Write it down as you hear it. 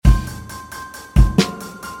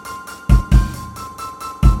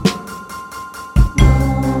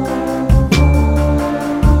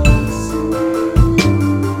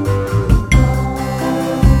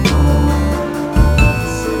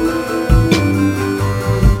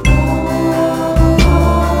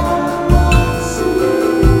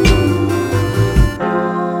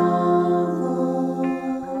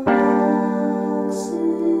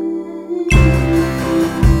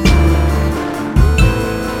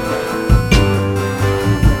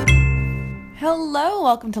Hello,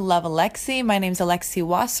 welcome to Love Alexi. My name is Alexi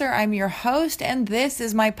Wasser. I'm your host, and this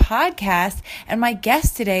is my podcast. And my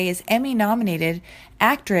guest today is Emmy-nominated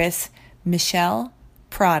actress Michelle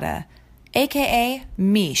Prada, aka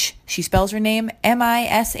Mish. She spells her name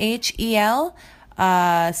Mishel,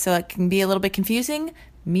 so it can be a little bit confusing.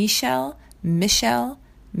 Michelle,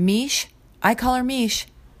 Mish. I call her Mish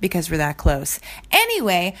because we're that close.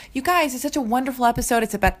 Anyway, you guys, it's such a wonderful episode.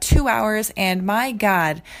 It's about 2 hours, and my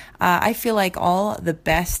God, I feel like all the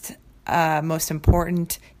best, most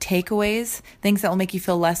important takeaways, things that will make you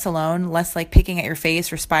feel less alone, less like picking at your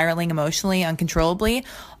face or spiraling emotionally uncontrollably,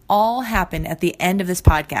 all happen at the end of this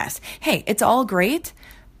podcast. Hey, it's all great,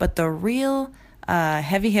 but the real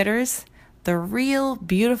heavy hitters, the real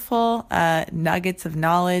beautiful nuggets of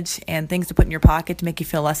knowledge and things to put in your pocket to make you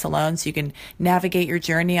feel less alone so you can navigate your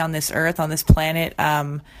journey on this earth, on this planet,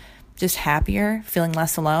 just happier, feeling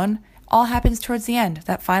less alone, all happens towards the end,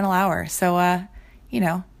 that final hour. So,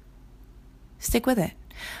 stick with it.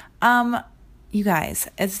 You guys,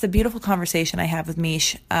 it's the beautiful conversation I have with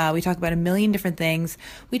Mish. We talk about a million different things.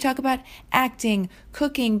 We talk about acting,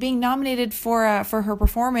 cooking, being nominated for her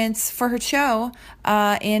performance, for her show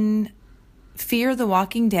in Fear the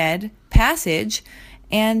Walking Dead Passage,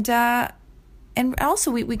 and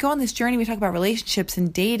also we go on this journey. We talk about relationships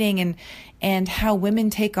and dating and how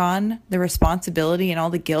women take on the responsibility and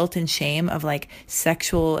all the guilt and shame of like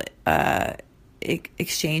sexual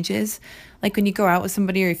exchanges. Like when you go out with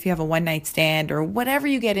somebody, or if you have a one night stand or whatever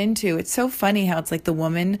you get into, it's so funny how it's like the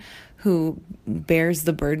woman who bears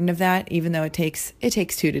the burden of that, even though it takes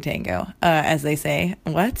two to tango, as they say.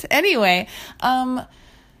 What? Anyway,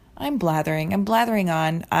 I'm blathering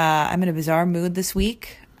on. I'm in a bizarre mood this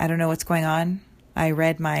week. I don't know what's going on. I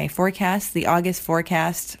read my forecast, the August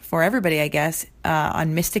forecast for everybody, I guess,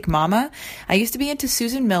 on Mystic Mama. I used to be into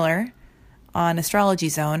Susan Miller on Astrology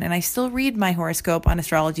Zone, and I still read my horoscope on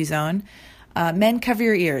Astrology Zone. Men, cover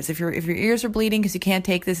your ears. If your ears are bleeding because you can't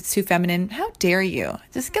take this, it's too feminine, how dare you?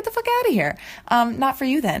 Just get the fuck out of here. Not for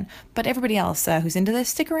you then. But everybody else who's into this,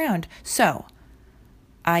 stick around. So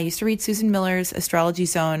I used to read Susan Miller's Astrology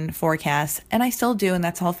Zone forecast, and I still do, and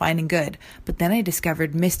that's all fine and good. But then I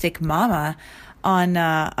discovered Mystic Mama on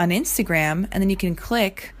Instagram, and then you can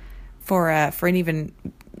click for an even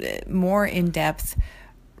more in-depth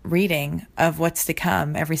reading of what's to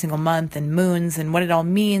come every single month, and moons, and what it all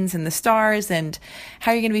means, and the stars, and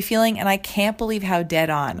how you're going to be feeling. And I can't believe how dead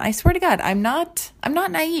on. I swear to God, I'm not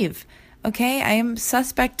naive. Okay, I am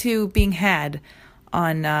suspect to being had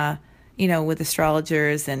on with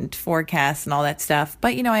astrologers and forecasts and all that stuff.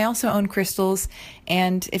 But, I also own crystals.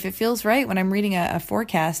 And if it feels right when I'm reading a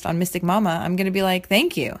forecast on Mystic Mama, I'm going to be like,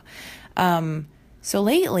 thank you. So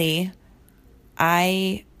lately,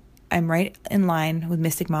 I'm right in line with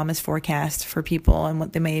Mystic Mama's forecast for people and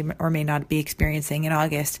what they may or may not be experiencing in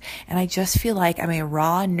August. And I just feel like I'm a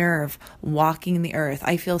raw nerve walking the earth.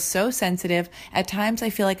 I feel so sensitive. At times I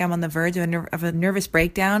feel like I'm on the verge of a nervous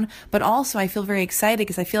breakdown, but also I feel very excited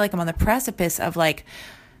because I feel like I'm on the precipice of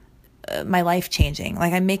my life changing.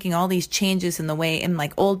 Like I'm making all these changes in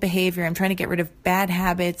like old behavior. I'm trying to get rid of bad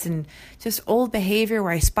habits and just old behavior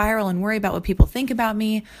where I spiral and worry about what people think about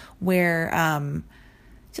me, where,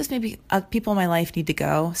 just maybe people in my life need to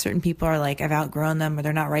go. Certain people are like, I've outgrown them, or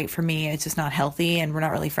they're not right for me. It's just not healthy, and we're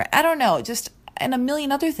not really friends. I don't know, just, and a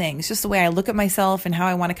million other things. Just the way I look at myself and how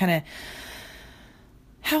I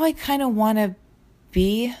kind of want to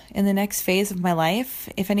be in the next phase of my life,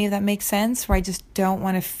 if any of that makes sense, where I just don't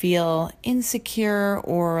want to feel insecure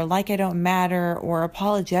or like I don't matter or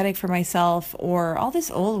apologetic for myself or all this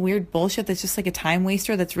old weird bullshit that's just like a time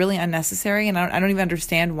waster that's really unnecessary. And I don't even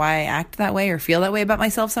understand why I act that way or feel that way about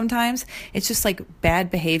myself sometimes. It's just like bad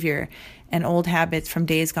behavior and old habits from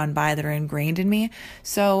days gone by that are ingrained in me.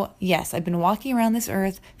 So yes, I've been walking around this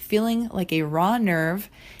earth feeling like a raw nerve.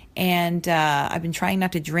 And I've been trying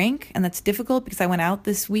not to drink, and that's difficult because I went out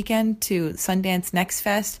this weekend to Sundance Next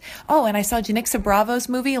Fest. Oh, and I saw Janicza Bravo's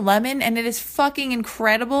movie, Lemon, and it is fucking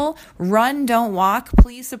incredible. Run, don't walk.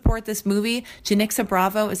 Please support this movie. Janicza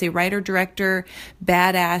Bravo is a writer, director,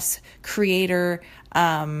 badass, creator,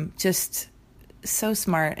 just so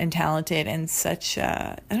smart and talented and such,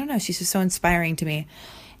 I don't know, she's just so inspiring to me.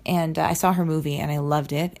 And I saw her movie and I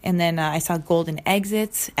loved it. And then I saw Golden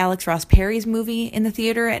Exits, Alex Ross Perry's movie, in the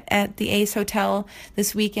theater at the Ace Hotel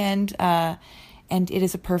this weekend. And it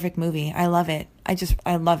is a perfect movie. I love it.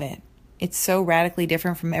 I love it. It's so radically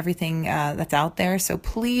different from everything that's out there. So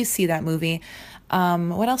please see that movie.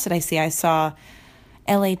 What else did I see? I saw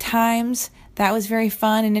LA Times. That was very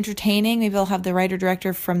fun and entertaining. Maybe I'll have the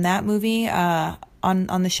writer-director from that movie on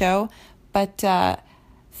the show. But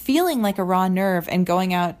feeling like a raw nerve and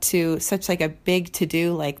going out to such like a big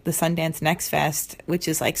to-do like the Sundance Next Fest, which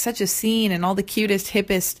is like such a scene and all the cutest,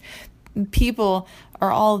 hippest people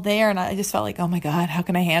are all there. And I just felt like, oh my God, how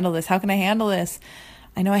can I handle this? How can I handle this?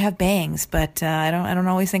 I know I have bangs, but I don't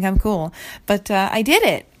always think I'm cool. But I did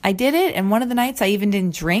it. And one of the nights I even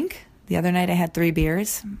didn't drink. The other night I had 3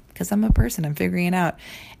 beers because I'm a person. I'm figuring it out.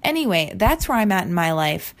 Anyway, that's where I'm at in my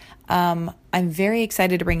life. I'm very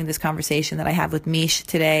excited to bring you this conversation that I have with Mish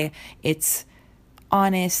today. It's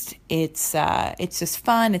honest. It's just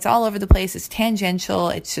fun. It's all over the place. It's tangential.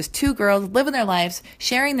 It's just 2 girls living their lives,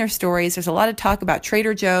 sharing their stories. There's a lot of talk about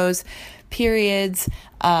Trader Joe's, periods,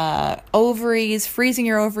 ovaries, freezing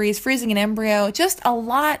your ovaries, freezing an embryo, just a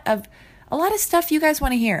lot of stuff you guys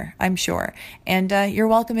want to hear, I'm sure. And you're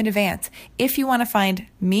welcome in advance. If you want to find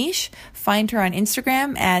Mish, find her on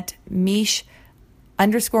Instagram at Mish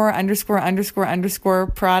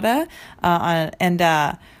 _____ Prada. And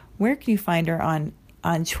where can you find her on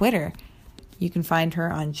Twitter? You can find her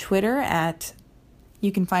on Twitter at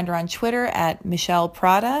Michelle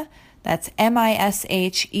Prada. That's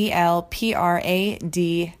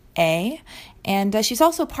MISHELPRADA. And she's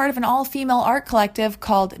also part of an all-female art collective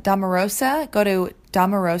called Damarosa. Go to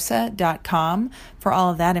damarosa.com for all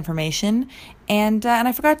of that information. And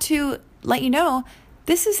I forgot to let you know,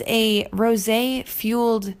 this is a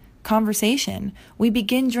rosé-fueled conversation. We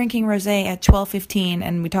begin drinking rosé at 12:15,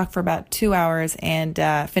 and we talk for about 2 hours and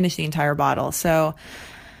finish the entire bottle. So,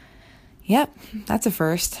 yep, that's a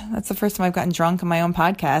first. That's the first time I've gotten drunk on my own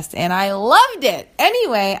podcast, and I loved it.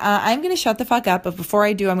 Anyway, I'm going to shut the fuck up, but before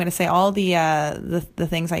I do, I'm going to say all the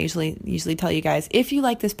things I usually tell you guys. If you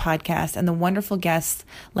like this podcast and the wonderful guests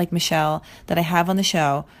like Michelle that I have on the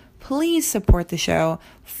show, please support the show.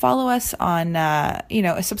 Follow us on,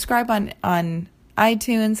 subscribe on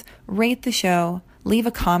iTunes, rate the show, leave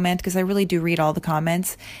a comment, because I really do read all the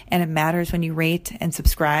comments, and it matters when you rate and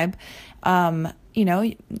subscribe.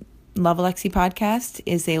 Love Alexi podcast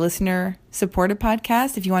is a listener-supported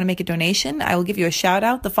podcast. If you want to make a donation, I will give you a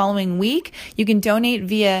shout-out the following week. You can donate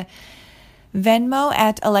via Venmo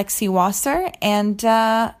at Alexi Wasser. And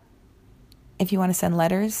if you want to send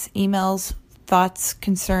letters, emails, thoughts,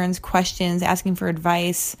 concerns, questions, asking for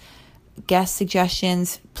advice, guest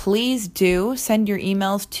suggestions, please do send your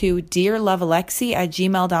emails to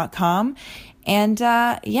dearlovealexi@gmail.com. And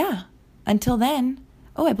until then,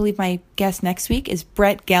 I believe my guest next week is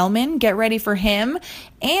Brett Gelman. Get ready for him.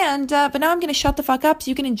 And but now I'm going to shut the fuck up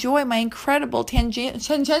so you can enjoy my incredible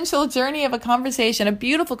tangential journey of a conversation, a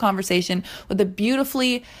beautiful conversation with a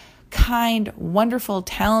beautifully kind, wonderful,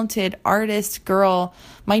 talented artist girl,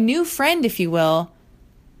 my new friend, if you will,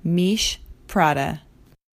 Mish Prada.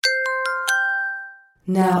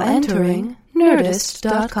 Now entering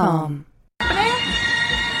Nerdist.com.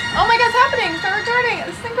 Oh my God, it's happening! Start recording!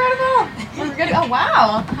 This is incredible! We're good. Oh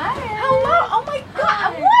wow! Hi. Hello! Oh my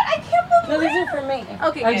God! What? I can't believe. No, these are for me.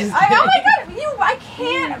 Okay, good. Oh my God! I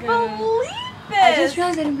can't believe this. I just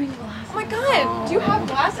realized I didn't bring glasses. Oh my God! Do you have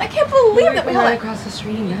glasses? I can't believe that. We're right across the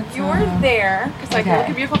street. You're there because look at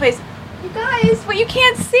your beautiful face. You guys, what you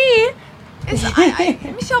can't see is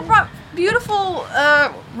Michelle brought beautiful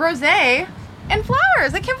rosé and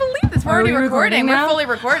flowers. I can't believe this. We're already recording. We're fully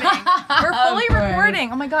recording. We're fully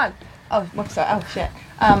recording. Oh my God. Oh, whoops. Oh shit.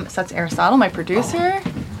 So that's Aristotle, my producer.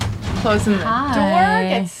 Closing the door.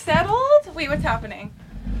 Get settled. Wait, what's happening?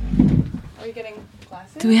 Are we getting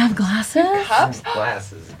glasses? Do we have glasses? Cups?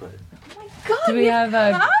 Glasses, but... Oh my God. Do we have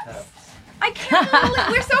cups? I can't believe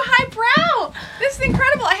we're so highbrow. This is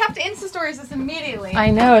incredible. I have to Insta stories this immediately. I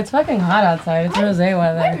know, it's fucking hot outside. It's rosé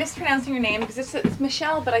weather. I'm mispronouncing your name because it's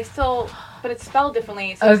Michelle, but it's spelled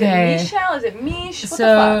differently. So okay. Is it Michelle? Is it Mish? What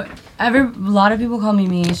the fuck? A lot of people call me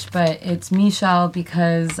Mish, but it's Michelle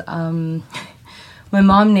because my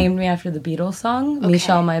mom named me after the Beatles song,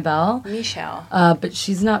 Michelle My Belle. Michelle. But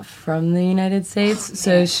she's not from the United States,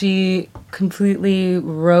 so she completely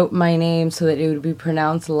wrote my name so that it would be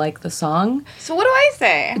pronounced like the song. So what do I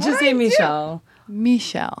say? Just say Michelle.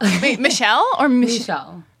 Michelle. Wait, Michelle or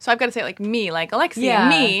Michelle? So I've got to say like me, like Alexi, yeah.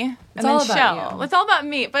 me, and it's then all Michelle. about you. It's all about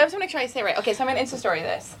me. But I just want to make sure I say it right. Okay, so I'm going to Insta story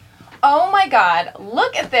this. Oh my God,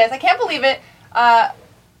 look at this. I can't believe it.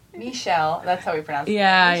 Michelle, that's how we pronounce it.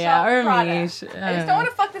 Yeah, or Prada. Mish. I just don't want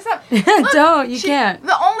to fuck this up. Look, you can't.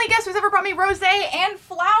 The only guest who's ever brought me rosé and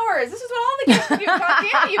flowers. This is what all the guests do. God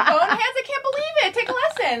damn it, you boneheads. I can't believe it. Take a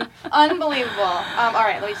lesson. Unbelievable. All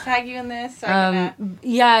right, let me tag you in this.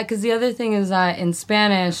 Yeah, because the other thing is that in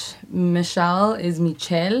Spanish, Michelle is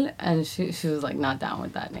Michelle, and she was like not down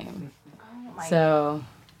with that name. Oh my so,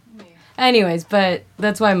 Anyways, but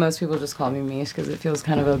that's why most people just call me Mish, because it feels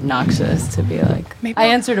kind of obnoxious to be like. I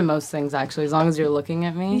answer to most things, actually, as long as you're looking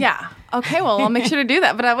at me. Yeah. Okay, well, I'll make sure to do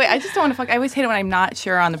that. But wait, I just don't want to fuck. I always hate it when I'm not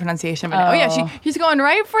sure on the pronunciation. But she's going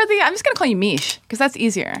right for the. I'm just going to call you Mish, because that's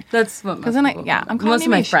easier. That's what most people call I'm calling most you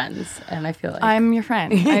of my Mish. friends, and I feel like. I'm your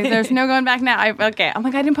friend. There's no going back now. Okay. I'm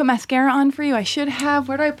like, I didn't put mascara on for you. I should have.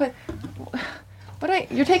 Where do I put.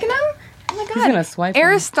 You're taking them? Oh my God. He's gonna swipe them.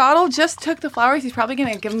 Aristotle just took the flowers. He's probably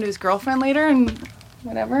going to give them to his girlfriend later and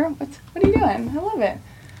whatever. What are you doing? I love it.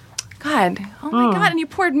 God. Oh my God. And you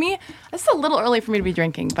poured me. This is a little early for me to be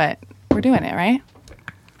drinking, but we're doing it, right?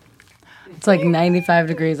 It's like 95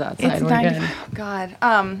 degrees outside. We're good. Oh God.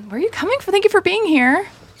 Where are you coming from? Thank you for being here.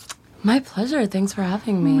 My pleasure. Thanks for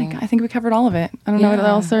having me. Oh my God. I think we covered all of it. I don't know what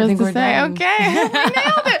else there is to say. Done. Okay. We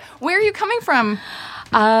nailed it. Where are you coming from?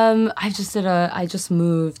 I just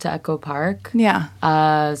moved to Echo Park. Yeah.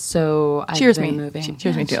 So cheers I've been me. moving.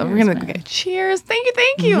 Cheers me too. We're gonna okay. Cheers. Thank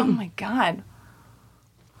you. Oh my God.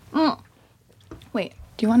 Wait.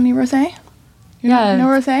 Do you want any rosé? Yeah. No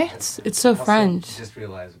rosé? It's so French. Just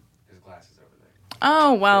realized his glass is over there.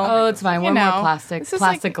 Oh well. Oh, it's fine. We're more plastic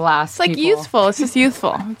glass. It's like people. youthful. It's just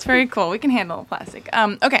youthful. It's very cool. We can handle plastic.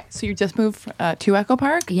 Okay. So you just moved to Echo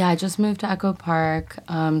Park? Yeah, I just moved to Echo Park.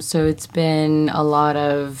 So it's been a lot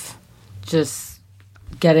of just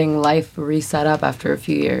getting life reset up after a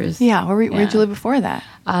few years. Yeah. Where'd you live before that?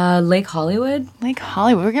 Lake Hollywood. Lake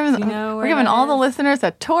Hollywood. We're giving all the listeners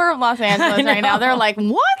a tour of Los Angeles right now. They're like,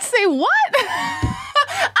 what? Say what?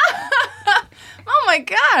 Oh my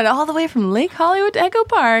God. All the way from Lake Hollywood to Echo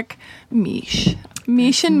Park. Mish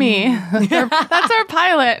and me. That's our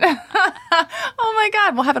pilot. Oh my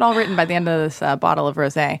God. We'll have it all written by the end of this bottle of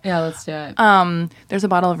rosé. Yeah, let's do it. There's a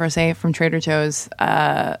bottle of rosé from Trader Joe's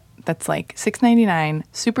that's like $6.99,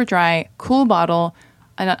 super dry, cool bottle.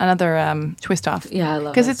 Another twist off. Yeah, I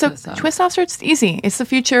love it. Because twist offs are just easy. It's the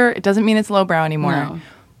future. It doesn't mean it's lowbrow anymore. No.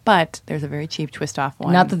 But there's a very cheap twist off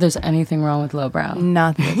one. Not that there's anything wrong with lowbrow.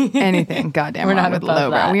 Nothing. Anything. Goddamn We're wrong not with above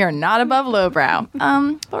lowbrow. that. We are not above lowbrow.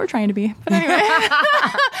 But we're trying to be. But anyway.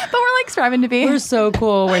 But we're like striving to be. We're so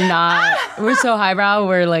cool. We're not. We're so highbrow.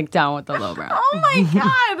 We're like down with the lowbrow. Oh my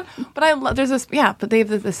God. But I love, there's this, but they have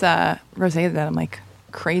this rosé that I'm like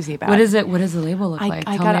crazy about. What is it? What does the label look like?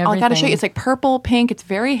 I gotta show you. It's like purple, pink. It's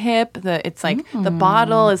very hip. It's like the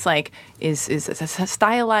bottle is like is a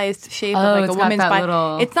stylized shape of like a woman's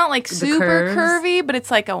body. It's not like super curvy, but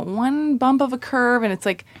it's like a one bump of a curve, and it's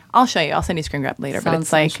like I'll show you. I'll send you a screen grab later. But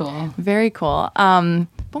it's like very cool. But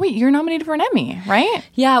wait, you're nominated for an Emmy, right?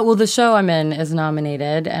 Yeah. Well, the show I'm in is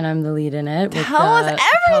nominated, and I'm the lead in it. Tell us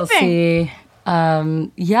everything.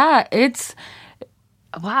 Kelsey. Yeah, it's.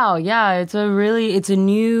 Wow, yeah, it's a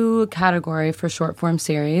new category for short form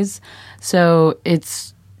series. So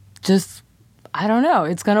it's just, I don't know,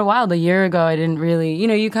 it's kind of wild. A year ago, I didn't really,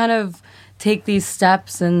 you kind of take these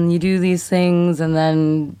steps and you do these things and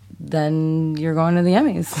then you're going to the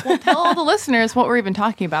Emmys. Well, tell all the listeners what we're even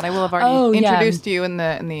talking about. I will have already introduced you in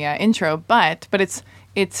the intro, but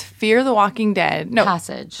it's Fear the Walking Dead. No,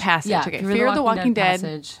 Passage. Yeah, okay. Fear the Walking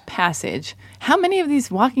Dead. Passage. How many of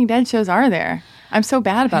these Walking Dead shows are there? I'm so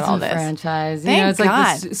bad about all this. Franchise. Thank it's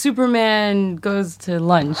God. like Superman goes to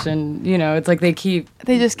lunch, and it's like they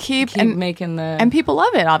just keep making the and people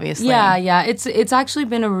love it. Obviously, yeah. It's actually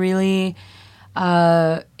been a really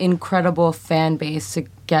incredible fan base to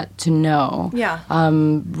get to know. Yeah.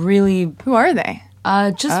 Really. Who are they?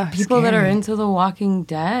 Just people that are into The Walking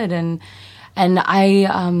Dead, and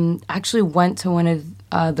I actually went to one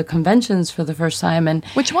of the conventions for the first time, and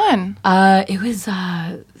which one? It was.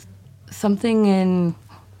 Something in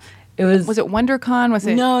was it WonderCon? Was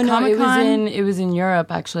it Comic-Con? It was in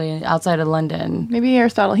Europe, actually, outside of London. Maybe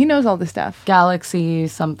Aristotle, he knows all this stuff. Galaxy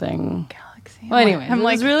something. Well, anyway, it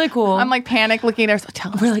was really cool. I'm like panic looking at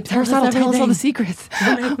Aristotle. We're like, Aristotle, tell us all the secrets.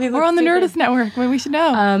 We're on the Nerdist Network. We should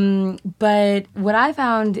know. But what I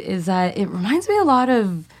found is that it reminds me a lot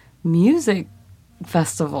of music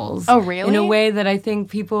festivals. Oh, really? In a way that I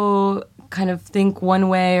think people kind of think one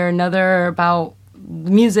way or another about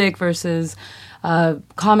music versus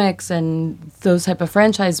comics and those type of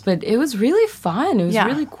franchise, but it was really fun. It was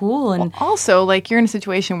really cool. And also, like, you're in a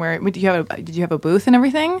situation where did you have a booth and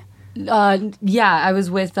everything? Yeah, I was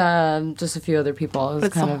with just a few other people. It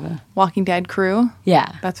was kind of a Walking Dead crew.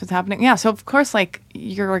 Yeah, that's what's happening. Yeah, so of course, like,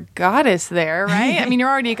 you're a goddess there, right? I mean, you're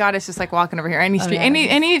already a goddess just like walking over here. Any street,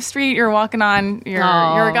 any street you're walking on, you're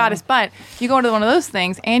a goddess. But you go into one of those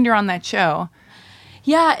things, and you're on that show.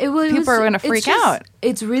 Yeah, people are going to freak out.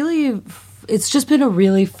 It's just been a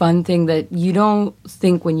really fun thing that you don't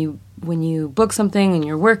think when you when you book something and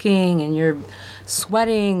you're working and you're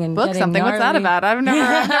sweating and Book getting something. What's that gnarly. about?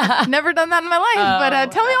 I've never done that in my life.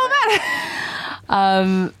 But tell me all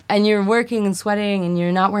about it. And you're working and sweating and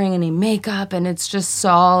you're not wearing any makeup and it's just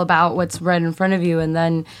all about what's right in front of you. And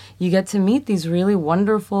then you get to meet these really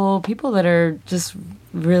wonderful people that are just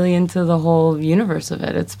really into the whole universe of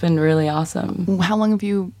it. It's been really awesome. How long have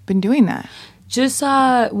you been doing that? Just,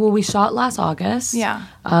 we shot last August. Yeah.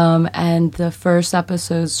 And the first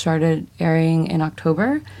episodes started airing in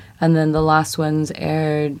October. And then the last ones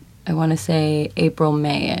aired, I want to say, April,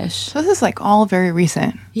 May-ish. So this is like all very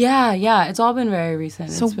recent. Yeah. It's all been very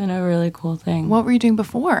recent. So it's been a really cool thing. What were you doing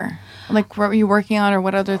before? Like, what were you working on, or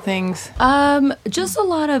what other things? Just a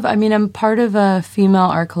lot of, I'm part of a female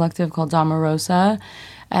art collective called Damarosa,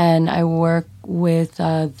 and I work with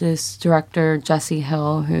this director, Jessie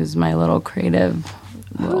Hill, who's my little creative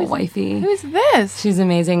little wifey. Who's this? She's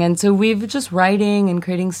amazing. And so we've just writing and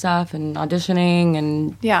creating stuff and auditioning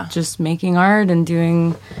and just making art and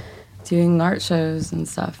doing art shows and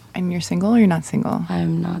stuff. And you're single or you're not single?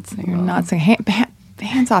 I'm not single. You're not single.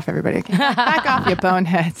 Hands off, everybody. Okay? Back off, you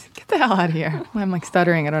boneheads. Get the hell out of here. I'm like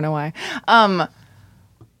stuttering. I don't know why.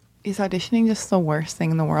 Is auditioning just the worst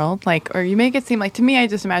thing in the world? Like, or you make it seem like, to me, I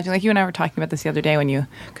just imagine, like you and I were talking about this the other day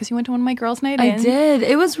because you went to one of my girls' night in. I did.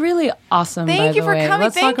 It was really awesome. Thank you for coming.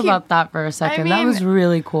 Let's talk about that for a second. That was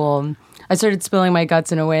really cool. I started spilling my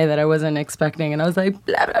guts in a way that I wasn't expecting, and I was like,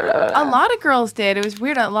 blah, blah, blah, blah. A lot of girls did. It was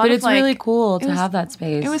weird. But it's really cool to have that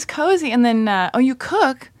space. It was cozy. And then, you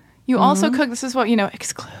cook. You also cook. This is what,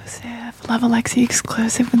 exclusive. Love Alexi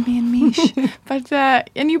exclusive with me and Mish.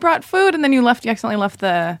 But, and you brought food, and then you accidentally left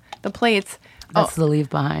the plates. That's the leave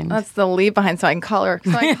behind. That's the leave behind, so I can call her.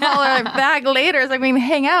 So I can call her back later. It's like we can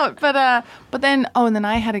hang out. But then and then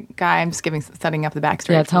I had a guy. I'm just setting up the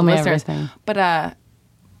backstory. Yeah, for tell the me listeners. everything.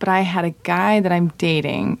 But I had a guy that I'm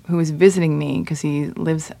dating who was visiting me because he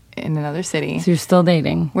lives in another city. So you're still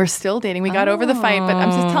dating? We're still dating. We got over the fight, but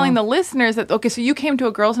I'm just telling the listeners that, okay, so you came to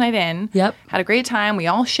a girls' night in. Yep. Had a great time. We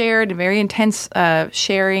all shared a very intense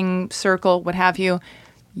sharing circle, what have you.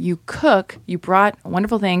 You cook. You brought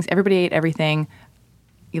wonderful things. Everybody ate everything.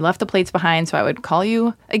 You left the plates behind, so I would call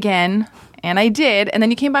you again, and I did. And then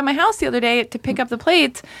you came by my house the other day to pick up the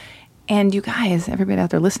plates, and you guys, everybody out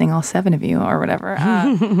there listening, all 7 of you or whatever,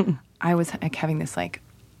 I was like having this like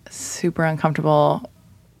super uncomfortable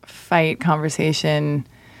fight conversation,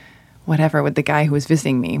 whatever, with the guy who was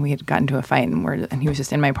visiting me. We had gotten into a fight, and he was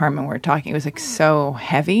just in my apartment. We were talking. It was like so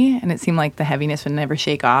heavy, and it seemed like the heaviness would never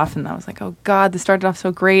shake off. And I was like, oh God, this started off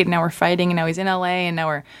so great, and now we're fighting, and now he's in LA, and now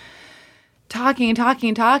we're talking.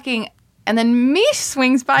 And then Mish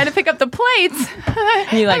swings by to pick up the plates.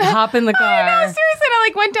 You hop in the car. I know, seriously. And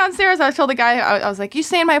I went downstairs. I told the guy, I was like, you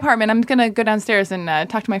stay in my apartment. I'm going to go downstairs and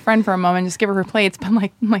talk to my friend for a moment, just give her plates. But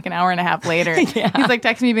like an hour and a half later, he's like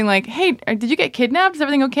texting me being like, hey, did you get kidnapped? Is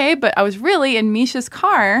everything okay? But I was really in Misha's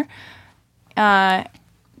car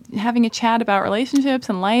having a chat about relationships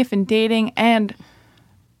and life and dating. And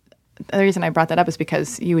the reason I brought that up is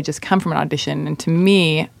because you would just come from an audition. And to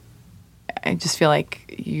me, I just feel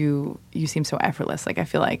like you seem so effortless. Like, I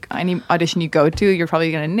feel like any audition you go to, you're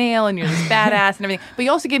probably going to nail, and you're this badass and everything. But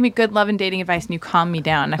you also gave me good love and dating advice, and you calmed me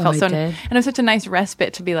down. And I felt and it was such a nice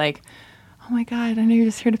respite to be like, oh my God, I know you're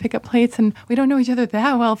just here to pick up plates, and we don't know each other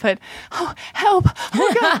that well, but help!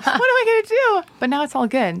 Oh God, what am I going to do? But now it's all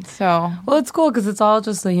good. So it's cool because it's all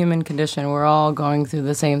just the human condition. We're all going through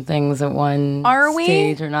the same things at one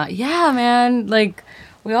stage or not. Yeah, man. Like,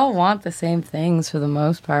 we all want the same things for the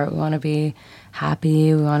most part. We want to be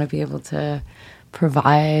happy. We want to be able to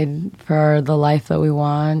provide for the life that we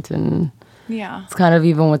want. And it's kind of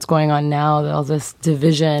even what's going on now, all this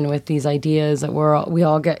division with these ideas that we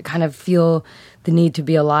all get kind of feel the need to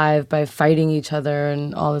be alive by fighting each other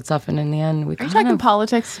and all that stuff. And in the end, we Are you talking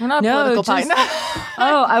politics? We're not a political party.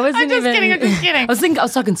 I wasn't I'm just kidding. I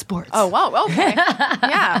was talking sports. Oh, wow. Okay.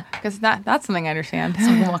 Yeah, because that's something I understand. It's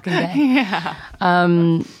like a walking day. Yeah.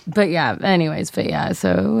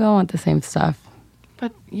 So we all want the same stuff.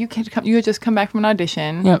 But you had just come back from an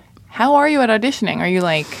audition. Yep. How are you at auditioning? Are you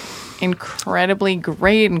like incredibly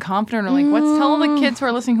great and confident, or like tell the kids who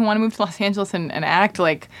are listening who want to move to Los Angeles and act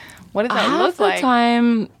like, what does that look like? Half the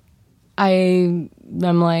time,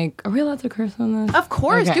 I'm like, are we allowed to curse on this? Of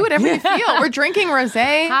course, do whatever you feel. We're drinking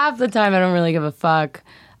rosé. Half the time, I don't really give a fuck,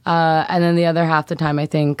 and then the other half the time, I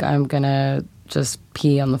think I'm gonna just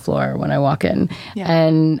pee on the floor when I walk in. Yeah.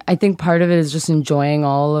 And I think part of it is just enjoying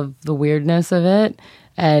all of the weirdness of it.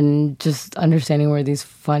 And just understanding we're these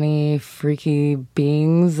funny, freaky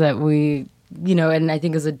beings that we, and I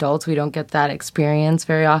think as adults, we don't get that experience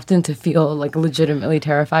very often to feel like legitimately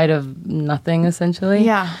terrified of nothing, essentially.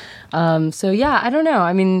 Yeah. So yeah, I don't know.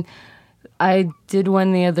 I mean, I did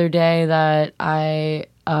one the other day that I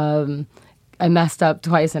messed up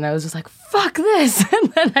twice, and I was just like, "Fuck this!"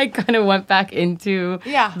 And then I kind of went back into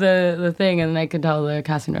the thing, and I could tell the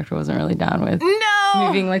casting director wasn't really down with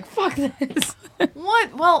me being like, "Fuck this."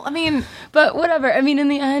 What? Well, I mean, but whatever. I mean, in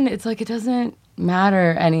the end, it's like it doesn't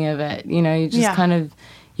matter any of it. You know, you just kind of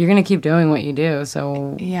you're gonna keep doing what you do,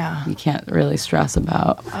 so you can't really stress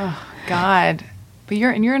about. Oh God. But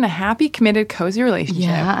you're in a happy, committed, cozy relationship.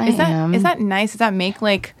 Yeah, I am. Is that nice? Does that make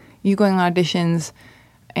like you going on auditions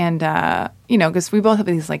and you know, because we both have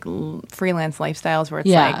these like freelance lifestyles where it's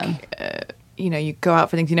like you know, you go out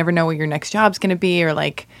for things, you never know what your next job's going to be, or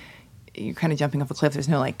like you're kind of jumping off a cliff. There's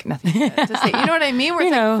no like nothing to say. You know what I mean? Where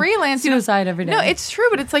it's like freelance, suicide every day. No, it's true,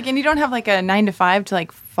 but it's like, and you don't have like a 9 to 5 to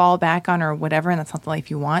like fall back on or whatever, and that's not the life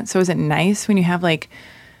you want. So is it nice when you have like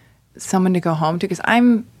someone to go home to? Because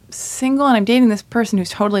I'm single and I'm dating this person who's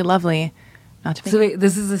totally lovely. Not to be. So wait,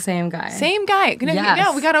 this is the same guy. Same guy. No, Yes.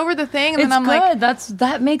 yeah, we got over the thing, and It's then I'm good. like,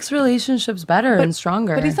 That makes relationships better and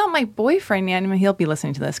stronger. but he's not my boyfriend yet. I mean, he'll be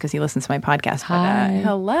listening to this because he listens to my podcast. Hi. But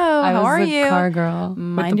hello, I how was are the you? car girl with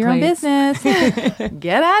Mind the your own plates. business.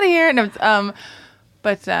 Get out of here. No,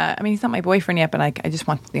 but I mean, he's not my boyfriend yet. But like, I just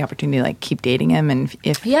want the opportunity to like keep dating him, and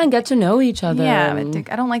if and get to know each other. yeah,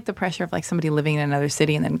 but I don't like the pressure of like somebody living in another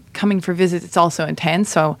city and then coming for visits. It's also intense.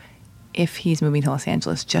 So if he's moving to Los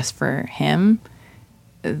Angeles just for him,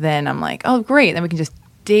 then I'm like, oh, great. Then we can just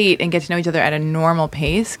date and get to know each other at a normal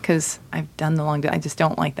pace, because I've done the long I just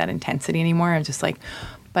don't like that intensity anymore. I'm just like,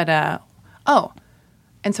 but,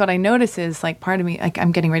 and so what I notice is like part of me, like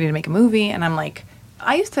I'm getting ready to make a movie, and I'm like,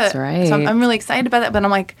 I used to, That's right. so I'm really excited about that, but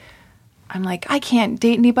I'm like, I can't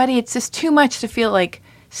date anybody. It's just too much to feel like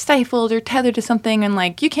stifled or tethered to something, and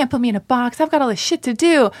like, you can't put me in a box. I've got all this shit to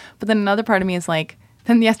do. But then another part of me is like,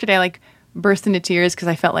 then yesterday I like burst into tears because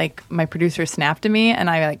I felt like my producer snapped at me, and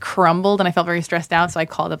I like crumbled, and I felt very stressed out. So I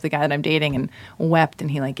called up the guy that I'm dating and wept, and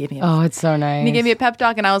he like gave me Oh, it's so nice. and he gave me a pep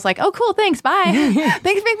talk, and I was like, oh, cool, thanks, bye. Thanks,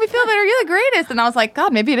 make me feel better. You're the greatest. And I was like,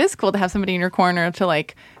 God, maybe it is cool to have somebody in your corner to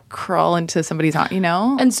like crawl into somebody's arm, you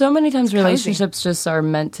know? And so many times cozy. relationships just are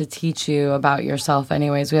meant to teach you about yourself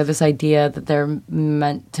anyways. We have this idea that they're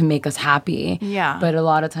meant to make us happy. Yeah. But a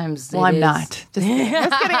lot of times Well, I'm not. Just kidding.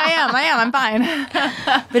 Just kidding. I am. I'm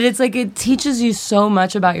fine. But it's like it teaches you so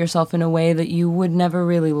much about yourself in a way that you would never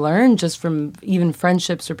really learn just from even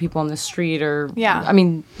friendships or people on the street or, I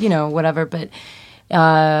mean, you know, whatever. But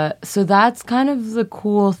so that's kind of the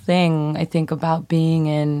cool thing, I think, about being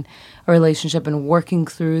in a relationship and working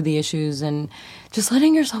through the issues and just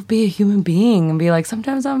letting yourself be a human being and be like,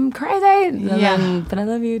 sometimes I'm crazy, but I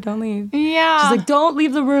love you, don't leave. Yeah. She's like, don't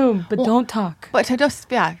leave the room, but don't talk. But to just,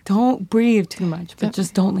 Don't breathe too much, but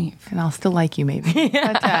just don't leave. and I'll still like you maybe.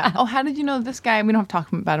 But, how did you know this guy? We don't have to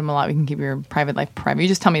talk about him a lot. We can keep your private life private. You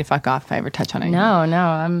just tell me to fuck off if I ever touch on it.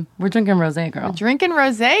 No, we're drinking rosé, girl. Drinking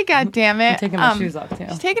rosé, God damn it. I'm taking my shoes off too.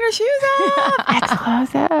 She's taking her shoes off.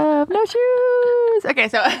 Exclusive. No shoes. Okay,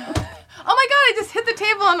 so oh my God, I just hit the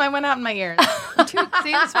table and I went out in my ears. See,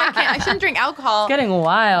 that's why I shouldn't drink alcohol. It's getting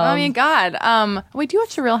wild. I mean, God. Wait, do you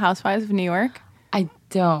watch The Real Housewives of New York? I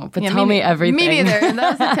don't, but tell me everything. Me neither. That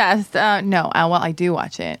was the test. No, well, I do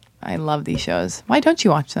watch it. I love these shows. Why don't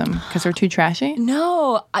you watch them? Because they're too trashy?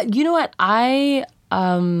 No, you know what? I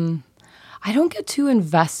don't get too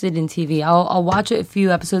invested in TV. I'll watch a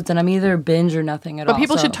few episodes and I'm either binge or nothing at all. But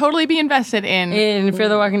people should totally be invested in Fear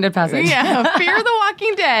the Walking Dead passage. Yeah, Fear the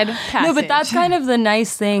Walking Dead passage. No, but that's kind of the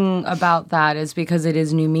nice thing about that is because it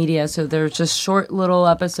is new media. So there's just short little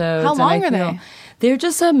episodes. How long are they? They're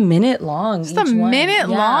just a minute long. Just a minute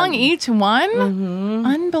long each one? Mm-hmm.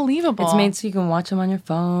 Unbelievable. It's made so you can watch them on your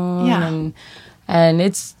phone. Yeah. And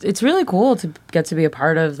it's really cool to get to be a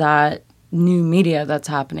part of that new media that's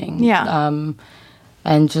happening. Yeah.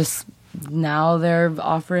 And just now they're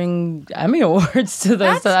offering Emmy Awards to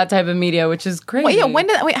that type of media, which is crazy.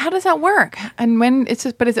 Wait, how does that work? And when it's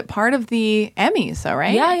just, but is it part of the Emmys though,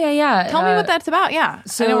 right? Yeah. Tell me what that's about. Yeah.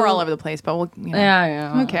 So I know we're all over the place, but we'll,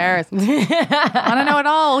 yeah. Who cares? I want to know it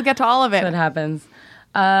all. We'll get to all of it. That happens.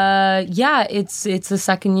 It's the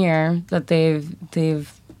second year that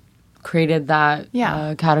they've created that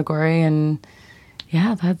category, and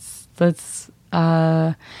that's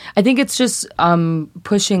I think it's just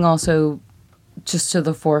pushing also just to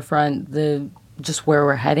the forefront just where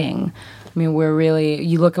we're heading. I mean,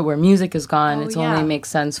 you look at where music has gone, only makes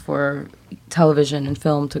sense for television and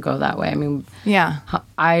film to go that way. I mean,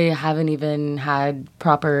 I haven't even had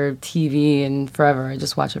proper TV in forever. I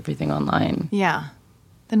just watch everything online. Yeah.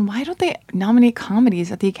 then why don't they nominate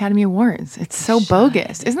comedies at the Academy Awards? It's so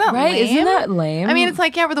bogus. Isn't that Right? lame? Isn't that lame? I mean, it's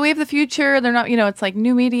like, yeah, we're the wave of the future. They're not, it's like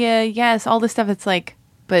new media. Yes, all this stuff. It's like,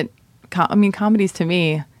 but comedies to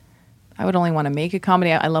me, I would only want to make a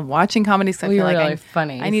comedy. I love watching comedies. 'Cause I feel you're like really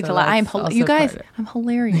funny. I need so to laugh. that's also You guys, part of it. I'm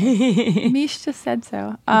hilarious. Mish just said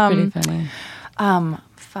so. Pretty funny.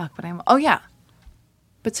 Fuck, but I'm. Oh yeah.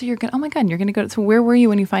 But so you're gonna. Oh my god, you're gonna go. So where were you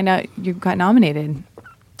when you find out you got nominated?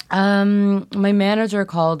 My manager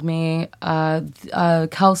called me.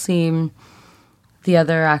 Kelsey, the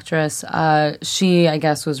other actress, she, I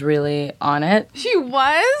guess, was really on it. She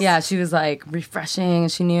was. Yeah, she was like refreshing.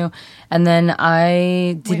 She knew. And then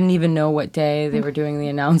I didn't even know what day they were doing the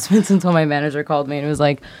announcements until my manager called me and was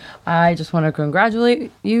like, I just want to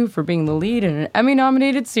congratulate you for being the lead in an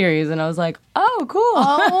Emmy-nominated series. And I was like, oh, cool.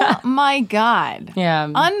 Oh my god. Yeah.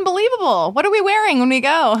 Unbelievable. What are we wearing when we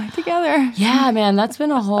go together? Yeah, man, that's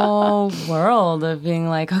been a whole world of being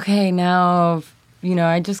like, okay, now,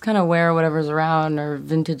 I just kind of wear whatever's around or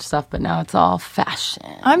vintage stuff, but now it's all fashion.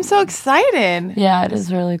 I'm so excited. Yeah, it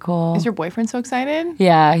is really cool. Is your boyfriend so excited?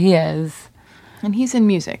 Yeah, he is. And he's in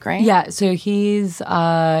music, right? Yeah, so he's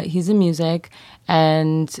in music,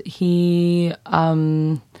 and he's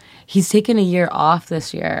taken a year off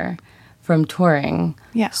this year from touring.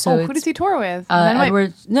 Yeah. So who does he tour with?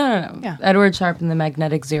 Edward. No. Yeah. Edward Sharp and the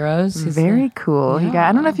Magnetic Zeros. He's Very cool.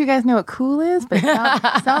 I don't know if you guys know what cool is, but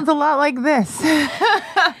it sounds a lot like this.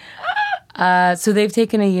 So they've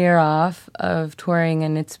taken a year off of touring,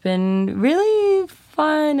 and it's been really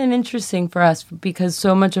fun and interesting for us because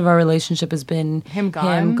so much of our relationship has been Him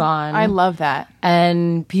gone. I love that.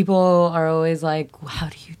 And people are always like, how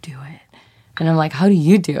do you do it? And I'm like, how do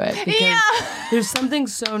you do it? Because there's something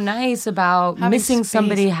so nice about missing space.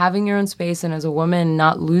 somebody, having your own space, and as a woman,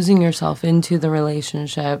 not losing yourself into the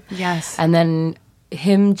relationship. Yes. And then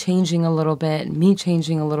him changing a little bit, me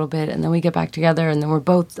changing a little bit, and then we get back together, and then we're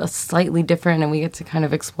both slightly different, and we get to kind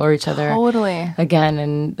of explore each other Totally. again,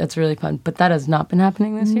 and that's really fun. But that has not been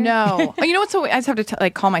happening this year. No. You know what? So I just have to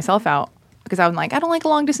call myself out because I'm like, I don't like a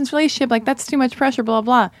long distance relationship. Like that's too much pressure. Blah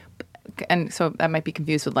blah. And so that might be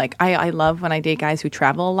confused with like I love when I date guys who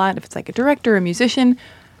travel a lot. If it's like a director or a musician,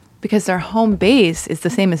 because their home base is the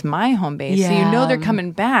same as my home base. So you know they're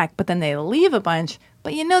coming back, but then they leave a bunch.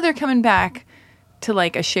 But you know they're coming back to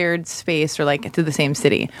like a shared space or like to the same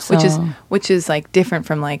city, which is like different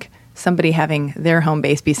from like somebody having their home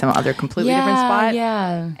base be some other completely different spot.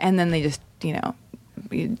 Yeah. And then they just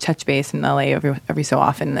you touch base in LA every so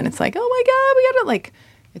often, and then it's like, oh my god, we gotta like.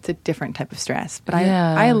 It's a different type of stress. But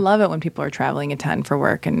I love it when people are traveling a ton for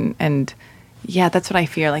work. And yeah, that's what I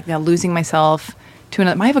fear. Like now losing myself to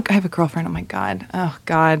another. I have a girlfriend. Oh, my God. Oh,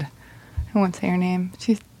 God. I won't say her name.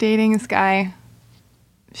 She's dating this guy.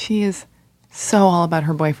 She is so all about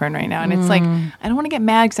her boyfriend right now. And it's like, I don't want to get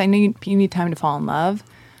mad because I know you need time to fall in love.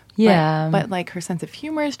 Yeah. But like her sense of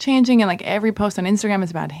humor is changing. And like every post on Instagram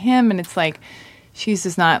is about him. And it's like, she's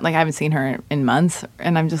just not, like I haven't seen her in months.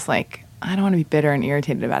 And I'm just like, I don't want to be bitter and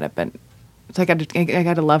irritated about it, but so I got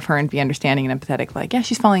to love her and be understanding and empathetic. Like, yeah,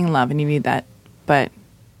 she's falling in love, and you need that. But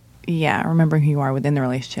yeah, remembering who you are within the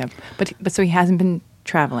relationship. But so he hasn't been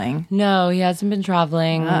traveling. No, he hasn't been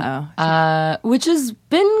traveling. Which has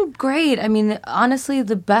been great. I mean, honestly,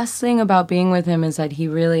 the best thing about being with him is that he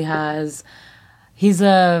really has. He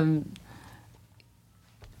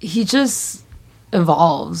just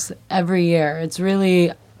evolves every year. It's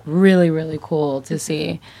really, really, really cool to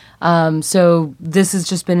see. So this has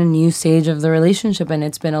just been a new stage of the relationship, and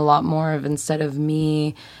it's been a lot more of instead of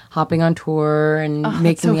me hopping on tour and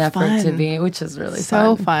making the effort to be, which is really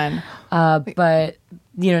fun. But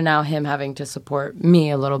now him having to support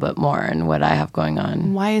me a little bit more in what I have going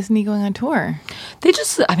on. Why isn't he going on tour?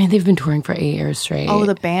 They've been touring for 8 years straight. Oh,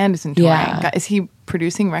 the band isn't touring. Yeah. Is he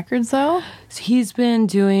producing records though? He's been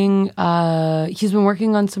doing, he's been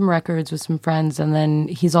working on some records with some friends, and then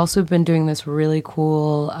he's also been doing this really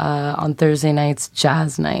cool, on Thursday nights,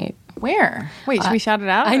 jazz night. Where? Wait, should we shout it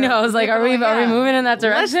out? I know. I was like, are we moving in that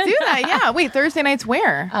direction? Let's do that. Yeah. Wait, Thursday nights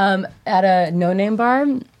where? At a No Name Bar,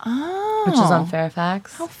 which is on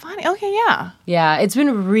Fairfax. How funny. Okay, yeah. Yeah, it's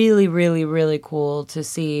been really, really, really cool to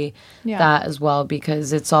see that as well,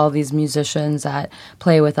 because it's all these musicians that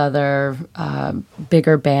play with other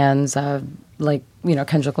bigger bands, like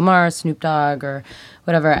Kendrick Lamar, Snoop Dogg, or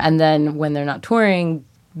whatever. And then when they're not touring,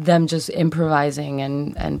 them just improvising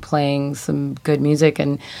and playing some good music.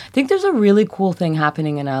 And I think there's a really cool thing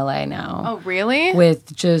happening in LA now. Oh, really?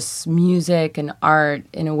 With just music and art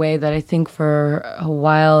in a way that I think for a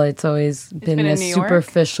while it's always been this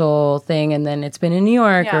superficial thing, and then it's been in New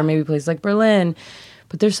York or maybe places like Berlin.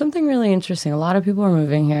 But there's something really interesting. A lot of people are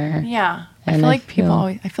moving here. Yeah. I feel like people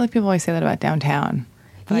always say that about downtown.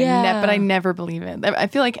 But Yeah. but I never believe it. I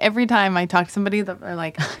feel like every time I talk to somebody that are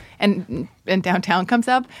like, and downtown comes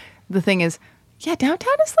up, the thing is, yeah,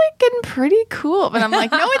 downtown is like getting pretty cool. But I'm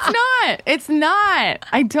like, no, it's not. It's not.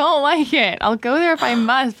 I don't like it. I'll go there if I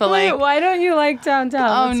must. But Wait, like, why don't you like downtown?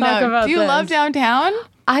 oh Let's talk no, about do you this. love downtown?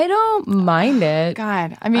 I don't mind it.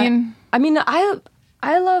 God, I mean,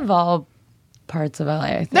 I love all parts of LA.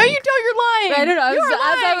 I think. no, you don't. You're lying. I don't know. You're As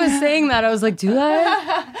I lying. was saying that, I was like, do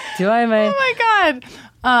I? Do I? Oh my God.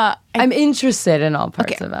 I'm interested in all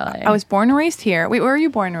parts of LA. I was born and raised here. Wait, where were you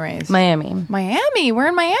born and raised? Miami. Miami. We're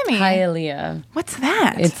in Miami. Hialeah. What's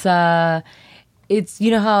that? It's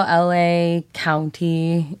you know how LA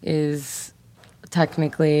County is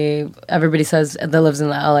technically everybody says that lives in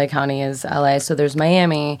the LA County is LA. So there's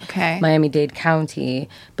Miami, Okay. Miami-Dade County,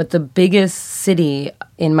 but the biggest city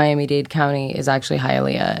in Miami-Dade County is actually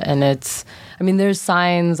Hialeah, and there's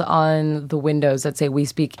signs on the windows that say we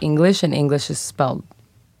speak English, and English is spelled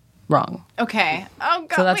wrong. Okay. Oh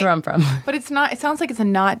God. So that's wait. where I'm from. But it's not. It sounds like it's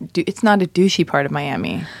not a douchey part of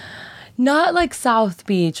Miami. Not like South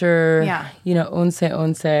Beach or Yeah. Once.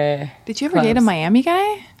 Did you ever date a Miami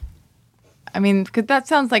guy? I mean, because that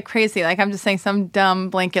sounds like crazy. Like I'm just saying some dumb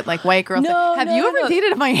blanket like white girl. No, Have no, you ever no.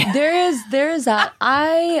 dated a Miami? There is that.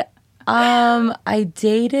 I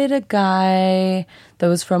dated a guy that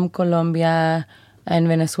was from Colombia and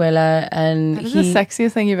Venezuela, and This is the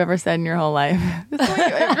sexiest thing you've ever said in your whole life. Just the way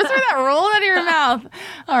that rolled out of your mouth.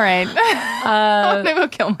 All right. Maybe I'll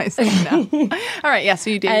kill myself now. All right. Yeah. So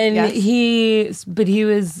you dated. and Yes.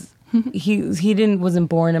 he wasn't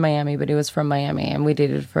born in Miami, but he was from Miami, and we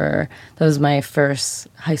dated that was my first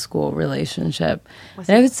high school relationship. And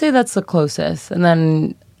I would say that's the closest. And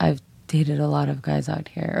then I've dated a lot of guys out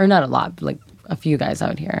here, or not a lot, like a few guys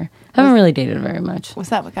out here. Haven't really dated very much. Was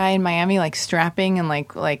that guy in Miami like strapping and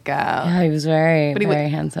like? Yeah, he was very, But he very wa-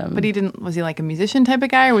 handsome. But he didn't. Was he like a musician type of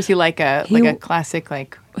guy, or was he like a classic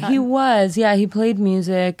like? He was, yeah. He played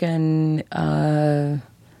music, and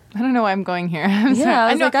I don't know why I'm going here. I'm sorry. yeah,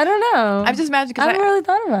 I was know- like, I don't know. I've just imagined I because haven't really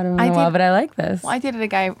thought about him in I a while, did- but I like this. Well, I dated a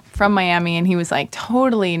guy from Miami, and he was like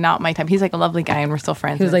totally not my type. He's like a lovely guy, and we're still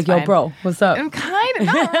friends. He was and like, it's "Yo, fine. bro, what's up?" And kind of,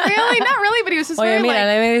 not really, but he was just Oye, very mira, like,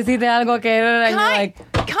 let me decirte algo que... And you're like,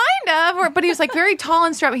 kind of, but he was like very tall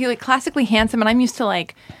and strapped. He like classically handsome, and I'm used to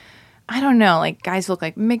like, I don't know, like guys look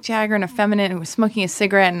like Mick Jagger and effeminate and was smoking a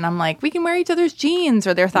cigarette, and I'm like, we can wear each other's jeans,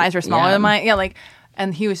 or their thighs are smaller Yeah. than mine. Yeah, like,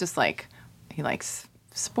 and he was just like, he likes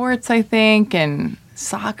sports, I think, and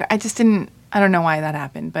soccer. I don't know why that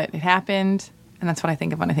happened, but it happened. And that's what I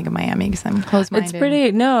think of when I think of Miami, because I'm closed-minded.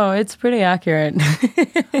 it's pretty accurate.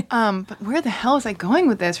 But where the hell is I going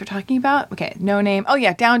with this? We're talking about, okay, No Name. Oh,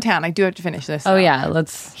 yeah, downtown. I do have to finish this. Oh though. yeah,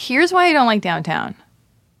 let's... Here's why I don't like downtown.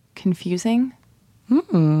 Confusing.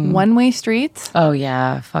 One-way streets. Oh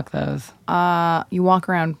yeah, fuck those. You walk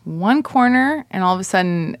around one corner, and all of a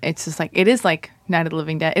sudden, it's just like, it is like Night of the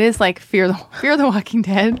Living Dead. It is like Fear of the Walking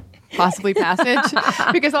Dead. Possibly Passage,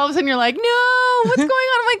 because all of a sudden you're like, no, what's going on?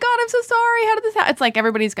 Oh my God, I'm so sorry. How did this happen? It's like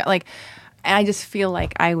everybody's got like, and I just feel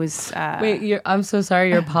like I was. Wait, I'm so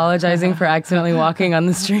sorry. You're apologizing for accidentally walking on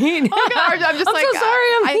the street. Oh God, I'm just I'm like, so sorry.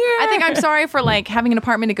 I'm here. I think I'm sorry for like having an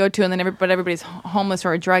apartment to go to, and then everybody's homeless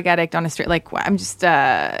or a drug addict on the street. Like I'm just.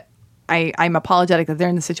 I'm apologetic that they're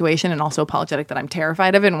in the situation, and also apologetic that I'm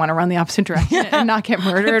terrified of it and want to run the opposite direction and not get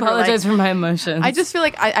murdered. I apologize or like, for my emotions. I just feel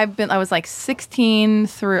like I was like 16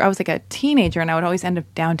 through. I was like a teenager, and I would always end up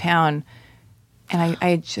downtown.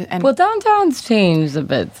 And well, downtown's changed a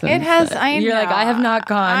bit. Since it has. I know. You're like, I have not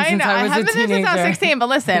gone since I was haven't a been there since I was teenager. 16. But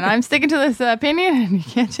listen, I'm sticking to this opinion, and you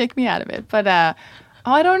can't shake me out of it. But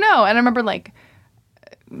I don't know. And I remember like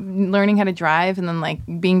learning how to drive, and then like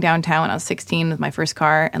being downtown when I was 16 with my first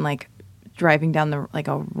car, and like driving down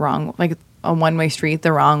a one-way street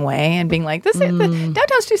the wrong way, and being like, the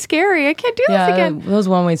downtown's too scary. I can't do this again. Those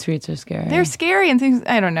one-way streets are scary. They're scary and things.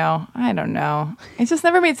 I don't know. It just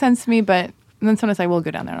never made sense to me. But then sometimes I will go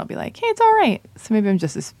down there and I'll be like, hey, it's all right. So maybe I'm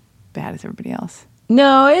just as bad as everybody else.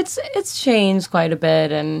 No, it's changed quite a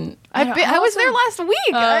bit, and I was there last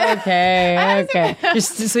week. Oh, okay.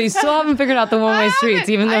 So you still haven't figured out the one-way streets,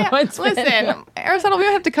 even though it's been... Listen, Aristotle, we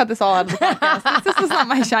have to cut this all out of the podcast. this is not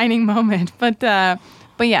my shining moment, but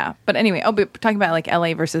yeah. But anyway, but talking about like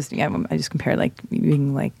LA versus I just compared like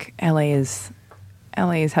being like LA is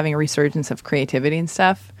having a resurgence of creativity and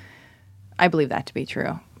stuff. I believe that to be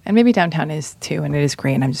true, and maybe downtown is too, and it is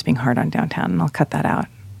great. And I'm just being hard on downtown, and I'll cut that out.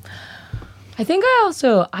 I think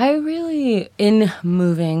I really, in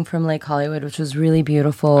moving from Lake Hollywood, which was really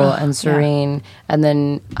beautiful and serene, and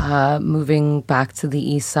then moving back to the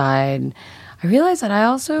east side, I realized that I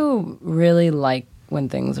also really like when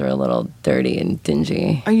things are a little dirty and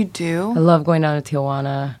dingy. Oh, you I do? love going down to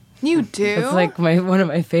Tijuana. You do? It's like one of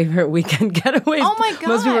my favorite weekend getaways. Oh my Most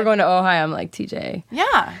people God. are going to Ojai. I'm like, TJ.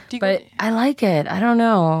 Yeah. Do you But I like it. I don't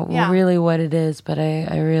know Yeah. really what it is, but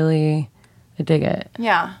I really dig it.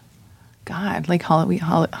 Yeah. God, like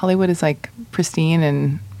Hollywood is like pristine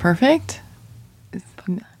and perfect.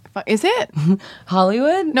 Is it?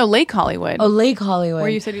 Hollywood? No, Lake Hollywood. Oh, Lake Hollywood.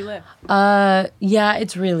 Where you said you live. Yeah,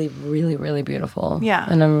 it's really, really, really beautiful. Yeah.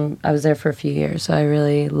 And I was there for a few years, so I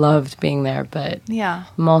really loved being there. But Yeah.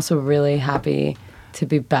 I'm also really happy to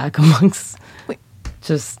be back amongst Wait.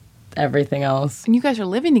 just everything else. And you guys are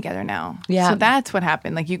living together now. Yeah. So that's what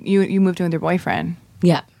happened. Like you moved in with your boyfriend.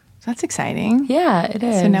 Yeah. So that's exciting. Yeah, it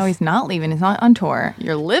is. So now he's not leaving. He's not on tour.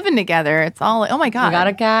 You're living together. It's all like, oh my God. I got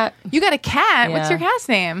a cat. You got a cat. What's Yeah. your cat's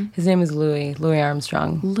name? His name is Louis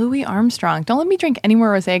Armstrong. Louis Armstrong. Don't let me drink any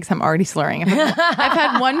more rosé because I'm already slurring. I've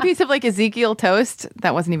had one piece of like Ezekiel toast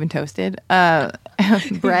that wasn't even toasted. Bread.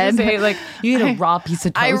 You eat a raw piece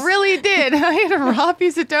of toast. I really did. I had a raw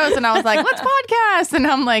piece of toast and I was like, let's podcast. And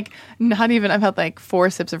I'm like, I've had like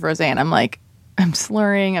 4 sips of rosé and I'm like, I'm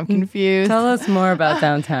slurring. I'm confused. Tell us more about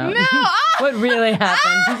downtown. No. What really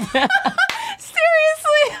happened?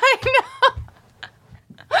 Seriously, I know.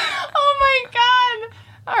 Oh my God.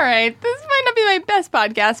 All right. This might not be my best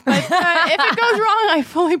podcast, but if it goes wrong, I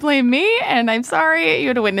fully blame me. And I'm sorry you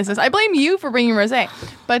had to witness this. I blame you for bringing rosé.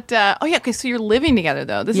 But, okay. So you're living together,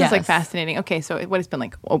 though. This is like Yes. fascinating. Okay. So what, it's been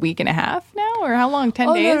like a week and a half now? Or how long?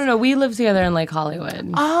 10 days? No. We live together in Lake Hollywood.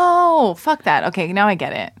 Oh, fuck that. Okay. Now I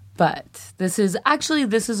get it. But this is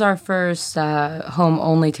our first home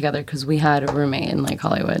only together because we had a roommate in Lake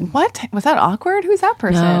Hollywood. What? Was that awkward? Who's that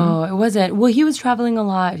person? No, it wasn't. Well, he was traveling a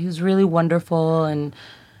lot. He was really wonderful. And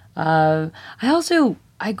I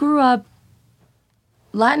grew up,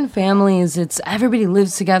 Latin families, it's everybody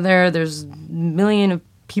lives together. There's a million of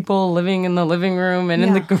people living in the living room and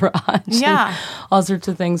in the garage. Yeah. And all sorts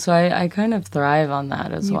of things. So I kind of thrive on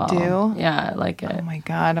that as well. do? Yeah, I like it. Oh my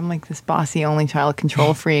God. I'm like this bossy only child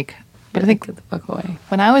control freak. But I think Get the fuck away.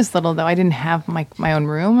 when I was little, though, I didn't have my own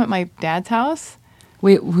room at my dad's house.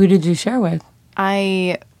 Wait, who did you share with?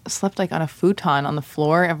 I slept like on a futon on the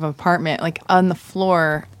floor of an apartment, like on the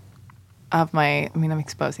floor of I'm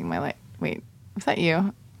exposing my light. Wait, was that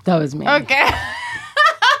you? That was me. Okay.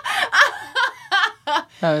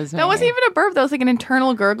 That was me. That wasn't even a burp. That was like an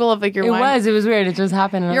internal gurgle of like your It wine. was. It was weird. It just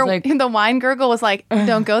happened. And I was like, The wine gurgle was like,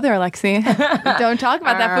 don't go there, Lexi. Don't talk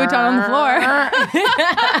about that futon on the floor.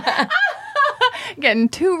 Getting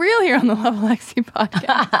too real here on the Love Lexi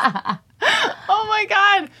podcast. Oh my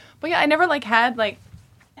God. But yeah, I never like had like.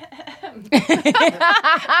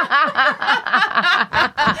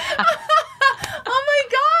 Oh my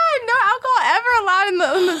God. No alcohol ever allowed in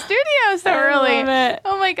the studio so early. love it.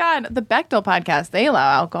 Oh my God. The Bechtel podcast, they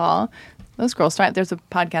allow alcohol. Those girls try. There's a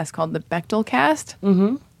podcast called the Bechtel Cast,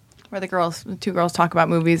 where the 2 girls talk about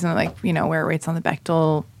movies and like where it rates on the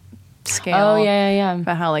Bechtel scale. oh, yeah.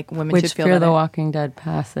 About how like women Which should feel Fear about the it. Walking Dead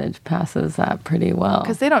passes that pretty well.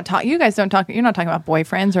 Because they don't talk. You guys don't talk. You're not talking about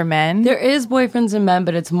boyfriends or men. There is boyfriends and men,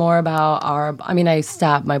 but it's more about I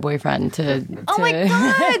stabbed my boyfriend to Oh my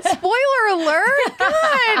God! Spoiler alert!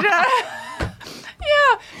 God.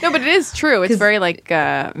 Yeah. No, but it is true. It's very like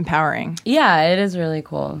empowering. Yeah, it is really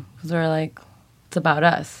cool. Because we're like, it's about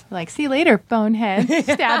us. Like, see you later, bonehead.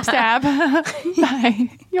 Stab, stab. Bye.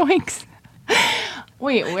 Yoinks.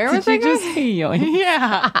 Wait, where was I Did you going? just say yoink?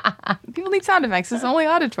 Yeah. People need sound effects. It's only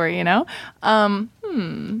auditory,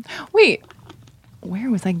 Wait, where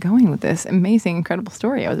was I going with this amazing, incredible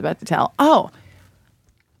story I was about to tell? Oh,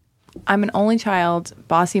 I'm an only child,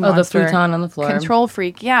 bossy Oh, the monster. futon on the floor. Control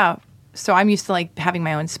freak, yeah. So I'm used to like having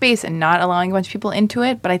my own space and not allowing a bunch of people into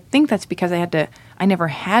it. But I think that's because I never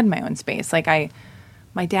had my own space. Like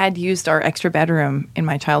my dad used our extra bedroom in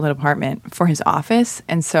my childhood apartment for his office.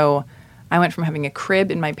 And so I went from having a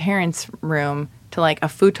crib in my parents' room to like a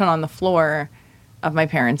futon on the floor of my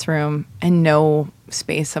parents' room and no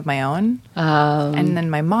space of my own. And then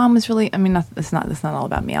my mom was really, that's not all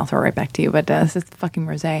about me. I'll throw it right back to you, but this is fucking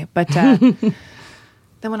rosé. But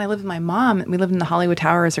then when I lived with my mom, we lived in the Hollywood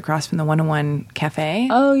Towers across from the 101 Cafe.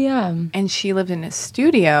 Oh, yeah. And she lived in a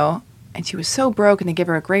studio and she was so broke and they gave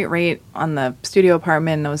her a great rate on the studio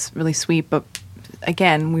apartment and it was really sweet. But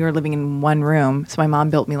again, we were living in one room. So my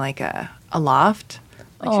mom built me like a loft.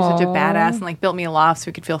 Like she was such a badass and like built me a loft so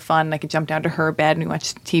we could feel fun. And I could jump down to her bed and we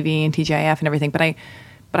watched TV and TGIF and everything. But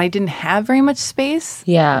I didn't have very much space.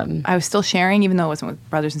 Yeah. I was still sharing, even though it wasn't with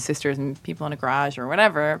brothers and sisters and people in a garage or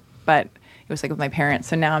whatever. But it was like with my parents.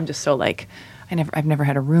 So now I'm just so like, I've never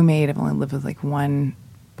had a roommate. I've only lived with like one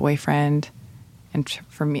boyfriend. And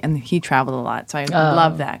for me, and he traveled a lot, so I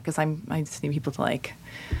love that because I just need people to like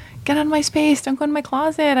get out of my space. Don't go in my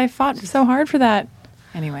closet. I fought so hard for that.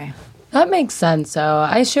 Anyway, That makes sense. So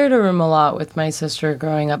I shared a room a lot with my sister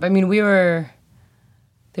growing up. I mean, there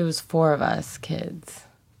was 4 of us kids.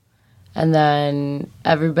 And then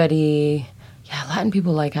everybody, Latin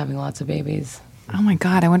people like having lots of babies. oh my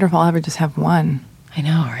God, I wonder if I'll ever just have one. I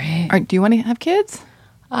know, right? Do you want to have kids?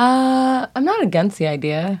 I'm not against the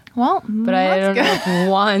idea, Well, but I don't know if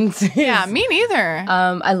want. Yeah, me neither.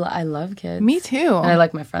 I love kids. Me too. And I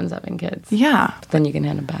like my friends having kids. Yeah. But then you can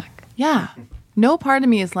hand them back. Yeah. No part of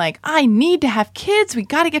me is like, I need to have kids. We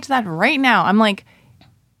got to get to that right now. I'm like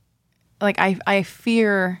I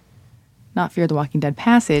fear, not fear the Walking Dead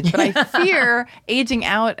passage, but I fear aging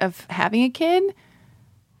out of having a kid,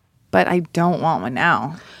 but I don't want one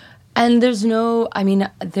now. And there's a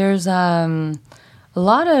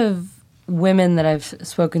lot of women that I've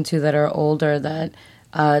spoken to that are older that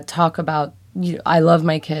talk about, I love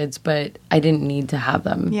my kids, but I didn't need to have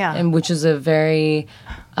them. Yeah. And which is a very,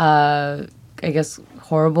 I guess,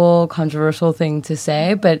 horrible, controversial thing to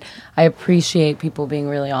say, but I appreciate people being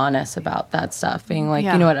really honest about that stuff. Being like,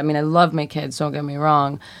 Yeah. you know what, I mean, I love my kids, don't get me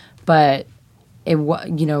wrong, but there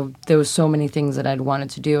was so many things that I'd wanted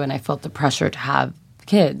to do, and I felt the pressure to have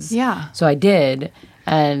kids. Yeah. So I did,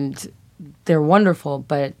 and they're wonderful,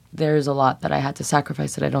 but there's a lot that I had to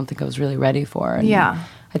sacrifice that I don't think I was really ready for. And Yeah.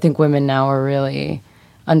 I think women now are really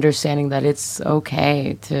understanding that it's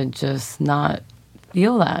okay to just not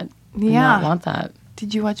feel that. And Yeah. not want that.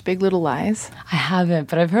 Did you watch Big Little Lies? I haven't,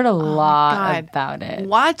 but I've heard a lot God. about it.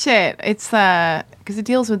 Watch it. It's because it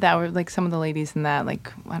deals with that. Where like some of the ladies in that,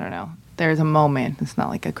 like I don't know. There's a moment. It's not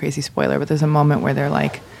like a crazy spoiler, but there's a moment where they're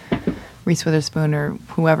like, Reese Witherspoon or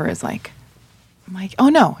whoever is like,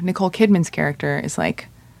 Nicole Kidman's character is like,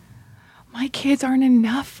 my kids aren't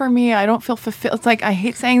enough for me. I don't feel fulfilled. It's like, I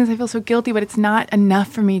hate saying this. I feel so guilty, but it's not enough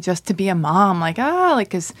for me just to be a mom.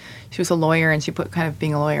 Because she was a lawyer and she put kind of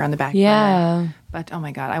being a lawyer on the back burner. Yeah. But, oh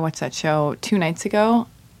my God, I watched that show 2 nights ago.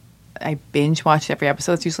 I binge watched every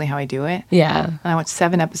episode. That's usually how I do it. Yeah. And I watched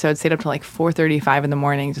 7 episodes, stayed up till like 4:35 in the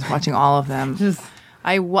morning, just watching all of them.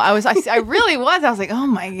 I really was. I was like, oh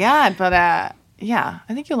my God. But yeah,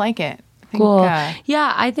 I think you'll like it. I think, Cool.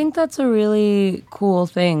 Yeah, I think that's a really cool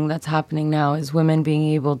thing that's happening now is women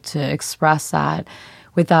being able to express that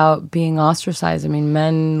without being ostracized. I mean,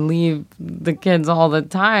 men leave the kids all the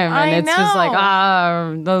time, and I it's just like,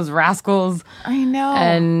 know. those rascals. I know.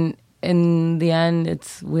 And in the end,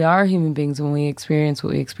 we are human beings when we experience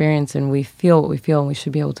what we experience and we feel what we feel, and we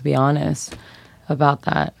should be able to be honest about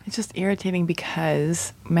that. It's just irritating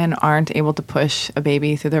because men aren't able to push a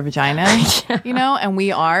baby through their vagina, and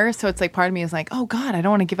we are. So it's like part of me is like, oh God, I don't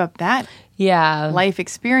want to give up that Yeah. life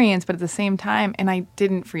experience. But at the same time, and I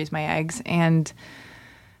didn't freeze my eggs, and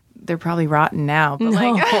they're probably rotten now. But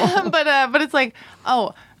but it's like,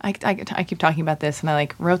 oh, I keep talking about this, and I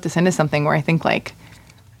like wrote this into something where I think like,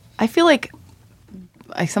 I feel like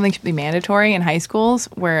something should be mandatory in high schools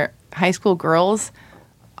where high school girls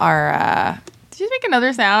are. Did you make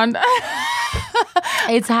another sound?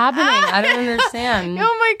 It's happening. I don't understand.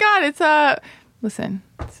 Oh my God! It's Listen,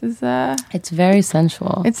 this is It's very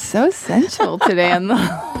sensual. It's so sensual today on the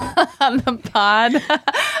on the pod.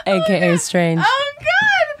 AKA strange. Oh God!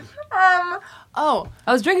 I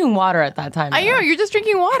was drinking water at that time. I know you're just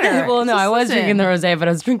drinking water. Well, no, Just I was listen. drinking the rosé, but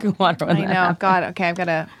I was drinking water when I that know. happened. God. Okay, I've got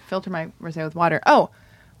to filter my rosé with water. Oh,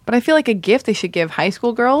 but I feel like a gift they should give high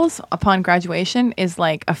school girls upon graduation is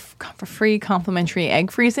like a free complimentary egg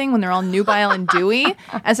freezing when they're all nubile and dewy,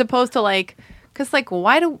 as opposed to like, because like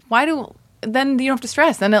why do then you don't have to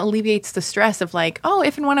stress. Then it alleviates the stress of like, oh,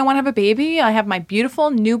 if and when I want to have a baby, I have my beautiful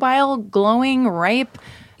nubile, glowing, ripe.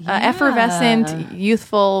 Effervescent,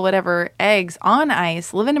 youthful, whatever eggs on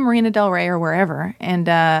ice, living in Marina Del Rey or wherever, and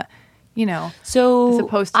So as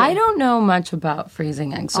opposed to- I don't know much about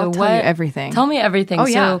freezing eggs. So I'll tell you everything. Tell me everything. Oh,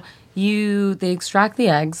 yeah. So they extract the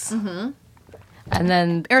eggs, and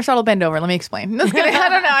then Aristotle, bend over. Let me explain. Just kidding.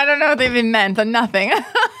 I don't know what they've even meant. Nothing.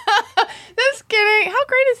 Just kidding. How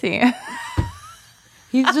great is he?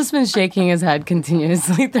 he's just been shaking his head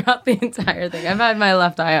continuously throughout the entire thing. I've had my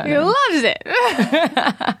left eye on He him. loves it.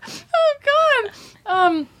 Oh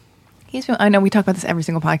God. He's been. I know we talk about this every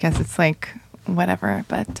single podcast. It's like whatever.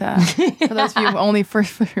 But for those of you only for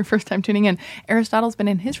your first time tuning in, Aristotle's been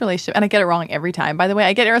in his relationship, and I get it wrong every time. By the way,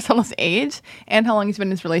 I get Aristotle's age and how long he's been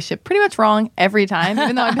in his relationship pretty much wrong every time.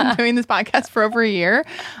 Even though I've been doing this podcast for over a year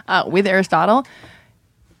with Aristotle,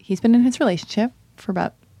 he's been in his relationship for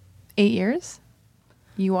about 8 years.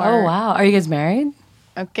 You are. Oh wow, are you guys married?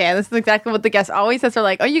 Okay, this is exactly what the guest always says. They're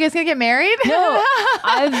like, "Oh, you guys gonna get married?" No,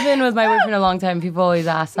 I've been with my boyfriend a long time. People always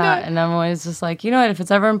ask that, and I'm always just like, you know what? If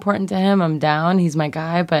it's ever important to him, I'm down. He's my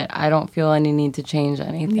guy, but I don't feel any need to change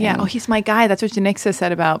anything. Yeah. Oh, he's my guy. That's what Janixa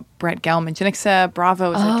said about Brett Gelman. Janixa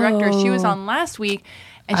Bravo is the director. She was on last week.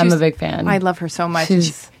 And I'm a big fan. I love her so much.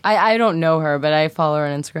 I don't know her, but I follow her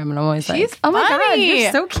on Instagram, and I'm always like, oh my God,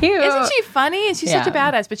 you're so cute. Isn't she funny? And she's such a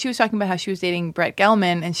badass. But she was talking about how she was dating Brett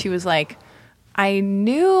Gelman, and she was like, I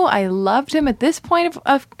knew I loved him at this point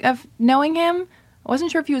of knowing him. I wasn't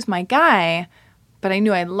sure if he was my guy, but I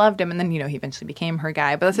knew I loved him. And then, he eventually became her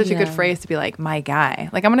guy. But that's such a good phrase to be like, my guy.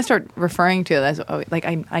 Like, I'm going to start referring to it as, like,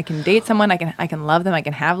 I can date someone, I can love them, I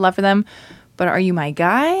can have love for them, but are you my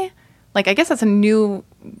guy? Like, I guess that's a new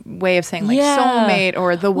way of saying, like, soulmate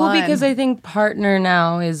or the one. Well, because I think partner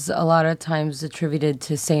now is a lot of times attributed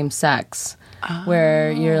to same sex.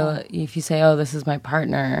 Where if you say, "Oh, this is my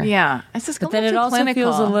partner," it's just. But then it also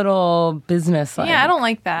feels a little business-like. Yeah, I don't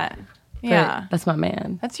like that. Yeah, that's my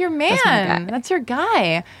man. That's your man. That's your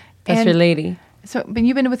guy. That's your lady. So, but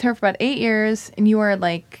you've been with her for about 8 years, and you are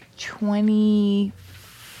like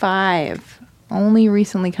 25. Only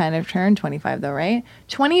recently kind of turned 25, though, right?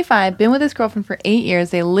 25. Been with his girlfriend for 8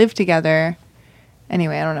 years. They live together.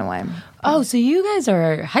 Anyway, I don't know why. Oh, so you guys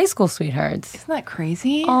are high school sweethearts. Isn't that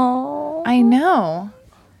crazy? Oh. I know.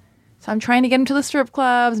 So I'm trying to get him to the strip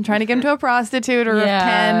clubs. I'm trying to get him to a prostitute or a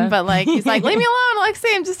pen. But, like, he's like, leave me alone, Alexei.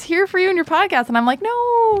 I'm just here for you and your podcast. And I'm like,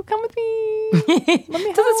 no, come with me. Let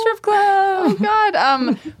me to the strip club. Oh,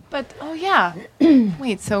 God. But, yeah.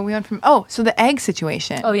 Wait, so we went from, so the egg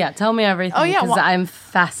situation. Oh, yeah. Tell me everything. Oh, yeah. Because I'm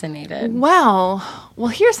fascinated. Well,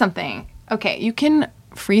 here's something. Okay, you can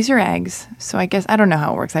freeze your eggs. So I guess, I don't know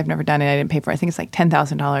how it works. I've never done it. I didn't pay for it. I think it's like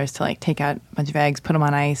 $10,000 to, like, take out a bunch of eggs, put them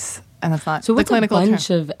on ice. And that's not so. What's the clinical a bunch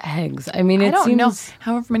of eggs? I mean, I don't know.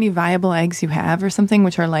 However many viable eggs you have, or something,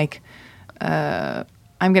 which are like, I'm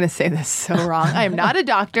going to say this so wrong. I am not a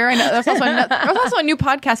doctor. I know there's also a new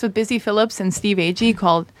podcast with Busy Phillips and Steve Agee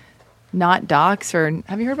called Not Docs. Or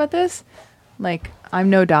have you heard about this? Like, I'm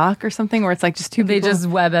no doc or something, where it's like just two people. They just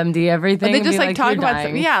WebMD everything. They just like talk about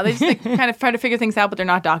them. Yeah, they just like, kind of try to figure things out, but they're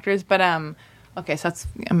not doctors. But okay, so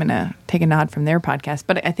I'm going to take a nod from their podcast.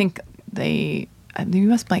 But I think you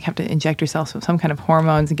must like have to inject yourself with some kind of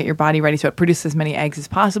hormones and get your body ready so it produces as many eggs as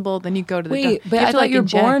possible. Then you go to the Wait, but I thought you were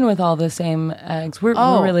born with all the same eggs. We're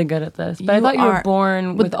really good at this. But I thought you were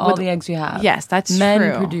born with all the eggs you have. Yes, that's Men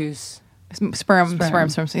true. produce sperm.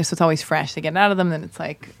 So it's always fresh. They get out of them, then it's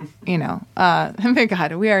like, oh my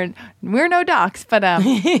God, we're no docs, but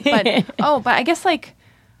I guess like,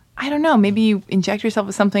 I don't know, maybe you inject yourself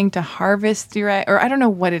with something to harvest your egg, or I don't know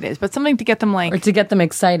what it is, but something to get them like... Or to get them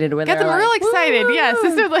excited. Get them real excited, yes.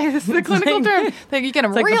 This is the clinical term. Like you get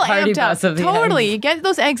them real amped up. Totally. You get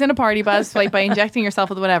those eggs in a party bus like by injecting yourself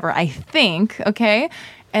with whatever, I think, okay?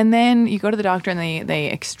 And then you go to the doctor and they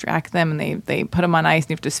extract them and they put them on ice,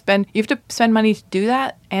 and you have to spend money to do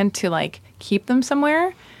that and to like keep them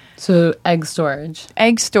somewhere. So egg storage,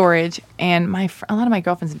 and a lot of my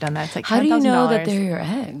girlfriends have done that. It's like $10,000. How do you know that they're your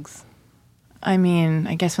eggs? I mean,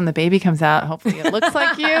 I guess when the baby comes out, hopefully it looks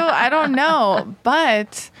like you. I don't know,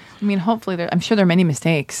 but I mean, hopefully I'm sure there are many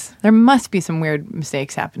mistakes. There must be some weird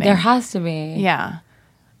mistakes happening. There has to be. Yeah.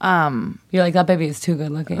 You're like, that baby is too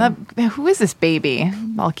good looking. Who is this baby?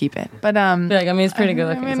 I'll keep it. But it's pretty good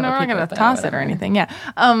looking. I mean, so we're not gonna toss it or anything. Yeah.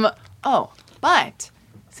 But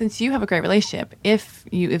since you have a great relationship, if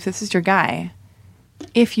this is your guy,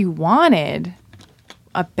 if you wanted,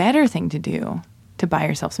 a better thing to do to buy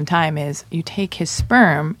yourself some time is you take his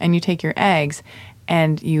sperm and you take your eggs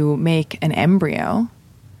and you make an embryo,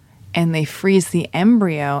 and they freeze the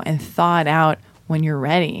embryo and thaw it out when you're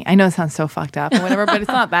ready. I know it sounds so fucked up or whatever, but it's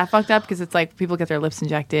not that fucked up, because it's like people get their lips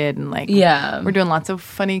injected and like, we're doing lots of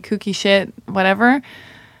funny, kooky shit, whatever.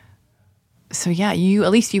 So yeah,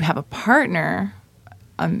 at least you have a partner,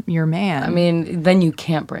 your man. I mean, then you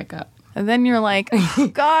can't break up. And then you're like,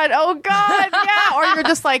 oh God, yeah. Or you're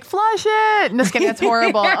just like, flush it. Just kidding, that's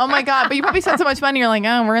horrible. Oh my God. But you probably spent so much money, you're like,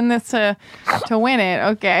 oh, we're in this to win it.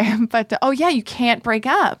 Okay. But, you can't break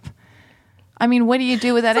up. I mean, what do you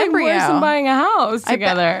do with that embryo? Like worse than buying a house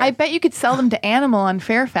together. I bet you could sell them to Animal on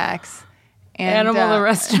Fairfax. And, Animal the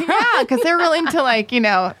restaurant. Yeah, because they're really into like,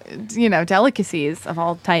 delicacies of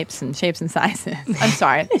all types and shapes and sizes. I'm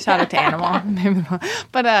sorry. Shout out to Animal.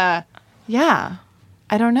 But, yeah.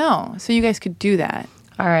 I don't know. So you guys could do that.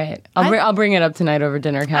 All right. I'll bring it up tonight over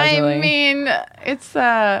dinner casually. I mean, it's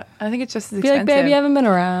I think it's just as expensive. Be like, babe, you haven't been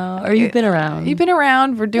around. Or you've been around. You've been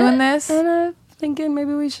around. We're doing this. And I'm thinking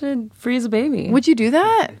maybe we should freeze a baby. Would you do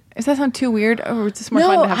that? Does that sound too weird? Or is this more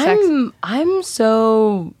fun to have sex? I'm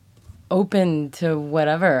so open to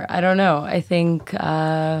whatever. I don't know. I think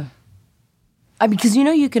because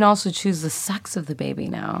you can also choose the sex of the baby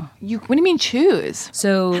now. What do you mean choose?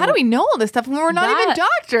 So how do we know all this stuff when we're not even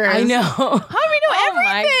doctors? I know. How do we know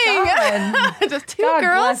everything? My God. Just two God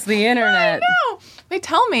girls. bless the internet. I know. Wait,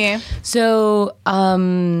 tell me. So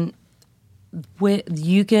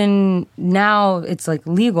you can now it's like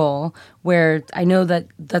legal where I know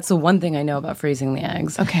that's the one thing I know about freezing the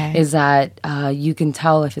eggs. Okay. Is that you can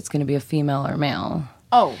tell if it's going to be a female or male.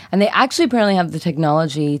 Oh. And they actually apparently have the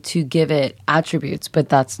technology to give it attributes, but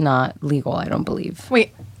that's not legal, I don't believe.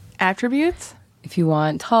 Wait, attributes? If you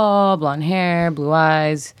want tall, blonde hair, blue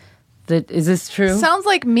eyes, is this true? Sounds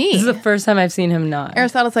like me. This is the first time I've seen him not.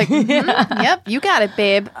 Aristotle's like, yep, you got it,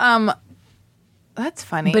 babe. That's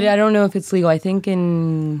funny. But I don't know if it's legal. I think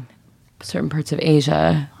in certain parts of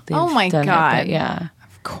Asia, they've Oh my done God. it, but yeah.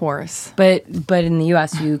 Of course. But in the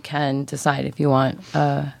U.S., you can decide if you want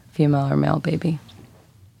a female or male baby.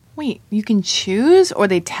 Wait, you can choose or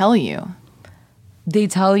they tell you? They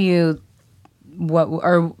tell you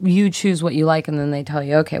or you choose what you like, and then they tell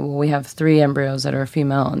you, okay, well, we have 3 embryos that are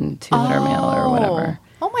female and 2 that are male or whatever.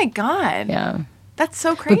 Oh my God. Yeah. That's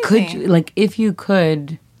so crazy. But could you, if you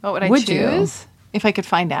could, what would I you? choose? If I could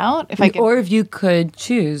find out? Or if you could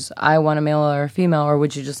choose, I want a male or a female, or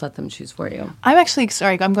would you just let them choose for you? I'm actually,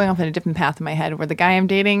 sorry, I'm going off in a different path in my head where the guy I'm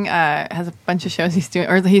dating has a bunch of shows he's doing,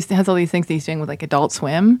 or he has all these things that he's doing with like Adult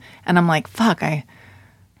Swim. And I'm like, fuck, I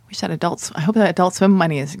wish that I hope that Adult Swim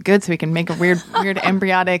money is good so we can make a weird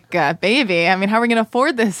embryonic baby. I mean, how are we going to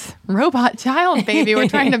afford this robot child baby? We're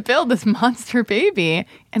trying to build this monster baby.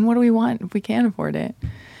 And what do we want if we can't afford it?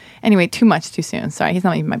 Anyway, too much too soon. Sorry, he's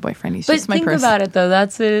not even my boyfriend. He's just my person. But think about it, though.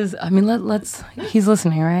 That's his... I mean, let's... He's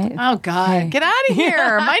listening, right? Oh, God. Hey. Get out of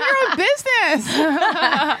here. Mind your own business.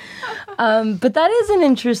 But that is an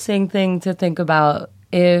interesting thing to think about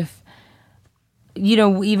if,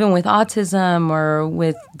 even with autism or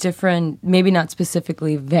with different, maybe not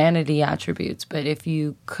specifically vanity attributes, but if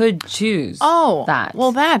you could choose that.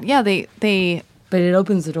 Well, yeah, they... But it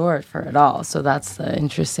opens the door for it all. So that's the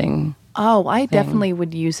interesting... Oh, I definitely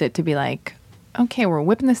would use it to be like, okay, we're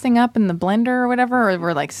whipping this thing up in the blender or whatever, or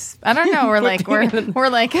we're like, I don't know, we're like, we're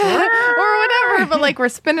like, or whatever, but like we're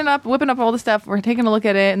whipping up all the stuff, we're taking a look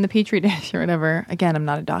at it in the Petri dish or whatever. Again, I'm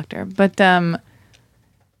not a doctor, but and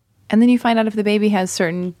then you find out if the baby has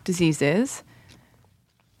certain diseases,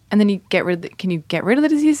 and then you can you get rid of the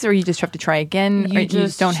diseases, or you just have to try again, or you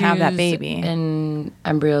just don't have that baby? An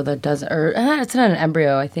embryo that doesn't, or it's not an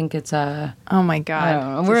embryo. I think it's a. Oh my God! I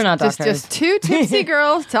don't know. We're not doctors. Just 2 tipsy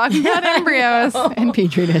girls talking about embryos and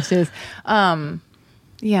petri dishes.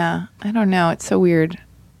 Yeah, I don't know. It's so weird.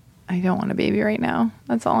 I don't want a baby right now.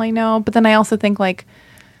 That's all I know. But then I also think like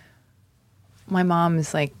my mom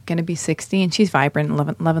is like going to be 60 and she's vibrant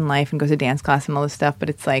and loving life and goes to dance class and all this stuff. But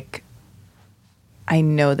it's like, I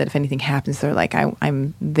know that if anything happens, they're like,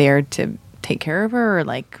 I'm there to take care of her or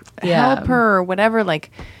like help her or whatever.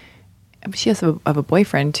 Like she has a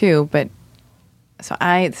boyfriend too, but so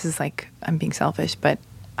this is like, I'm being selfish, but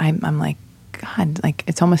I'm like, God, like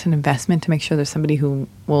it's almost an investment to make sure there's somebody who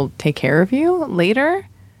will take care of you later.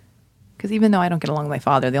 Because even though I don't get along with my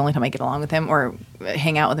father, the only time I get along with him or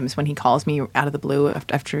hang out with him is when he calls me out of the blue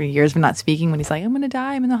after years of not speaking, when he's like, I'm going to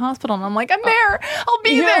die, I'm in the hospital. And I'm like, I'm there. I'll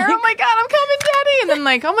be there. Oh my God, I'm coming, Daddy. And then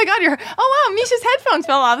like, oh my God, oh wow, Misha's headphones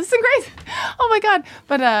fell off. This is great. Oh my God.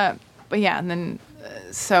 But yeah, and then,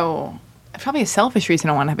 so probably a selfish reason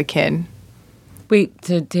I want to have a kid. Wait,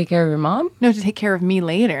 to take care of your mom? No, to take care of me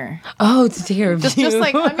later. Oh, to take care of you. Just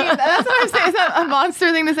like, I mean, that's what I'm saying. Is that a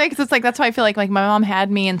monster thing to say? Because it's like, that's why I feel like my mom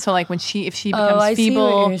had me. And so like if she becomes I feeble,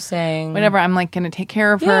 see what you're saying. Whatever, I'm like going to take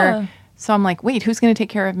care of her. So I'm like, wait, who's going to take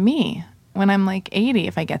care of me when I'm like 80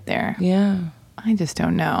 if I get there? Yeah. I just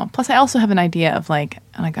don't know. Plus, I also have an idea of like,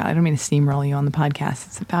 oh my God, I don't mean to steamroll you on the podcast.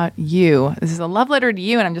 It's about you. This is a love letter to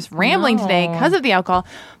you. And I'm just rambling today because of the alcohol.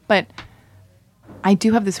 But I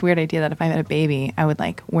do have this weird idea that if I had a baby, I would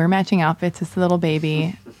like wear matching outfits as the little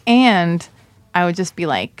baby. And I would just be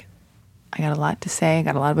like, I got a lot to say. I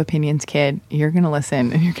got a lot of opinions, kid. You're going to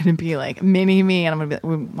listen and you're going to be like mini me. And I'm going to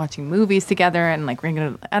be watching movies together and like we're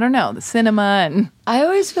going to, I don't know, the cinema. And I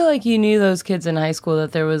always feel like you knew those kids in high school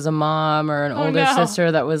that there was a mom or an older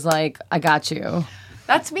sister that was like, I got you.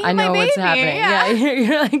 That's me I and my know baby. what's happening. Yeah,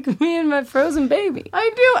 you're like me and my frozen baby.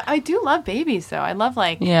 I do love babies though. I love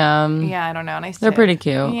like yeah, I don't know. And they're pretty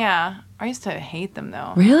cute. Yeah, I used to hate them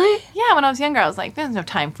though. Really? Yeah, when I was younger, I was like, "There's no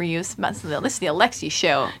time for you. This is the Alexi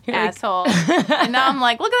show, asshole." And now I'm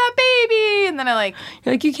like, "Look at that baby. And then I like,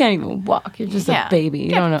 You're like, you can't even walk. You're just a baby. You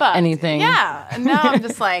get don't know fucked. anything. Yeah. And now I'm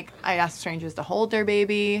just like, I ask strangers to hold their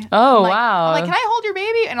baby. Oh, I'm like, wow. I'm like, can I hold your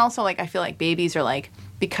baby? And also, like, I feel like babies are like,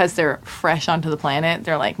 because they're fresh onto the planet,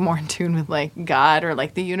 they're like more in tune with like God or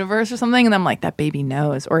like the universe or something. And I'm like, that baby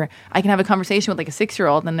knows. Or I can have a conversation with like a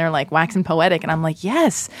 6-year-old and they're like waxing poetic. And I'm like,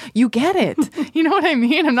 yes, you get it. You know what I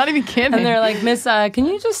mean? I'm not even kidding. And they're like, Miss, can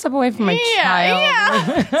you just step away from my child?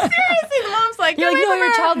 Yeah. Seriously, the mom's like, You're like, "Get no, away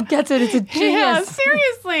your from her." child gets it. It's a genius. Yeah,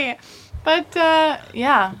 seriously. But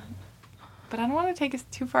yeah. But I don't want to take us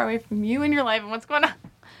too far away from you and your life and what's going on.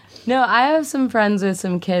 No, I have some friends with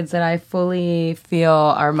some kids that I fully feel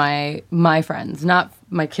are my friends, not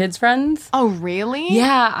my kids' friends. Oh, really?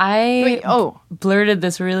 Yeah, I Wait, blurted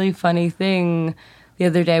this really funny thing the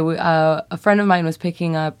other day. A friend of mine was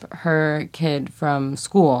picking up her kid from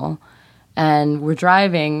school, and we're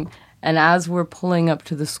driving, and as we're pulling up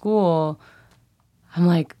to the school, I'm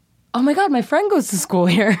like, oh my God, my friend goes to school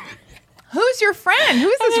here. Who's your friend? Who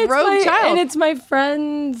is this rogue child? And it's my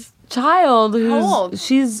friend's child. Who's, How old?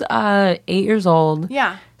 She's 8 years old.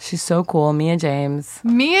 Yeah. She's so cool. Mia James.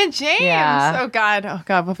 Mia James. Yeah. Oh God. We'll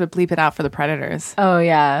have to bleep it out for the predators. Oh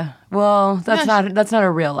yeah. Well, that's not a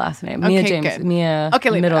real last name. Mia Okay, James. good. Mia. Okay,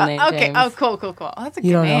 leave middle it out. name. Okay. James. Oh, cool. Oh, that's a good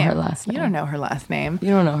You don't know name. her last You name. don't know her last name.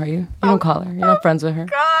 You don't know her. You don't call her. You're not friends with her.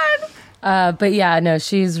 God. But yeah, no,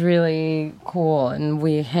 she's really cool, and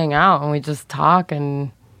we hang out and we just talk,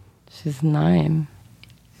 and she's 9.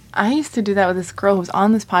 I used to do that with this girl who was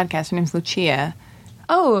on this podcast. Her name's Lucia.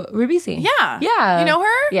 Oh, Ribisi. Yeah. Yeah. You know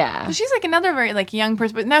her? Yeah. Well, she's like another very like young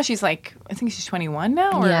person, but now she's like, I think she's 21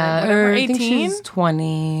 now or Yeah, whatever, or I 18. think she's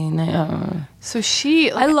 20. So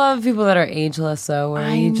she, I love people that are ageless, though,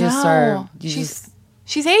 where you just are.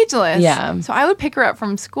 She's ageless. Yeah. So I would pick her up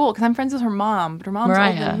from school because I'm friends with her mom, but her mom's older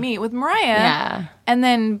Mariah. than me. With Mariah. Yeah. And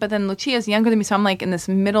then, but then Lucia's younger than me, so I'm like in this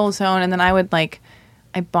middle zone. And then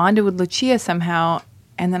I bonded with Lucia somehow.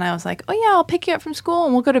 And then I was like, oh yeah, I'll pick you up from school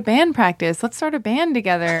and we'll go to band practice. Let's start a band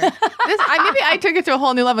together. Maybe I took it to a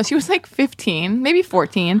whole new level. She was like 15, maybe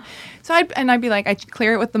 14. So I'd be like, I'd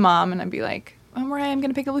clear it with the mom and I'd be like, oh, Mariah, I'm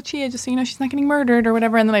going to pick up Lucia just so you know she's not getting murdered or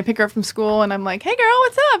whatever. And then I pick her up from school and I'm like, hey girl,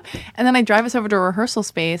 what's up? And then I drive us over to a rehearsal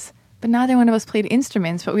space. But neither one of us played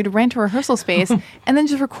instruments, but we'd rent a rehearsal space and then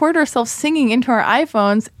just record ourselves singing into our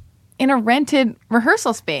iPhones in a rented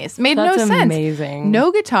rehearsal space. Made That's no sense. amazing.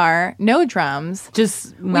 No guitar, no drums.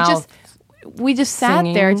 Just mouth. We just sat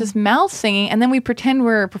singing. there, just mouth singing, and then we pretend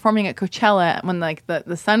we're performing at Coachella when like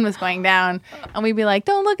the sun was going down, and we'd be like,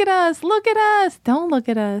 "Don't look at us, don't look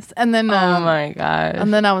at us." And then, Oh my gosh.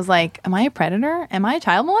 and then I was like, "Am I a predator? Am I a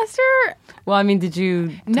child molester?" Well, I mean, did you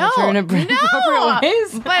touch her in No. appropriate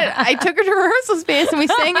ways? But I took her to rehearsal space and we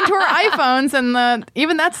sang into our iPhones, and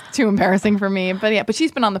even that's too embarrassing for me. But yeah, but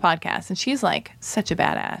she's been on the podcast, and she's like such a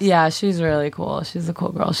badass. Yeah, she's really cool. She's a cool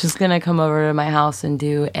girl. She's gonna come over to my house and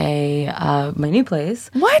do my new place.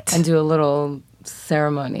 What? And do a little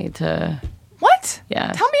ceremony to. What?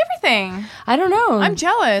 Yeah. Tell me everything. I don't know. I'm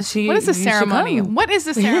jealous. What is the you should ceremony? come. What is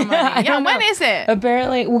the ceremony? I don't when know. is it?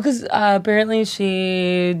 Apparently, well, because apparently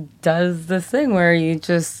she does this thing where you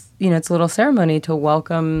just, it's a little ceremony to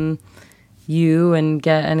welcome you and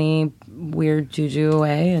get any weird juju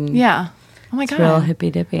away. And Yeah. Oh my it's god. real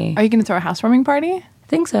hippy dippy. Are you going to throw a housewarming party? I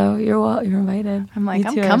think so. You're invited. I'm like, Me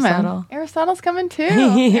I'm too, coming. Aristotle. Aristotle's coming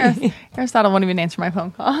too. Aristotle won't even answer my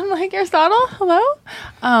phone call. I'm like, Aristotle,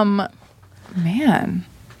 hello? Man.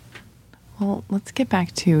 Well, let's get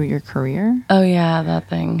back to your career. Oh yeah, that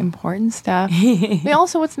thing. Important stuff. But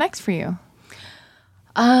also, what's next for you?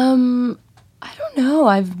 I don't know.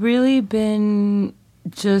 I've really been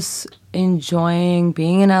just enjoying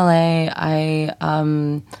being in LA.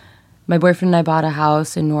 My boyfriend and I bought a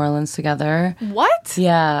house in New Orleans together. What?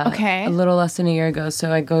 Yeah. Okay. A little less than a year ago.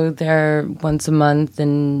 So I go there once a month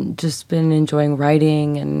and just been enjoying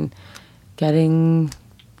writing and getting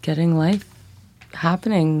life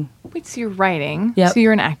happening. Wait, so you're writing. Yep. So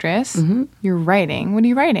you're an actress. Mm-hmm. You're writing. What are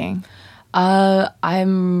you writing?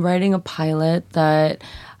 I'm writing a pilot that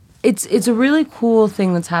it's a really cool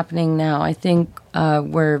thing that's happening now. I think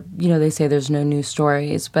where they say there's no new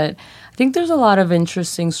stories, but I think there's a lot of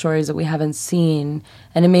interesting stories that we haven't seen,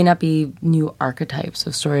 and it may not be new archetypes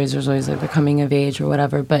of stories. There's always like the coming of age or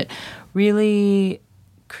whatever, but really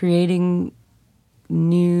creating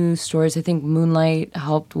new stories. I think Moonlight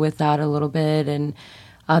helped with that a little bit, and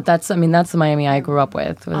that's the Miami I grew up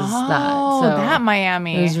with. Was that? Oh, that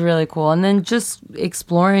Miami. It was really cool, and then just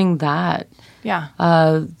exploring that. Yeah.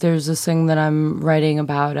 There's this thing that I'm writing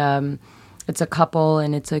about. It's a couple,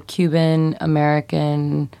 and it's a Cuban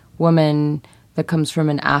American woman that comes from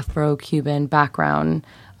an Afro-Cuban background.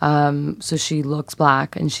 So she looks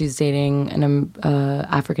black, and she's dating an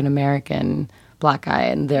African American black guy,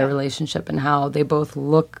 and their relationship and how they both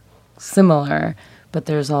look similar, but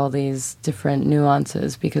there's all these different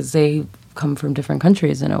nuances because they come from different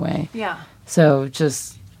countries in a way. Yeah. So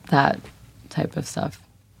just that type of stuff.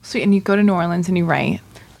 Sweet. And you go to New Orleans and you write.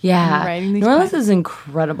 Yeah. You're writing these New Orleans poems. is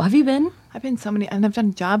incredible. Have you been? I've been so many, and I've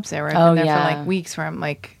done jobs there where I've Oh, been there yeah. for like weeks where I'm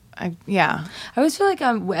like, I always feel like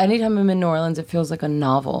anytime I'm in New Orleans, it feels like a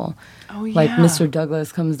novel. Oh, yeah. Like Mr.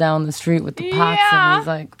 Douglas comes down the street with the pots, Yeah. and he's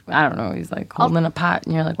like, I don't know, he's like holding a pot,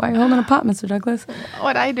 and you're like, why are you holding a pot, Mr. Douglas?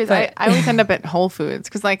 What I do is I always end up at Whole Foods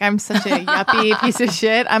because like I'm such a yuppie piece of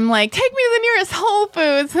shit. I'm like, take me to the nearest Whole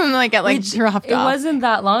Foods, and like get like dropped It off. wasn't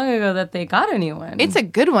that long ago that they got a new one. It's a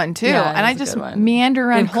good one too, Yeah, and I it's a just good one. meander They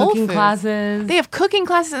around have Whole cooking Foods. classes. They have cooking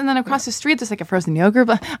classes, and then across the street there's like a frozen yogurt.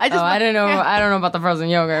 But I just I don't know. I don't know about the frozen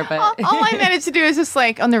yogurt, but all I managed to do is just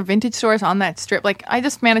like on their vintage stores on that strip. Like I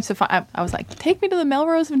just managed to find. I was like, take me to the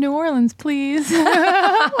Melrose of New Orleans, please.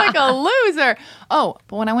 Like a loser. Oh,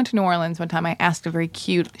 but when I went to New Orleans one time, I asked a very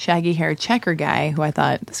cute, shaggy-haired checker guy who I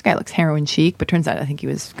thought this guy looks heroin chic, but turns out I think he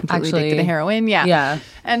was completely addicted to heroin. Yeah, Yeah.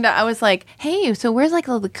 And I was like, hey, so where's like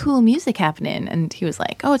all the cool music happening? And he was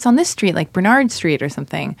like, oh, it's on this street, like Bernard Street or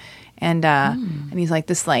something. And and he's like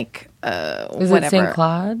this like is whatever. it St.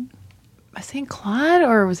 Claude? St. Claude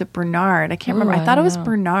or was it Bernard? I can't remember. I thought it was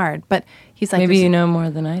Bernard, but he's like, Maybe this- you know more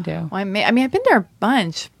than I do. Well, I mean, I've been there a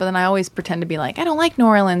bunch, but then I always pretend to be like, I don't like New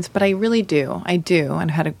Orleans, but I really do. I do, and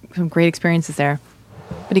I've had some great experiences there.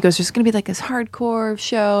 But he goes, there's going to be like this hardcore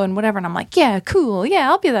show and whatever, and I'm like, yeah, cool, yeah,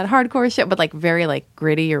 I'll be at that hardcore show, but like very like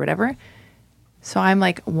gritty or whatever. So I'm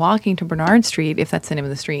like walking to Bernard Street, if that's the name of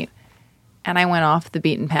the street. And I went off the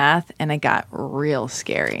beaten path, and it got real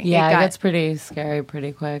scary. Yeah, it got, gets pretty scary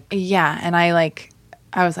pretty quick. yeah, and I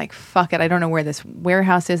was like, fuck it. I don't know where this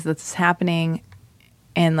warehouse is that's happening.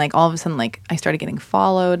 And like all of a sudden, like I started getting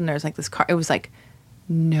followed, and there's like this car. It was like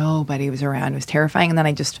nobody was around. It was terrifying. And then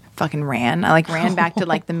I just fucking ran. I like ran back to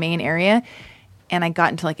like the main area, and I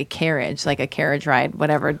got into like a carriage ride,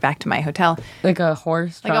 whatever, back to my hotel. Like a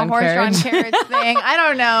horse-drawn Horse-drawn carriage. carriage thing. I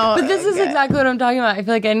don't know. But this is exactly what I'm talking about. I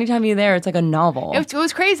feel like anytime you're there, it's like a novel. It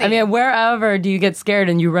was crazy. I mean, wherever do you get scared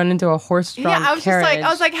and you run into a horse-drawn yeah, carriage? I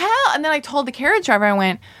was like, hell. And then I told the carriage driver,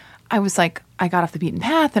 I got off the beaten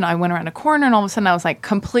path, and I went around a corner, and all of a sudden I was like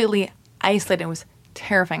completely isolated. It was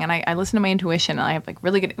terrifying. And I listened to my intuition, and I have like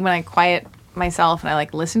really good, when I quiet myself and I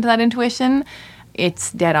like listen to that intuition,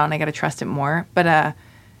 it's dead on. I got to trust it more. But,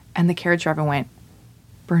 and the carriage driver went,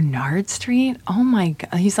 Bernard Street? Oh my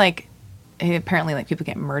God. He's like, apparently like people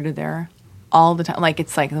get murdered there all the time. Like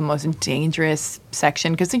it's like the most dangerous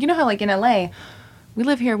section. Cause you know how like in LA, we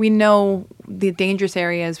live here, we know the dangerous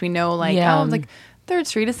areas. We know like, Yeah. oh, like 3rd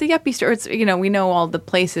Street is the yuppie store. It's, you know, we know all the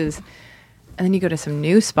places. And then you go to some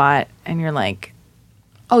new spot and you're like,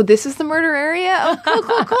 oh, this is the murder area?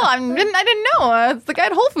 Oh, cool. I didn't know. The guy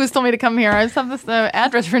at Whole Foods told me to come here. I just have this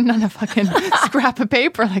address written on a fucking scrap of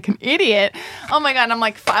paper like an idiot. Oh my God. And I'm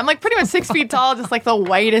like pretty much 6 feet tall, just like the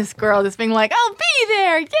whitest girl, just being like, I'll be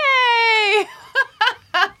there. Yay.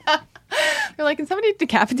 They're like, can somebody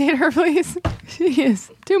decapitate her, please? She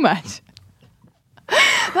is too much.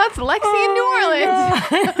 That's Lexi in New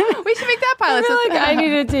Orleans. We should make that pilot. I feel like I need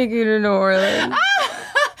to take you to New Orleans.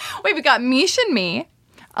 Wait, we got Mish and me,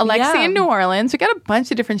 Alexi Yeah. in New Orleans. We got a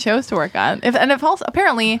bunch of different shows to work on. If also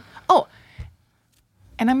apparently,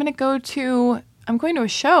 and I'm going to a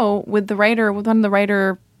show with one of the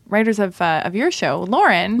writers of your show,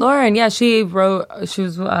 Lauren. Lauren, yeah,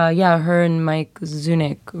 her and Mike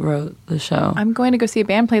Zunick wrote the show. I'm going to go see a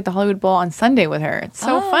band play at the Hollywood Bowl on Sunday with her. It's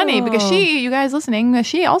so funny because you guys listening,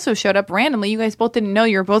 she also showed up randomly. You guys both didn't know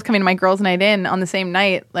you were both coming to my girls' night in on the same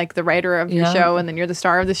night, like the writer of your show, and then you're the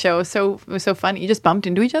star of the show. It was so funny. You just bumped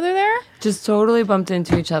into each other there? Just totally bumped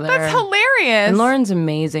into each other. That's hilarious. And Lauren's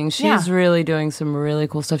amazing. She's Yeah. really doing some really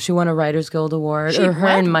cool stuff. She won a Writers Guild Award. She Or her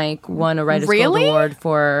what? and Mike won a Writers Really? Guild Award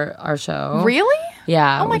for our show. Really?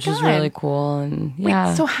 Yeah, Oh my which is God. really cool. And Wait,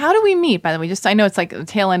 yeah. so how do we meet, by the way? Just I know it's like the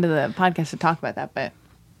tail end of the podcast to talk about that, but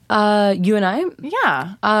You and I?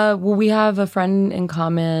 yeah. Well, we have a friend in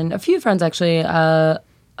common, a few friends actually. Alex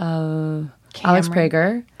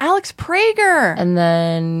Prager. Alex Prager. And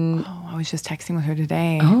then Oh, I was just texting with her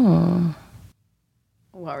today. Oh.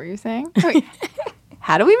 What were you saying? Wait,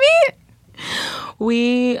 how do we meet?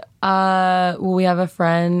 we have a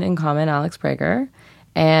friend in common, Alex Prager,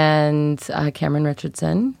 and Cameron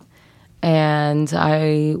Richardson. And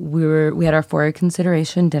we had our forward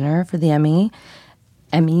consideration dinner for the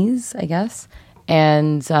Emmys, I guess.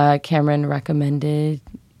 And Cameron recommended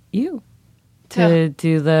you to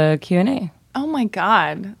do the Q&A. Oh my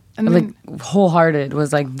God. And like wholehearted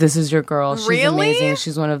was like, this is your girl. She's Really? amazing.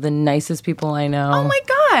 She's one of the nicest people I know. oh my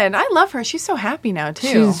God, I love her. She's so happy now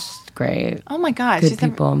too. She's great. oh my God, good she's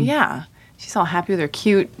people. Yeah, she's all happy with her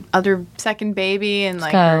cute other second baby and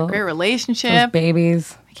like got her great Those relationship.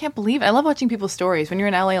 babies. I can't believe it. I love watching people's stories. When you're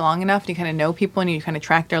in LA long enough and you kind of know people and you kind of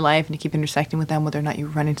track their life and you keep intersecting with them, whether or not you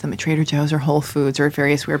run into them at Trader Joe's or Whole Foods or at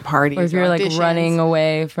various weird parties. Or if you're like auditions. running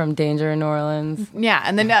away from danger in New Orleans. Yeah,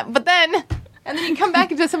 and then and then you come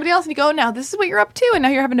back into somebody else and you go, now this is what you're up to, and now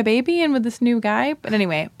you're having a baby and with this new guy. But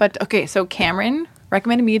anyway, okay, so Cameron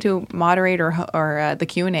recommended me to moderate or the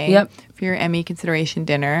Q&A Yep. for your Emmy consideration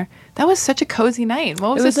dinner. That was such a cozy night.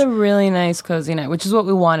 What was It was this? a really nice, cozy night, which is what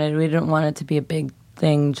we wanted. We didn't want it to be a big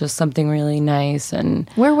thing, just something really nice. And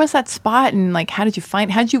Where was that spot, and like how did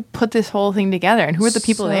you put this whole thing together, and who were the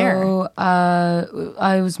people there? So,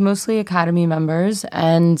 I was mostly Academy members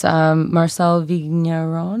and Marcel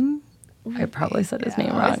Vigneron. I probably said his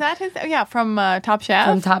name wrong. Is that his? Yeah, from Top Chef.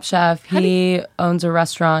 From Top Chef. He owns a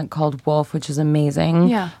restaurant called Wolf, which is amazing.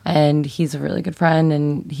 Yeah. And he's a really good friend.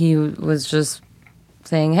 And he was just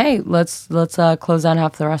saying, hey, let's close down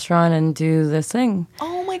half the restaurant and do this thing.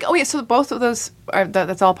 Oh my God! Oh, wait, so both of those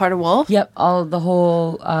that's all part of Wolf. Yep. The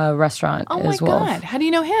whole restaurant Oh my is Wolf. God! How do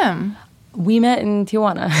you know him? We met in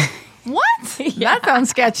Tijuana. What? That sounds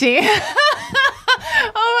sketchy.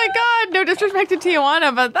 Oh my God! No disrespect to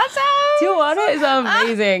Tijuana, but that sounds. Tijuana is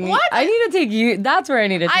amazing. what? I need to take you. That's where I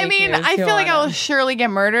need to take you. I mean, I feel like I will surely get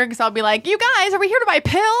murdered because I'll be like, "You guys, are we here to buy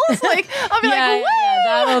pills?" Like, I'll be Yeah, like, "Woo!" yeah,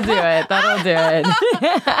 that'll do it. That'll do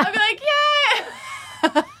it. I'll be like,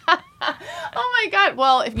 "Yay!" Oh my God!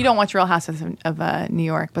 Well, if you don't watch Real Houses of New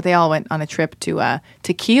York, but they all went on a trip to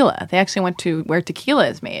Tequila. They actually went to where tequila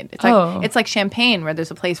is made. It's like it's like Champagne, where there's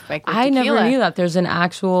a place like with I tequila. never knew that. There's an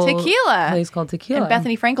actual Tequila place called Tequila. And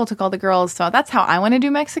Bethany Frankel took all the girls, so that's how I want to do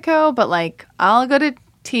Mexico. But like, I'll go to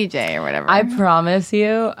TJ or whatever. I promise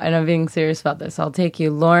you, and I'm being serious about this, I'll take you.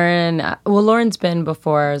 Lauren's been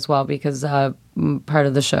before as well because part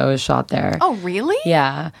of the show is shot there. Oh, really?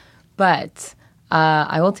 Yeah. But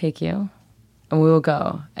I will take you and we will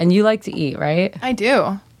go. And you like to eat, right? I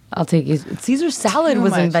do. I'll take you. Caesar salad Too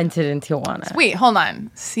was much. invented in Tijuana. Wait, hold on.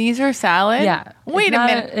 Caesar salad? Yeah. Wait It's a not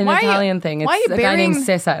minute. an Why are you- Italian thing. It's why are you a guy named bearing-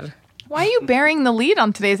 Cesar. Why are you bearing the lead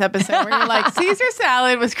on today's episode where you're like, Caesar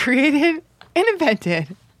salad was created and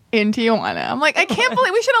invented in Tijuana? I'm like, I can't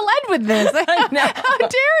believe we should have led with this. How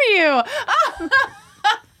dare you?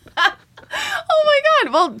 Oh my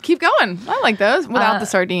God. Well, keep going. I like those without the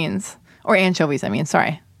sardines or anchovies. I mean,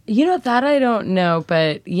 sorry. You know, that I don't know,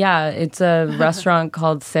 but yeah, it's a restaurant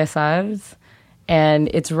called Cesar's, and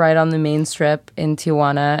it's right on the main strip in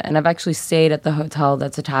Tijuana. And I've actually stayed at the hotel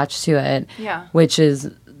that's attached to it, Yeah. which is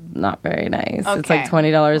not very nice. It's like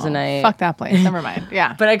 $20 a night. Fuck that place. Never mind.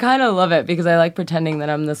 Yeah. But I kind of love it because I like pretending that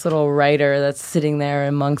I'm this little writer that's sitting there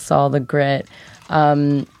amongst all the grit.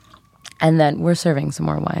 And then we're serving some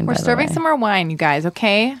more wine. We're serving some more wine, you guys,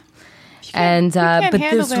 okay? And can't but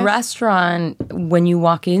handle this this. restaurant, when you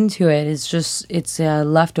walk into it, it's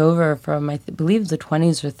left over from I believe the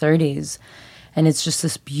 20s or 30s, and it's just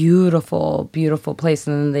this beautiful, beautiful place.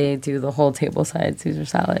 And then they do the whole tableside Caesar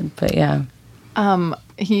salad. But yeah,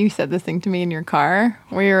 You said this thing to me in your car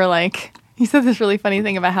where you were like, you said this really funny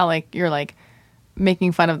thing about how like you're like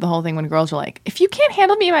making fun of the whole thing when girls are like, if you can't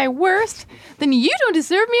handle me at my worst, then you don't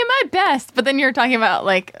deserve me at my best. But then you're talking about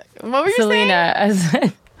like, what were you saying? Selena, as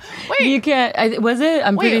Wait. you can't. Was it?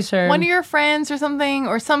 I'm pretty sure. One of your friends or something,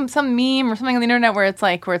 or some meme or something on the internet where it's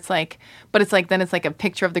like, but it's like, then it's like a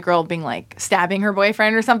picture of the girl being like stabbing her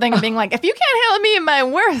boyfriend or something and being like, if you can't handle me at my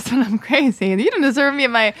worst when I'm crazy, you don't deserve me at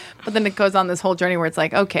my, but then it goes on this whole journey where it's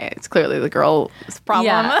like, okay, it's clearly the girl's problem.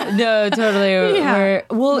 Yeah, no, totally. Yeah.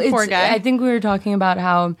 It's. guy. I think we were talking about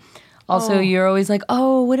how. Also, you're always like,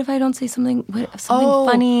 oh, what if I don't say something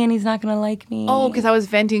funny and he's not going to like me? Oh, because I was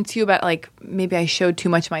venting to you about like maybe I showed too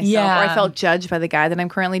much myself, or I Yeah. felt judged by the guy that I'm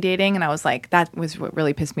currently dating, and I was like, that was what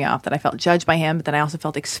really pissed me off. That I felt judged by him, but then I also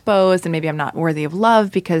felt exposed, and maybe I'm not worthy of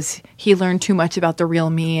love because he learned too much about the real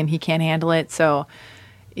me and he can't handle it. So,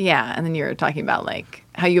 yeah. And then you're talking about like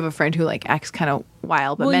how you have a friend who like acts kind of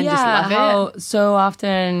wild, but men just love it. So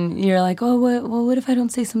often you're like, oh, what if I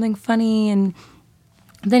don't say something funny and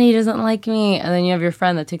then he doesn't like me? And then you have your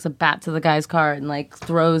friend that takes a bat to the guy's car and like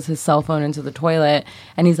throws his cell phone into the toilet,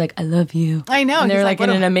 and he's like, I love you. I know. And they're He's like like,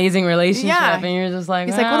 in what an a- amazing relationship, Yeah. and you're just like,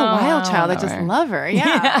 He's like, what a wild "Oh, child. I just whatever." love her.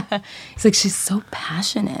 Yeah. He's like, she's so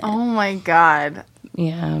passionate. Oh my God.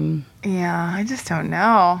 Yeah. Yeah. I just don't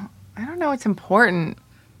know. I don't know what's important.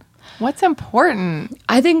 What's important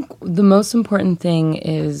I think the most important thing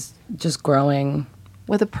is just growing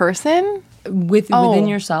with a person? within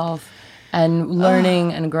yourself. and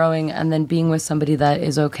learning and growing, and then being with somebody that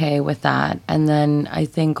is okay with that. And then I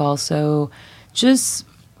think also just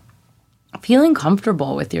feeling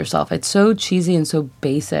comfortable with yourself. It's so cheesy and so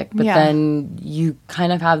basic, but then you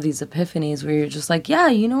kind of have these epiphanies where you're just like, yeah,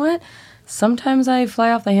 you know what? Sometimes I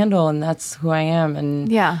fly off the handle and that's who I am. And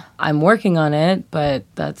I'm working on it, but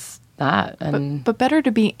that's that. And but better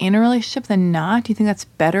to be in a relationship than not? Do you think that's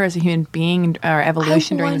better as a human being or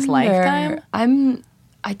evolution during this lifetime?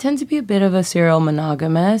 I tend to be a bit of a serial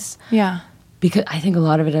monogamous. Yeah. Because I think a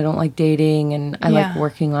lot of it, I don't like dating and I like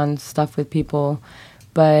working on stuff with people.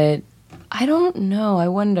 But I don't know. I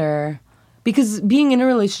wonder. Because being in a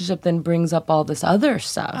relationship then brings up all this other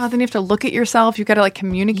stuff. Oh, then you have to look at yourself. You've got to like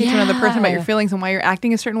communicate to another person about your feelings and why you're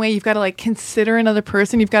acting a certain way. You've got to like consider another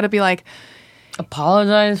person. You've got to be like,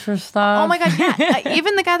 apologize for stuff. oh my God, yeah.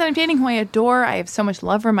 Even the guy that I'm dating who I adore, I have so much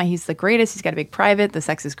love for him. He's the greatest. He's got a big private. The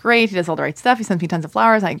sex is great. He does all the right stuff. He sends me tons of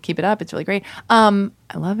flowers. I keep it up. It's really great. I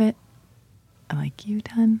love it. I like you,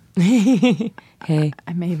 Ton. Hey.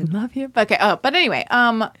 I may even love you. Okay. Oh, but anyway.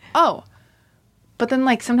 But then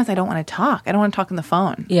like sometimes I don't want to talk. I don't want to talk on the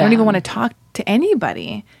phone. Yeah. I don't even want to talk to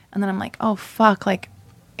anybody. And then I'm like, oh fuck, like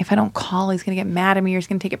if I don't call, he's gonna get mad at me or he's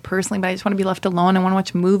gonna take it personally. But I just want to be left alone. I want to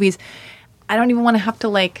watch movies. I don't even want to have to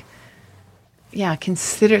like,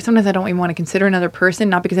 consider. Sometimes I don't even want to consider another person,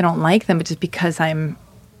 not because I don't like them, but just because I'm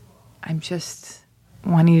just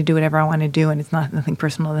wanting to do whatever I want to do, and it's nothing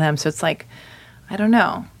personal to them. So it's like, I don't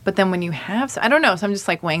know. But then when you have, I don't know. So I'm just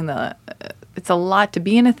like weighing it's a lot to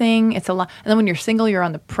be in a thing. It's a lot. And then when you're single, you're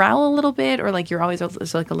on the prowl a little bit, or like you're always,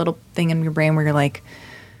 there's like a little thing in your brain where you're like,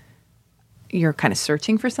 you're kind of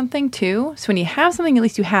searching for something too. So when you have something, at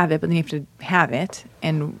least you have it, but then you have to have it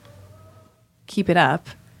and keep it up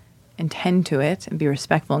and tend to it and be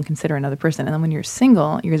respectful and consider another person. And then when you're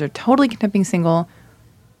single, you guys are totally content being single,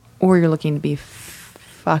 or you're looking to be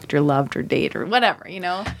fucked or loved or date or whatever, you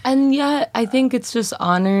know? And yeah, I think it's just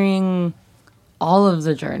honoring all of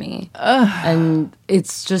the journey. And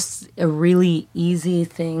it's just a really easy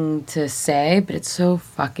thing to say, but it's so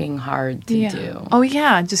fucking hard to do. Oh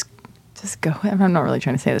yeah, just go. I'm not really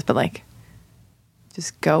trying to say this, but like,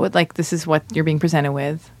 just go with like, this is what you're being presented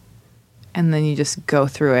with. And then you just go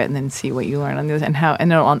through it and then see what you learn on this and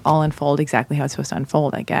it'll all unfold exactly how it's supposed to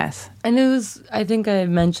unfold, I guess. And it was, I think I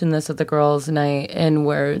mentioned this at the girls' night, and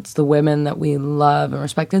where it's the women that we love and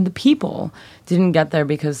respect, and the people didn't get there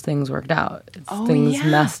because things worked out. Things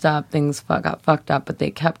messed up, things got fucked up, but they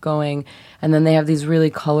kept going. And then they have these really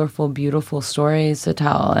colorful, beautiful stories to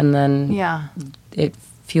tell. And then it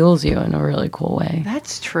fuels you in a really cool way.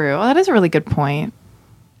 That's true. Well, that is a really good point.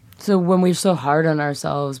 So when we're so hard on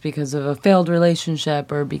ourselves because of a failed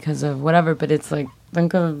relationship or because of whatever, but it's like,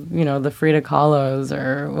 think of, the Frida Kahlos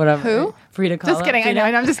or whatever. Who? Frida Kahlo. Just kidding. Frida?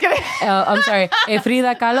 I know. I'm just kidding. I'm sorry.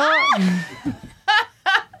 Frida Kahlo.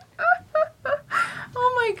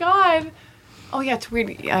 Oh my God. Oh yeah, it's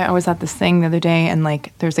weird. I was at this thing the other day, and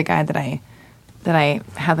like, there's a guy that I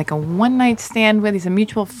had like a one night stand with. He's a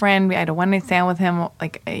mutual friend. I had a one night stand with him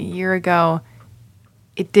like a year ago.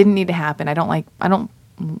 It didn't need to happen. I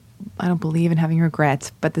don't believe in having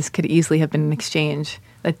regrets, but this could easily have been an exchange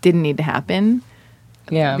that didn't need to happen.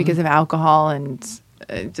 Yeah. Because of alcohol and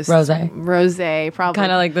just rosé, probably.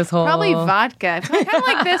 Kind of like this whole... Probably vodka. Kind of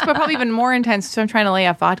like this, but probably even more intense. So I'm trying to lay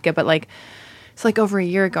off vodka. But like, it's like over a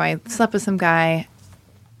year ago, I slept with some guy,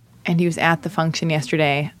 and he was at the function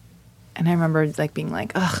yesterday. And I remember like being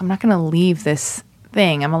like, ugh, I'm not going to leave this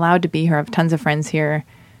thing. I'm allowed to be here. I have tons of friends here.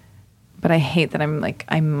 But I hate that I'm like,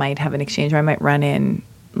 I might have an exchange, or I might run in,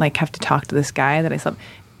 like have to talk to this guy that I slept.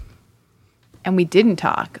 And we didn't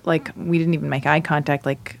talk. Like, we didn't even make eye contact,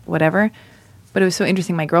 like whatever. But it was so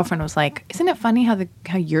interesting. My girlfriend was like, isn't it funny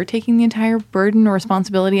how you're taking the entire burden or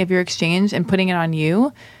responsibility of your exchange and putting it on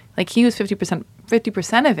you? Like, he was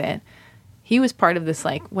 50% of it. He was part of this,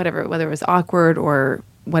 like, whatever, whether it was awkward or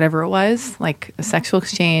whatever it was, like a sexual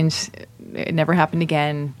exchange. It never happened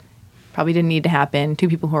again. Probably didn't need to happen. Two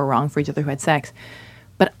people who were wrong for each other who had sex.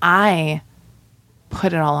 But I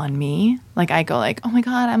put it all on me. Like, I go like, oh my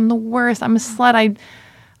God, I'm the worst. I'm a slut.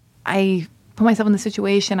 I put myself in the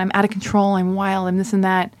situation. I'm out of control. I'm wild. I'm this and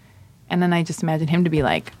that. And then I just imagine him to be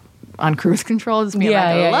like on cruise control. Just being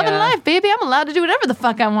like, loving life, baby. I'm allowed to do whatever the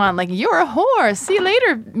fuck I want. Like, you're a whore. See you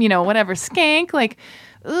later. Whatever. Skank. Like,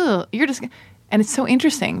 ugh, you're just... And it's so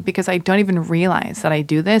interesting because I don't even realize that I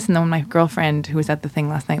do this. And then when my girlfriend, who was at the thing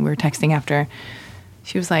last night, we were texting after,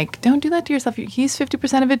 she was like, don't do that to yourself. He's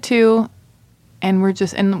 50% of it too. And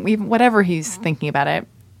whatever he's thinking about it,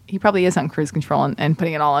 he probably is on cruise control and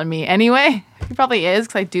putting it all on me anyway. He probably is,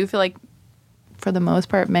 because I do feel like, for the most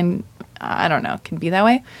part, men, I don't know, can be that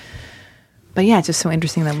way. But yeah, it's just so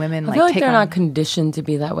interesting that women I feel like take they're on not conditioned to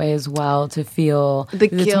be that way as well. To feel the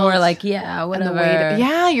it's guilt more like and the whatever. weight.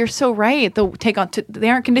 Yeah, you're so right. They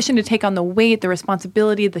aren't conditioned to take on the weight, the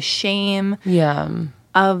responsibility, the shame Yeah.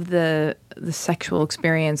 of the sexual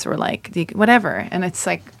experience or like the whatever. And it's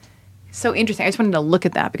like so interesting. I just wanted to look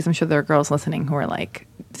at that because I'm sure there are girls listening who are like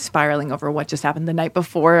spiraling over what just happened the night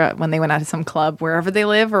before when they went out to some club wherever they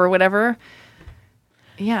live or whatever.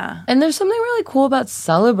 Yeah. And there's something really cool about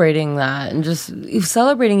celebrating that and just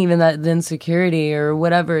celebrating even that the insecurity or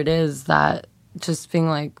whatever it is, that just being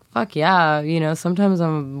like, fuck yeah, sometimes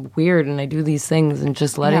I'm weird and I do these things, and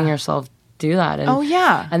just letting yourself do that. And, Oh,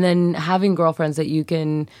 yeah. And then having girlfriends that you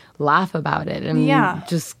can laugh about it and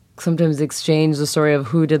just sometimes exchange the story of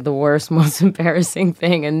who did the worst, most embarrassing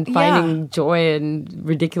thing, and finding joy and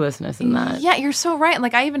ridiculousness in that. Yeah, you're so right.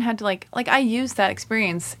 Like I even had to like I used that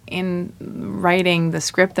experience in writing the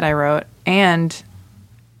script that I wrote, and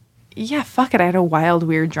yeah, fuck it. I had a wild,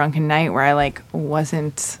 weird, drunken night where I like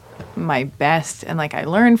wasn't my best, and like I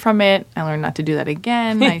learned from it. I learned not to do that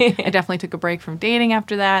again. I definitely took a break from dating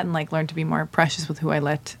after that, and like learned to be more precious with who I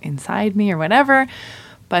let inside me or whatever.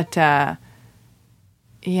 But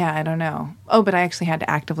yeah, I don't know. Oh, but I actually had to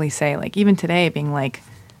actively say, like, even today, being like,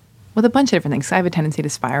 with a bunch of different things. I have a tendency to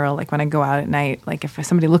spiral. Like when I go out at night, like if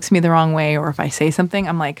somebody looks at me the wrong way, or if I say something,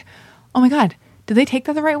 I'm like, oh my God, did they take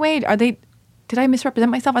that the right way? Did I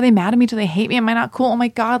misrepresent myself? Are they mad at me? Do they hate me? Am I not cool? Oh my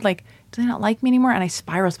God, like, do they not like me anymore? And I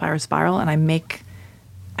spiral, and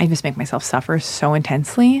I just make myself suffer so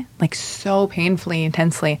intensely, like so painfully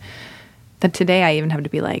intensely, that today I even have to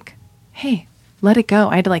be like, hey, let it go.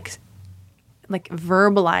 I had to like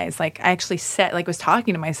verbalize, like I actually was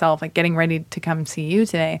talking to myself, like getting ready to come see you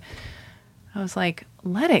today. I was like,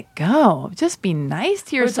 let it go. Just be nice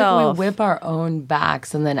to yourself. Like we whip our own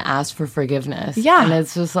backs and then ask for forgiveness. Yeah. And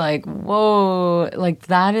it's just like, whoa, like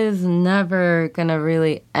that is never going to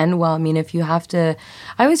really end well. I mean, if you have to,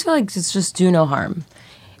 I always feel like it's just do no harm.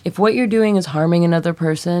 If what you're doing is harming another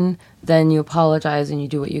person, then you apologize and you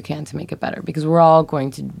do what you can to make it better, because we're all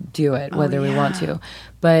going to do it whether we want to.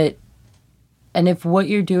 And if what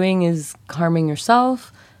you're doing is harming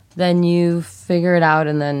yourself, then you figure it out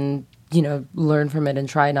and then, learn from it and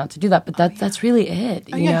try not to do that. But that's really it.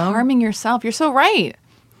 You know? Harming yourself. You're so right.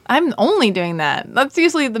 I'm only doing that. That's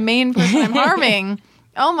usually the main person I'm harming.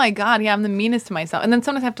 Oh my God. Yeah, I'm the meanest to myself. And then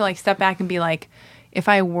sometimes I have to like step back and be like, if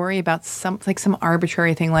I worry about some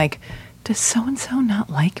arbitrary thing, like, does so-and-so not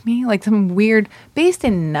like me? Like some weird, based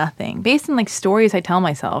in nothing, based in like stories I tell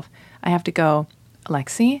myself, I have to go,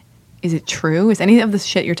 Alexi, is it true? Is any of this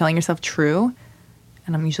shit you're telling yourself true?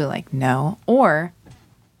 And I'm usually like, no. Or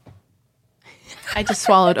I just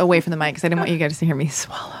swallowed away from the mic because I didn't want you guys to hear me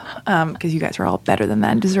swallow, because you guys are all better than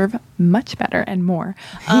that and deserve much better and more.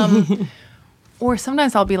 Or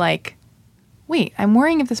sometimes I'll be like, wait, I'm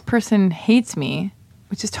worrying if this person hates me,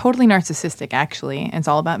 which is totally narcissistic, actually, and it's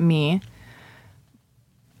all about me,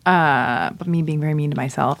 but me being very mean to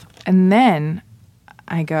myself. And then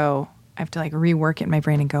I have to like rework it in my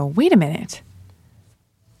brain and go, wait a minute.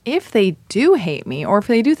 If they do hate me, or if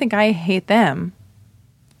they do think I hate them,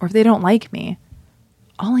 or if they don't like me,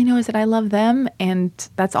 all I know is that I love them, and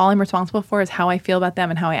that's all I'm responsible for is how I feel about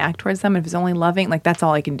them and how I act towards them. And if it's only loving, like that's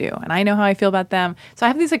all I can do. And I know how I feel about them. So I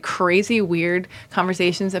have these like crazy, weird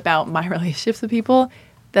conversations about my relationships with people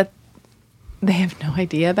that they have no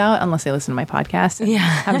idea about unless they listen to my podcast and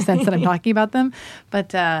have a sense that I'm talking about them.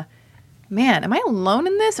 But man, am I alone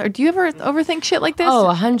in this? Or do you ever overthink shit like this?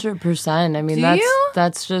 Oh, 100%. I mean,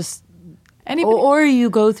 that's just... Anybody? Or you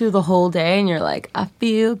go through the whole day and you're like, I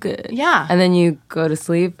feel good. Yeah. And then you go to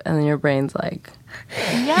sleep and then your brain's like...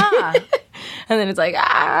 Yeah. And then it's like,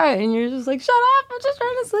 and you're just like, shut up, I'm just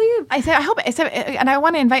trying to sleep. And I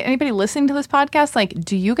want to invite anybody listening to this podcast, like,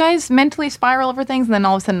 do you guys mentally spiral over things and then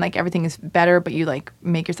all of a sudden, like, everything is better, but you, like,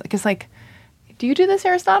 make yourself... Because, like, do you do this,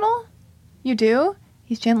 Aristotle? You do?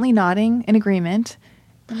 He's gently nodding in agreement.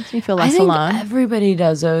 That makes me feel less alone. Everybody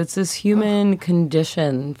does, though. It's this human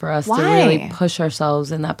condition for us to really push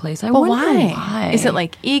ourselves in that place. I wonder why. Is it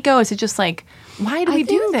like ego? Is it just like, why do we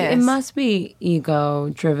do this? It must be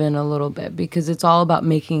ego-driven a little bit, because it's all about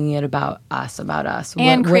making it about us.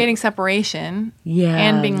 And creating separation. Yeah.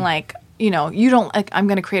 And being like, you don't, like, I'm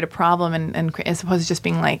going to create a problem and as opposed to just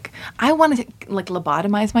being like, I want to, like,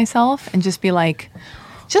 lobotomize myself and just be like...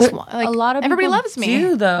 Just like, a lot of everybody loves me.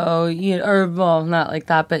 Do though, not like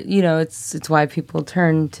that, but it's why people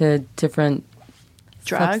turn to different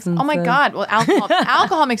drugs. Oh my God! Well,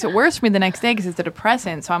 alcohol makes it worse for me the next day because it's a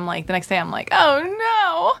depressant. So I'm like, the next day I'm like, oh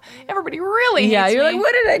no, everybody really hates you're me. like,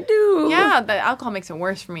 what did I do? Yeah, the alcohol makes it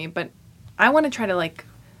worse for me, but I want to try to like,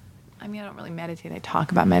 I mean, I don't really meditate. I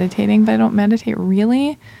talk about meditating, but I don't meditate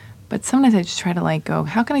really. But sometimes I just try to like go,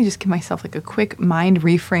 how can I just give myself like a quick mind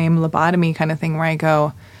reframe lobotomy kind of thing where I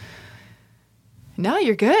go, no,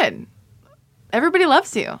 you're good. Everybody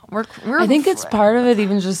loves you. I think it's part of it,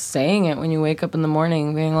 even just saying it when you wake up in the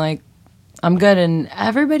morning, being like, I'm good. And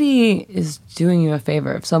everybody is doing you a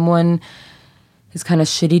favor. If someone is kind of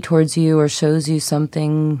shitty towards you or shows you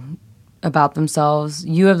something about themselves,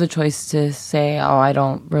 you have the choice to say, oh, I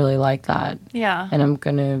don't really like that. Yeah. And I'm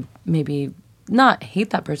going to maybe not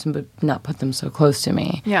hate that person, but not put them so close to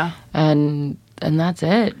me. Yeah. And that's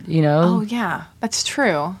it, you know? Oh, yeah. That's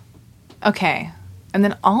true. Okay. And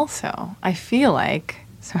then also, I feel like,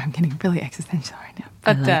 sorry, I'm getting really existential right now.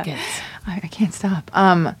 But I like it. I can't stop.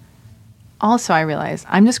 Also, I realize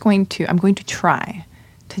I'm going to try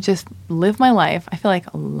to just live my life. I feel like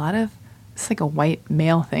it's like a white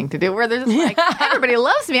male thing to do where they're just like, everybody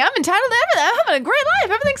loves me. I'm entitled to everything. I'm having a great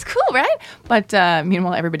life. Everything's cool, right? But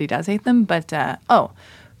meanwhile, everybody does hate them. But I'm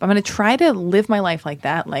going to try to live my life like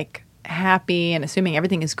that, like happy and assuming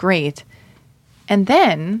everything is great. And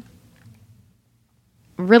then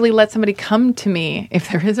really let somebody come to me if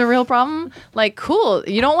there is a real problem. Like, cool,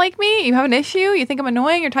 you don't like me? You have an issue? You think I'm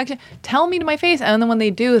annoying? You're talking tell me to my face. And then when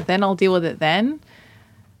they do, then I'll deal with it then.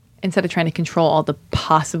 Instead of trying to control all the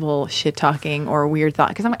possible shit talking or weird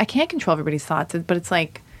thoughts. Because I can't control everybody's thoughts, but it's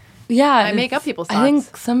like, yeah, I make up people's thoughts. I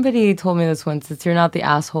think somebody told me this once, that you're not the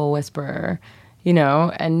asshole whisperer, you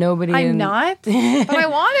know, and nobody... I'm not, but I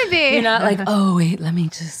want to be. You're not like, oh, wait, let me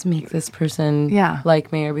just make this person Yeah.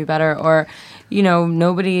 like me or be better. Or, you know,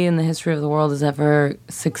 nobody in the history of the world has ever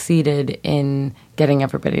succeeded in getting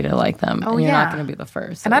everybody to like them. Oh, and you're yeah. not going to be the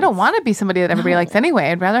first. And I don't want to be somebody that everybody likes anyway.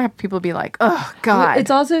 I'd rather have people be like, oh, God. Well, it's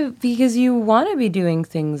also because you want to be doing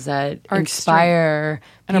things that Are inspire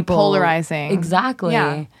and are people. polarizing. Exactly.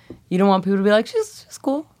 Yeah. You don't want people to be like, she's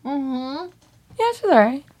cool. Mm-hmm. Yeah, she's all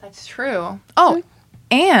right. That's true. Oh,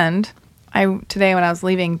 and today when I was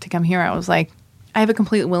leaving to come here, I was like, I have a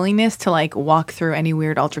complete willingness to like walk through any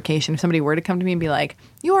weird altercation. If somebody were to come to me and be like,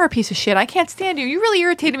 you are a piece of shit. I can't stand you. You really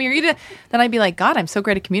irritated me. Then I'd be like, God, I'm so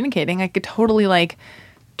great at communicating. I could totally like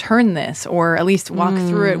turn this or at least walk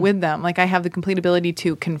through it with them. Like I have the complete ability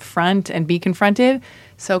to confront and be confronted.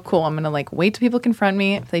 So cool. I'm going to like wait till people confront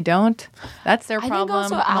me. If they don't, that's their problem. I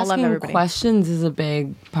think also I'll love asking everybody. questions is a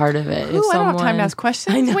big part of it. Ooh, I don't have time to ask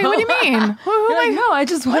questions. I know. Wait, what do you mean? You're like, no, I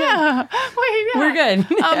just want to... Wait, yeah. We're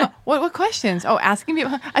good. What questions? Oh, asking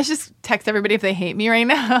people. I should just text everybody if they hate me right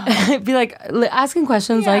now. Be like, asking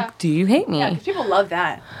questions Yeah. like, do you hate me? Yeah, 'cause people love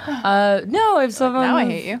that. No, if someone... now I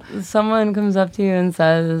hate you. Someone comes up to you and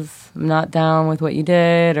says, I'm not down with what you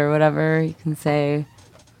did or whatever, you can say,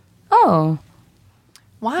 oh...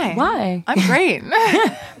 Why? Why? I'm great.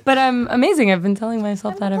 But I'm amazing. I've been telling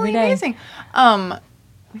myself that every day. Amazing.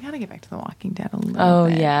 We got to get back to The Walking Dead a little Oh,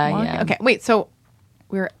 bit. yeah. Okay, wait. So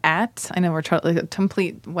we're at. I know we're totally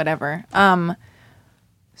complete. Whatever.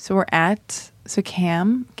 So we're at. So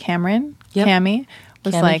Cameron, Yep. Cammy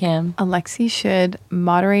was Cammy like, Cam. Alexi should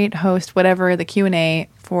moderate, host, whatever the Q&A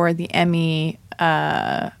for the Emmy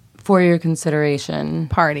For your consideration.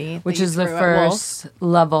 party, that Which you is the threw at Wolf. first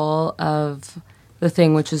level of the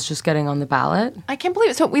thing, which is just getting on the ballot. I can't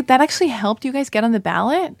believe it. So wait, that actually helped you guys get on the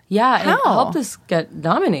ballot? Yeah, How? it helped us get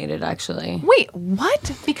nominated, actually. Wait,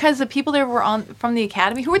 what? Because the people there were from the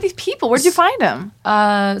Academy? Who are these people? Where'd you find them?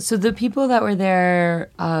 So the people that were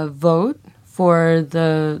there vote for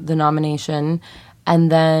the nomination,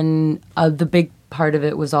 and then the big part of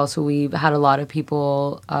it was also we had a lot of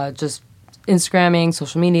people just Instagramming,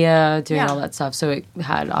 social media, doing Yeah. all that stuff. So it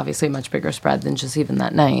had obviously a much bigger spread than just even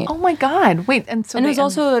that night. Oh my God. Wait, and so And it was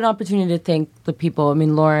also an opportunity to thank the people. I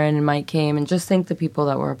mean, Lauren and Mike came and just thank the people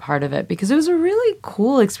that were a part of it because it was a really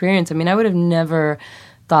cool experience. I mean, I would have never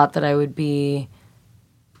thought that I would be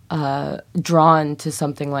drawn to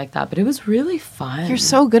something like that, but it was really fun. You're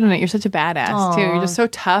so good at it. You're such a badass too. You're just so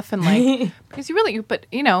tough and like because but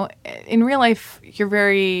you know, in real life you're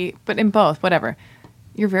very, but in both, whatever.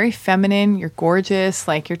 You're very feminine, you're gorgeous,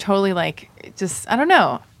 like you're totally like just I don't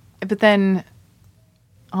know. But then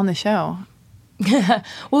on the show, Well, it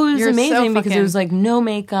was You're so amazing because it fucking- was like no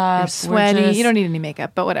makeup. you're we're sweaty. just- You don't need any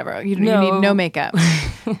makeup, but whatever. You No. need no makeup.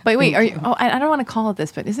 But wait, are you? Oh, I don't want to call it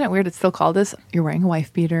this, but isn't it weird? It's still called this. You're wearing a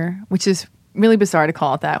wife beater, which is really bizarre to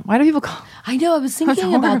call it that. Why do people call? I know. I was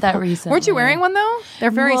thinking about that recently. Weren't you wearing one though?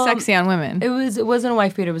 They're very Well, sexy on women. It wasn't a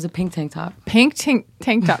wife beater. It was a pink tank top. Pink tank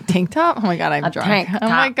top. Tank top? Oh my God, I'm A drunk. tank Oh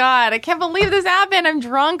my top. God, I can't believe this happened. I'm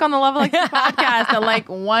drunk on the Level X podcast at like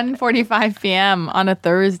 1:45 p.m. on a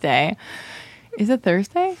Thursday. Is it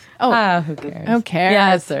Thursday? Oh, Who cares? who cares?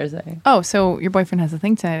 Yeah, it's Thursday. Oh, so your boyfriend has a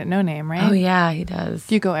thing tonight at No Name, right? Oh, yeah, he does.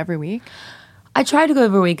 Do you go every week? I try to go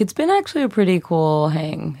every week. It's been actually a pretty cool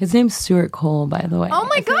hang. His name's Stuart Cole, by the way. Oh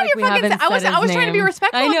my I feel God, like you're we fucking. haven't I was said his trying to be name.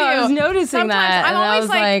 respectful. I know. Of you. I was noticing Sometimes that. I'm and I always was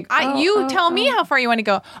like, you tell me how far you want to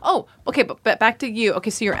go. Oh, okay, but back to you. Okay,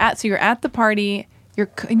 so you're at the party.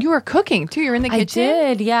 You were cooking too. You're in the kitchen.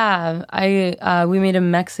 I did, yeah. We made a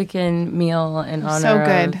Mexican meal in honor So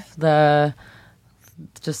good. of the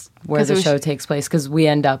just where 'Cause it the was- show takes place because we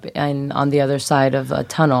end up on the other side of a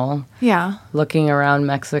tunnel, Yeah. looking around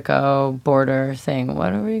Mexico border, saying,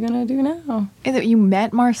 "What are we gonna do now?" Is it you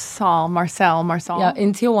met Marcel? Yeah,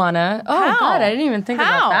 in Tijuana. Oh How? God, I didn't even think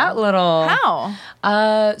How? about that little.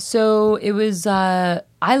 How? So it was.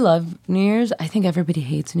 I love New Year's. I think everybody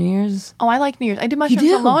hates New Year's. Oh, I like New Year's. I did mushrooms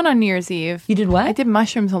do? alone on New Year's Eve. You did what? I did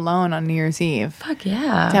mushrooms alone on New Year's Eve. Fuck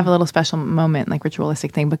yeah. To have a little special moment, like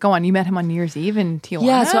ritualistic thing. But go on, you met him on New Year's Eve in Tijuana?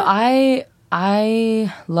 Yeah, so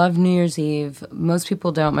I love New Year's Eve. Most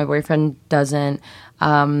people don't. My boyfriend doesn't.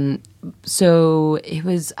 So it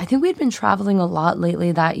was. I think we had been traveling a lot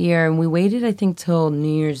lately that year, and we waited. I think till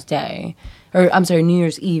New Year's Day, New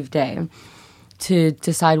Year's Eve day, to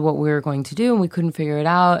decide what we were going to do, and we couldn't figure it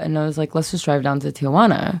out. And I was like, let's just drive down to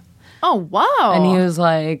Tijuana. Oh, wow. And he was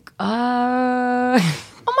like, Oh,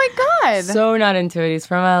 my God. so not into it. He's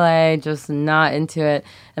from LA, just not into it.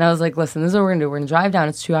 And I was like, listen, this is what we're going to do. We're going to drive down.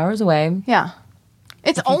 It's 2 hours away. Yeah.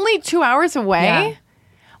 It's only 2 hours away? Yeah.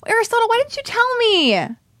 Aristotle, why didn't you tell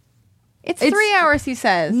me? It's 3 hours, he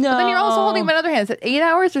says. No. But then you're also holding my other hand. Is it 8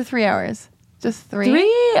 hours or 3 hours? Just three?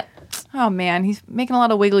 3? Oh, man. He's making a lot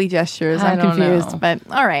of wiggly gestures. I I'm don't confused. know. But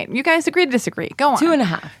all right. You guys agree to disagree. Go on.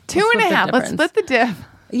 2.5. Two and a half. Let's split the diff.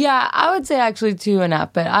 Yeah, I would say actually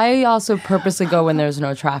 2.5, but I also purposely go when there's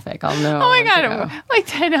no traffic. I'll know. Oh my when to God. go. Like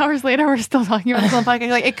 10 hours later, we're still talking about this on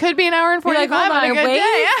podcast. Like, it could be an hour and You're 45 like, hold on a on, good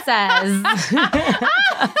Waze day.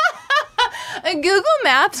 says. Google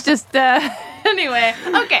Maps just, anyway.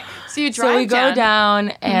 Okay. So you drive So we go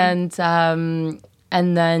down Mm-hmm.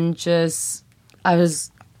 and then just, I was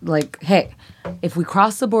like, hey, if we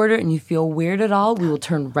cross the border and you feel weird at all, we will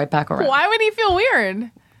turn right back around. Why would he feel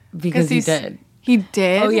weird? Because he he's- did. He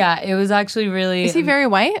did? Oh yeah, it was actually really. Is he very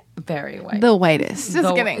white? very white? The whitest.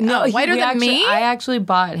 Just kidding. No, Whiter than me? I actually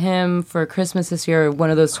bought him for Christmas this year one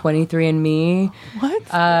of those 23andMe. What?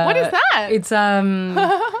 What is that? It's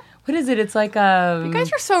what is it? It's like You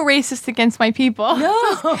guys are so racist against my people. no.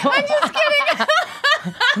 I'm just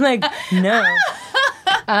kidding. like no.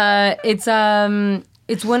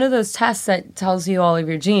 It's one of those tests that tells you all of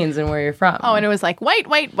your genes and where you're from. Oh, and it was like white.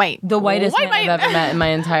 The whitest man I've ever met in my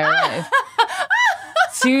entire life.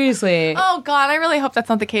 Seriously. Oh, God. I really hope that's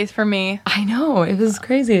not the case for me. I know. It was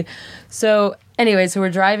crazy. So anyway, so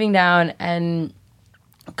we're driving down and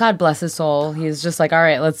God bless his soul. He's just like, all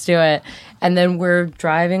right, let's do it. And then we're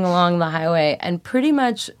driving along the highway and pretty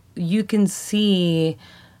much you can see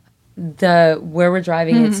where we're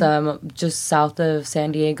driving. It's just south of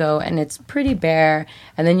San Diego and it's pretty bare.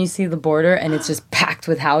 And then you see the border and it's just packed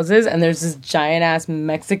with houses and there's this giant ass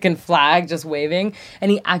Mexican flag just waving. And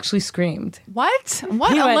he actually screamed. What?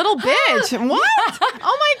 What? He A went, little bitch. What?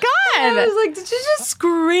 Oh, my I God. was like, did you just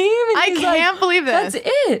scream? And I he's like, can't believe this. That's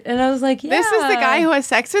it. And I was like, yeah. This is the guy who has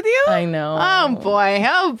sex with you? I know. Oh, boy.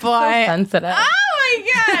 Oh, boy. So sensitive. Oh,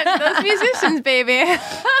 my God. Those musicians, baby.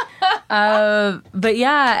 But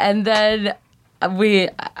yeah, and then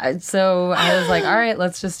so I was like, all right,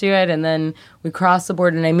 let's just do it. And then we crossed the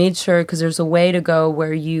border and I made sure, because there's a way to go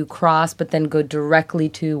where you cross, but then go directly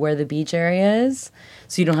to where the beach area is.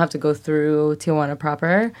 So you don't have to go through Tijuana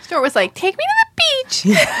proper. Stuart was like, take me to the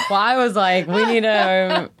beach. Well, I was like, we need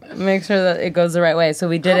to make sure that it goes the right way. So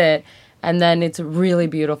we did it. And then it's really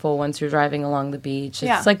beautiful once you're driving along the beach. It's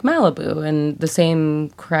Yeah. like Malibu and the same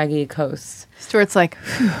craggy coast. Stuart's like,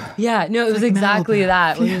 Yeah, no, it was exactly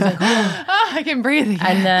that. Where he was like, oh, I can breathe again.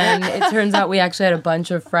 and then it turns out we actually had a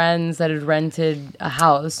bunch of friends that had rented a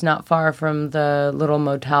house not far from the little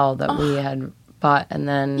motel that we had bought. And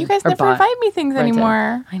then You guys or never bought, invite me things rented.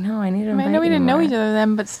 anymore. I know. I need to. I know we didn't know each other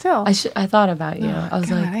then, but still. I thought about you. I was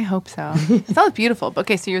God, like, I hope so. It sounds beautiful. But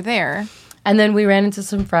okay, so you're there. and then we ran into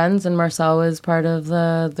some friends, and Marcel was part of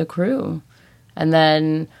the crew, and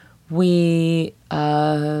then we.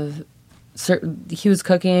 He was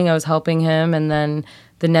cooking. I was helping him, and then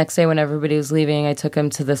the next day when everybody was leaving, I took him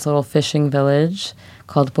to this little fishing village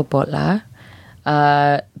called Popotla.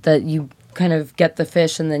 That you kind of get the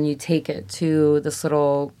fish, and then you take it to this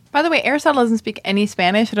little. By the way, Aristotle doesn't speak any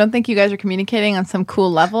Spanish. I don't think you guys are communicating on some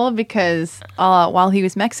cool level because while he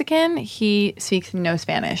was Mexican, he speaks no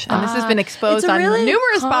Spanish. And this has been exposed It's a on really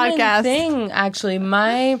numerous common podcasts. thing, actually.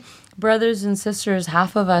 My brothers and sisters,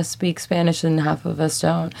 half of us speak Spanish and half of us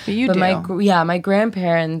don't. But you do. My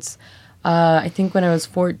grandparents, I think when I was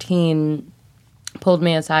 14, pulled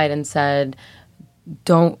me aside and said,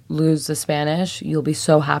 don't lose the Spanish. You'll be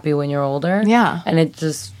so happy when you're older. Yeah. And it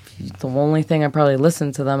just, the only thing I probably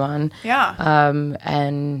listened to them on. Yeah.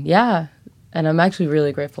 And I'm actually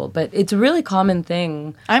really grateful. But it's a really common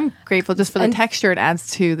thing. I'm grateful just for the texture it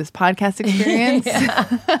adds to this podcast experience.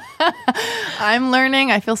 I'm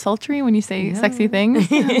learning. I feel sultry when you say sexy things.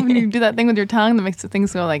 When you do that thing with your tongue that makes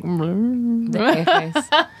things go like... The A-face.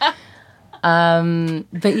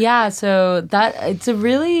 But yeah, so that it's a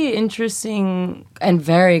really interesting and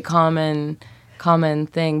very common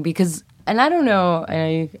thing because, and I don't know, I know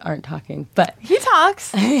you aren't talking, but He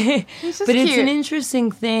talks. He's just but cute. it's an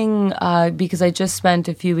interesting thing because I just spent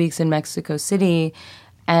a few weeks in Mexico City,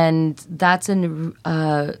 and that's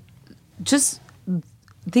just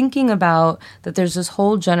thinking about that. There's this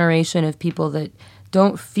whole generation of people that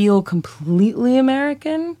don't feel completely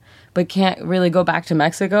American, but can't really go back to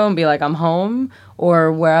Mexico and be like, I'm home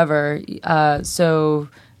or wherever.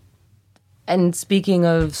 And speaking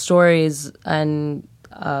of stories and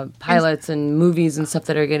pilots and movies and stuff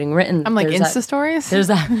that are getting written. I'm like there's Insta that- stories. There's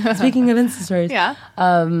that. Speaking of Insta stories. Yeah.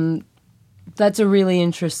 That's a really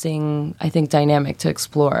interesting, I think, dynamic to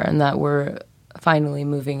explore, and that we're finally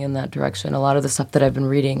moving in that direction. A lot of the stuff that I've been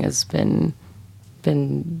reading has been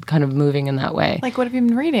kind of moving in that way. Like, what have you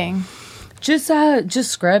been reading? Just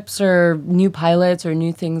scripts or new pilots or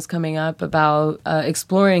new things coming up about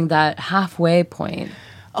exploring that halfway point.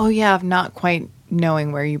 Oh, yeah, of not quite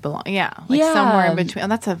knowing where you belong. Yeah, like Yeah. somewhere in between. Oh,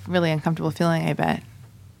 that's a really uncomfortable feeling, I bet.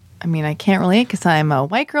 I mean, I can't relate because I'm a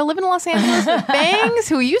white girl living in Los Angeles with bangs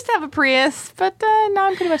who used to have a Prius, but now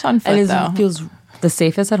I'm pretty much on foot, And though. it feels the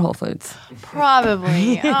safest at Whole Foods.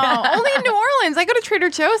 Probably. Oh, only in New Orleans. I go to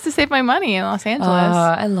Trader Joe's to save my money in Los Angeles.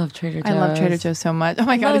 I love Trader Joe's. I love Trader Joe's so much. Oh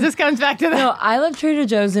my God, it just comes back to that. No, I love Trader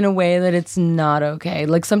Joe's in a way that it's not okay.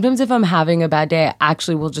 Like sometimes if I'm having a bad day, I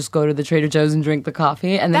actually will just go to the Trader Joe's and drink the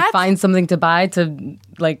coffee and then That's- find something to buy to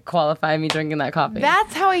like qualify me drinking that coffee.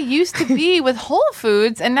 That's how I used to be with Whole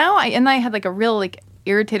Foods, and now I had like a real like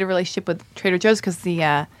irritated relationship with Trader Joe's because the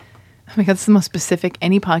oh my God, this is the most specific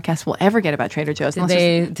any podcast will ever get about Trader Joe's. Did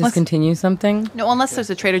they unless- discontinue something? No, unless there's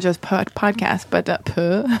a Trader Joe's podcast, but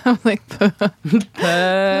I'm like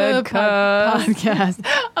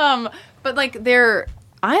podcast. But like their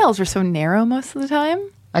aisles are so narrow most of the time.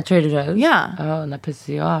 At Trader Joe's? Yeah. Oh, and that pisses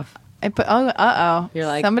you off. I put You're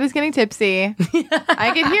like- somebody's getting tipsy.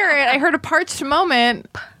 I could hear it. I heard a parched moment.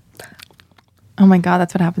 Oh my God,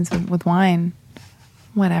 that's what happens with wine.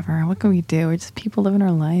 Whatever. What can we do? We're just people living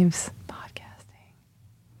our lives. Podcast.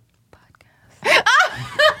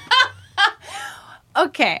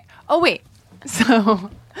 Okay. Oh wait. So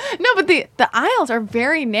no, but the aisles are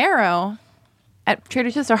very narrow at Trader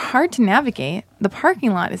Joe's. They're hard to navigate. The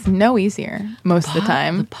parking lot is no easier most of the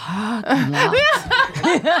time. Parking lot.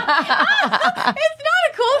 It's not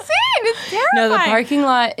a cool scene. It's terrifying. No, the parking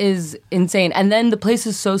lot is insane. And then the place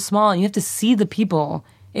is so small and you have to see the people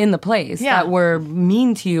in the place Yeah. that were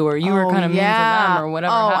mean to you or you were kind of mean to them or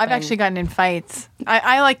whatever. Oh, I've happened. actually gotten in fights.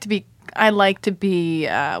 I like to be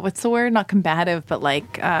what's the word? Not combative, but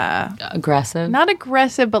like aggressive. not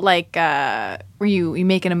aggressive, but like where you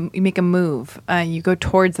make a move. You go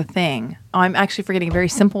towards a thing. Oh, I'm actually forgetting a very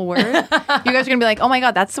simple word. You guys are gonna be like, oh my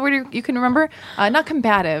God, that's the word you can remember. Not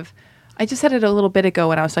combative. I just said it a little bit ago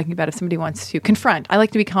when I was talking about if somebody wants to confront. I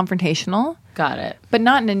like to be confrontational, Got it. but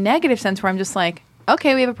not in a negative sense where I'm just like,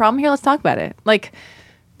 okay, we have a problem here. Let's talk about it. Like,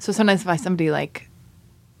 so sometimes if somebody like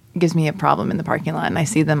gives me a problem in the parking lot and I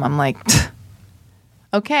see them, I'm like,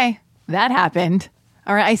 okay, that happened.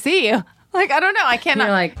 All right, I see you. Like, I don't know. I cannot.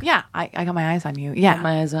 You're like, yeah, I got my eyes on you. Yeah.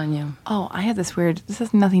 my eyes on you. Oh, I had this weird. This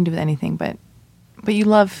has nothing to do with anything, but you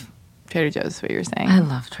love Trader Joe's. Is what you were saying? I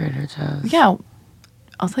love Trader Joe's. Yeah,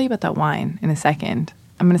 I'll tell you about that wine in a second.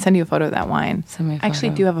 I'm going to send you a photo of that wine. Send me a I actually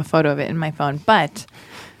photo. do have a photo of it in my phone, but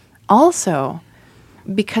also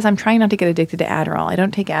because I'm trying not to get addicted to Adderall. I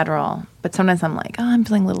don't take Adderall, but sometimes I'm like, oh, I'm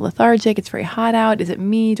feeling a little lethargic. It's very hot out. Is it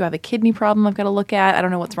me? Do I have a kidney problem I've got to look at? I don't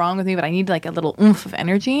know what's wrong with me, but I need like a little oomph of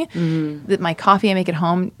energy. That my coffee I make at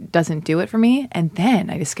home doesn't do it for me. And then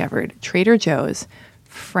I discovered Trader Joe's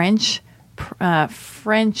French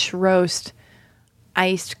roast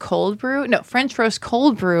iced cold brew. No, French roast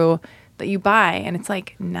cold brew that you buy, and it's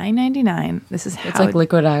like $9.99. This is how It's like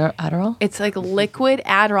liquid Adderall? it's like liquid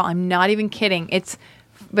Adderall. I'm not even kidding.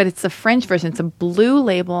 But it's the French version. It's a blue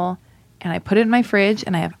label, and I put it in my fridge,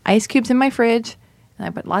 and I have ice cubes in my fridge, and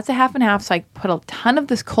I put lots of half and half. So I put a ton of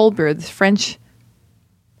this cold brew, this French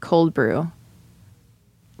cold brew,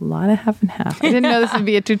 lot of half and half. I didn't know this would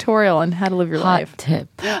be a tutorial on how to live your Hot life. tip.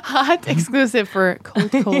 Hot exclusive for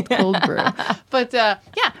cold brew. But yeah,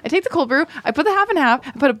 I take the cold brew, I put the half and half,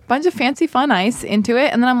 I put a bunch of fancy fun ice into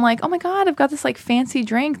it, and then I'm like, oh my God, I've got this like fancy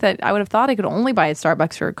drink that I would have thought I could only buy at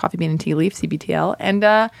Starbucks for coffee bean and tea leaf, CBTL.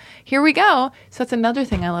 And here we go. So that's another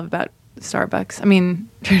thing I love about Starbucks. I mean,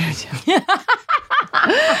 Trader Joe's.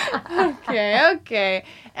 Okay.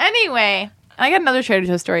 Anyway, I got another Trader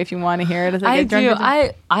Joe's story if you want to hear it. I do.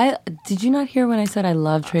 I did you not hear when I said I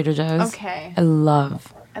love Trader Joe's? Okay. I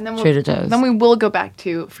love Trader Joe's. Then we will go back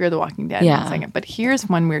to Fear the Walking Dead in Yeah. a second. But here's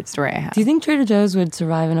one weird story I have. Do you think Trader Joe's would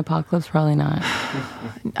survive an apocalypse? Probably not.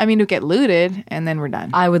 I mean, to get looted and then we're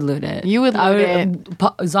done. I would loot it. You would loot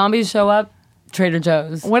it. Zombies show up, Trader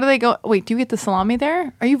Joe's. What do they go? Wait, do you get the salami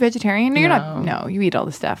there? Are you vegetarian? No, you're No. not. No, you eat all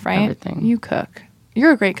the stuff, right? Everything. You cook.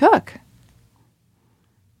 You're a great cook.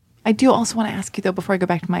 I do also want to ask you though, before I go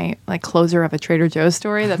back to my like closer of a Trader Joe's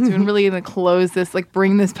story, that's been really going to close this, like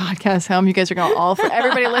bring this podcast home. You guys are going to all, for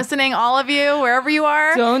everybody listening, all of you, wherever you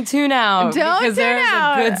are. Don't tune out. Don't because tune there's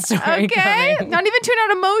out. a good story okay? coming. Not even tune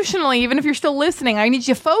out emotionally, even if you're still listening. I need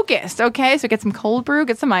you focused, okay? So get some cold brew,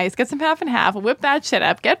 get some ice, get some half and half, whip that shit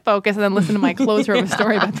up, get focused, and then listen to my closer of a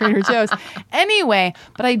story about Trader Joe's. Anyway,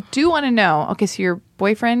 but I do want to know, okay, so your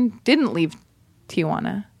boyfriend didn't leave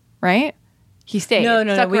Tijuana, right? He stayed. No,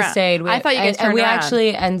 Stuck we around. stayed. I thought you guys turned and we around.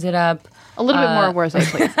 actually ended up A little bit more worse,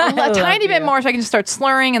 please. A love tiny bit you. more so I can just start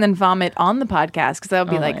slurring and then vomit on the podcast because that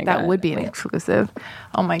would be Oh my like, that God. would be an exclusive.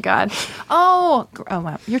 Oh my God. Oh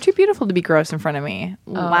wow. You're too beautiful to be gross in front of me.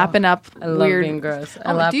 Lapping up I love weird. being gross.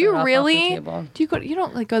 I Oh, lap do it you off the really? table. Do you go? You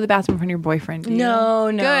don't like go to the bathroom in front of your boyfriend, do you? No,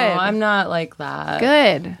 Good. I'm not like that.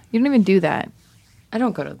 Good. You don't even do that. I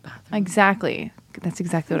don't go to the bathroom. Exactly. That's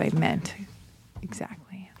exactly what I meant. Exactly.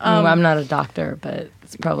 I'm not a doctor, but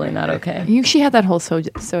it's probably not okay. She had that whole showed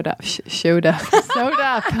up.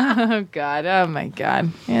 Oh God. Oh my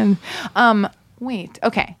God. And wait.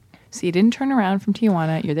 Okay. So you didn't turn around from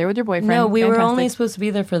Tijuana. You're there with your boyfriend. No, we were only Fantastic. supposed to be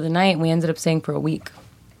there for the night. We ended up staying for a week.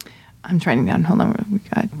 I'm writing down. Hold on. We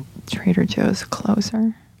got Trader Joe's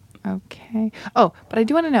closer. Okay. Oh, but I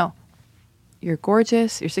do want to know. You're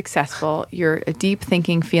gorgeous. You're successful. You're a deep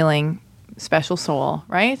thinking, feeling, special soul,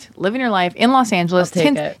 right? Living your life in Los Angeles, I'll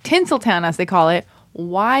take it. Tinseltown, as they call it.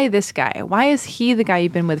 Why this guy? Why is he the guy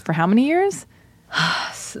you've been with for how many years?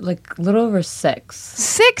 Like a little over 6.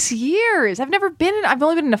 6 years. I've only been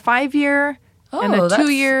in a 5-year and a Oh, that's-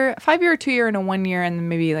 2-year, 5-year, 2-year, and a 1 year, and then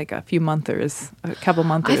maybe like a few monthers, a couple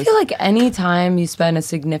months. I feel like any time you spend a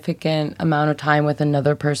significant amount of time with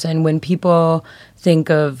another person, when people think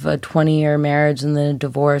of a 20-year marriage and then a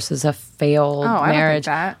divorce as a failed I don't think marriage,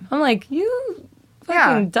 that. I'm like, you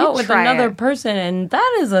Yeah, fucking dealt you with try another it. person, and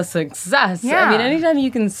that is a success. Yeah. I mean, anytime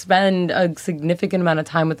you can spend a significant amount of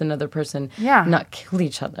time with another person, Yeah. not kill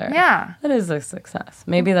each other, Yeah. that is a success.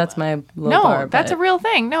 Maybe that's my low No, bar. that's a but- real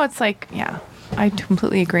thing. No, it's like, yeah, I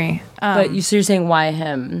completely agree. But so you're saying why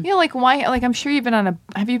him? Yeah, like why? Like I'm sure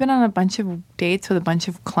have you been on a bunch of dates with a bunch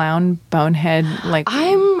of clown bonehead like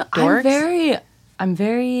dorks? I'm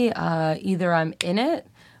very either I'm in it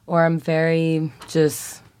or I'm very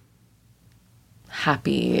just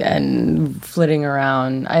happy and flitting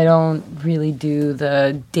around. I don't really do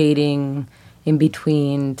the dating in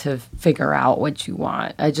between to figure out what you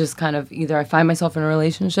want. I just kind of either I find myself in a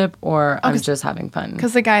relationship or I'm just having fun.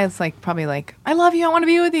 Because the guy is like probably like, I love you, I want to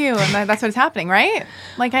be with you, and that's what's happening, right?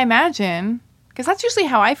 Like I imagine, because that's usually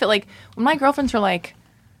how I feel. Like when my girlfriends are like,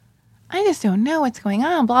 I just don't know what's going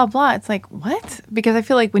on, blah blah. It's like what? Because I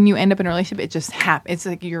feel like when you end up in a relationship, it just happens. It's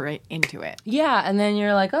like you're right into it. Yeah, and then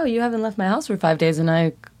you're like, oh, you haven't left my house for 5 days, and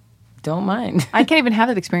I don't mind. I can't even have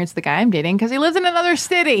that experience with the guy I'm dating because he lives in another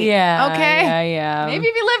city. Yeah. Okay. Yeah. Maybe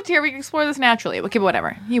if he lived here, we could explore this naturally. Okay, but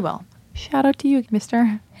whatever. You will. Shout out to you,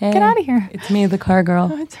 mister. Hey, Get out of here. It's me, the car girl.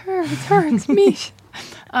 Oh, it's her. It's her. It's me.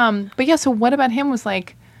 But yeah, so what about him was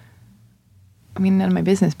like, I mean, none of my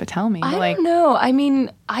business, but tell me. I don't know. I mean,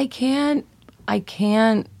 I can't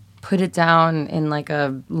put it down in like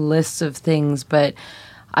a list of things, but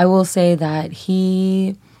I will say that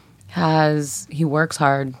he works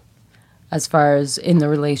hard as far as in the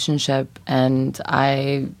relationship, and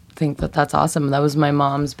I think that that's awesome. That was my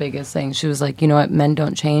mom's biggest thing. She was like, you know what, men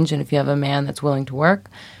don't change, and if you have a man that's willing to work,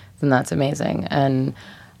 then that's amazing. And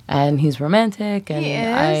he's romantic, and He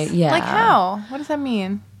is? yeah. Like how? What does that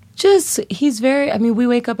mean? Just, he's very, I mean, we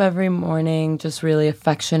wake up every morning just really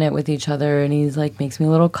affectionate with each other, and he's like, makes me a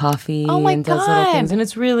little coffee Oh my and does little God. things. And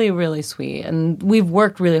it's really, really sweet. And we've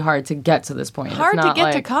worked really hard to get to this point. It's Hard to not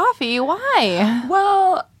get to like- coffee. Why?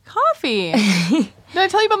 Well, Coffee. Did I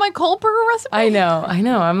tell you about my Kohlberger recipe? I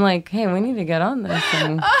know. I'm like, hey, we need to get on this.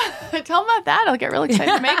 And Tell him about that. I'll get really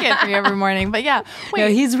excited to make it for you every morning. But yeah, no,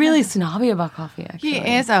 he's really snobby about coffee. Actually,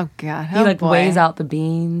 he is. Oh God, He like weighs out the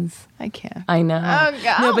beans. I can't. I know. Oh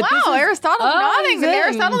God! No, but this wow, is- Aristotle's nodding. he's But in.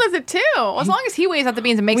 Aristotle does it too. Well, as long as he weighs out the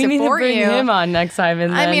beans and makes We it need to for bring you. him on next time.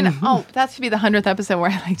 And I then, mean, that should be the 100th episode where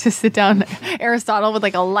I like just sit down Aristotle with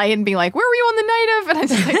like a light and be like, "Where were you on the night of?" And I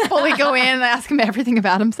just like fully go in and ask him everything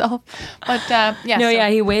about himself. But yeah, no, so- yeah,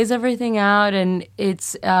 he weighs everything out, and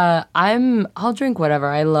it's I'll drink whatever.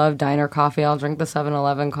 I love diner coffee. I'll drink the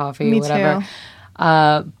 7-Eleven coffee, Me whatever.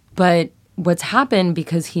 too. But what's happened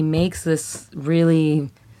because he makes this really.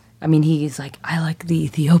 I mean, he's like, I like the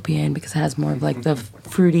Ethiopian because it has more of like the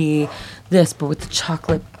fruity this, but with the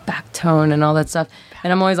chocolate back tone and all that stuff.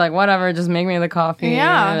 And I'm always like, whatever, just make me the coffee.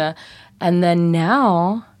 Yeah. And then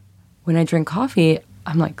now, when I drink coffee,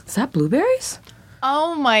 I'm like, is that blueberries?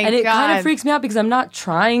 Oh my And it God! kind of freaks me out because I'm not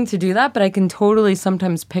trying to do that, but I can totally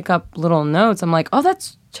sometimes pick up little notes. I'm like, oh,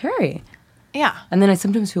 that's cherry. Yeah. And then I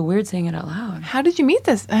sometimes feel weird saying it out loud. How did you meet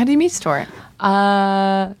this? How did you meet Stuart?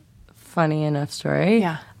 Funny enough story.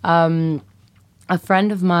 Yeah. A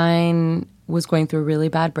friend of mine was going through a really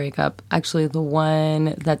bad breakup. Actually, the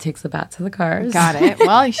one that takes the bat to the cars. Got it.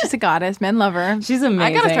 Well, she's a goddess. Men love her. She's amazing.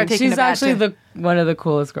 I gotta start taking She's the bat actually to- one of the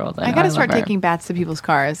coolest girls I know. I gotta love start her. taking bats to people's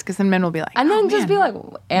cars because then men will be like, And then "Oh, just man, be like,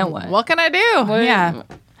 and what? what can I do?" What- Yeah.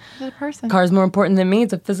 She's a person. Car's more important than me.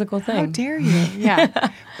 It's a physical thing. How dare you? Yeah.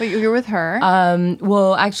 But you're with her.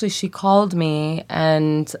 Well, actually, she called me,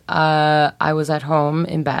 and I was at home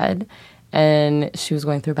in bed, and she was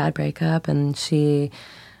going through a bad breakup, and she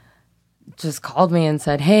just called me and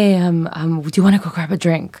said, "Hey, do you want to go grab a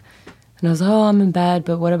drink?" And I was, "Oh, I'm in bed,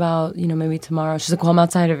 but what about maybe tomorrow?" She's like, "Well, I'm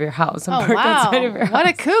outside of your house. I'm oh parked wow! outside of your house." What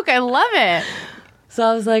a kook! I love it. So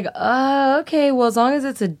I was like, okay, well, as long as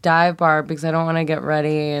it's a dive bar, because I don't want to get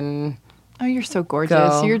ready and." Oh, you're so gorgeous.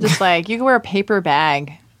 Go. You're just like you can wear a paper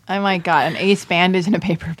bag. Oh my God, an ace bandage and a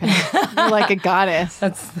paper bag. You're like a goddess.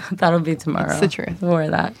 That'll be tomorrow. That's the truth. We'll wear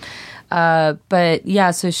that. But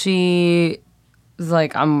yeah, so she was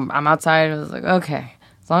like, I'm outside. I was like, okay,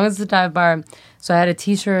 as long as it's a dive bar. So I had a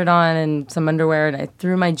t-shirt on and some underwear, and I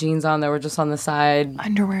threw my jeans on that were just on the side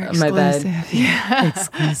Underwear of my bed. exclusive. Yeah.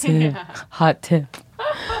 Exclusive. Hot tip.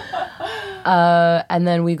 And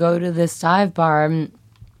then we go to this dive bar.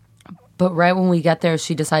 But right when we get there,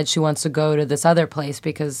 she decides she wants to go to this other place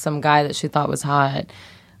because some guy that she thought was hot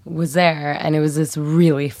was there. And it was this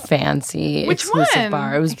really fancy Which exclusive one?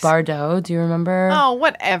 bar. It was Bardot. Do you remember? Oh,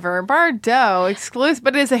 whatever. Bardot exclusive,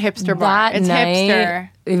 but it is a hipster bar. That It's night, hipster.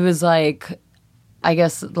 it was like, I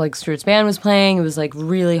guess like Stuart's band was playing. It was like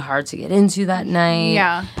really hard to get into that night.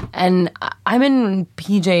 Yeah. And I'm in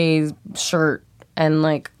PJ's shirt and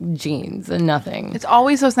like jeans and nothing. It's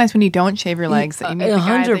always so nice when you don't shave your legs that you meet the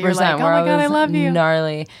guy that you're like, oh my God, I love you.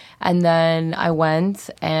 Gnarly. And then I went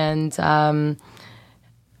and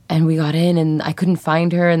we got in and I couldn't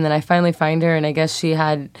find her, and then I finally find her, and I guess she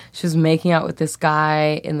was making out with this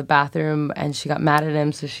guy in the bathroom, and she got mad at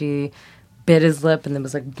him, so she bit his lip, and there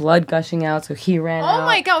was like blood gushing out, so he ran out. Oh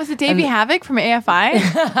my God, was it Davey Havoc from AFI?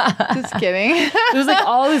 Just kidding. There was like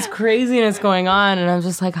all this craziness going on, and I was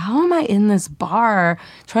just like, how am I in this bar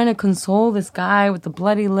trying to console this guy with the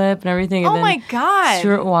bloody lip and everything? And Oh then my God.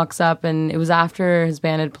 Stuart walks up, and it was after his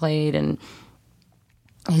band had played, and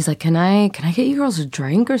he's like, can I get you girls a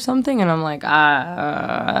drink or something? And I'm like,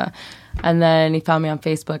 And then he found me on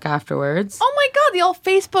Facebook afterwards. Oh my God, the old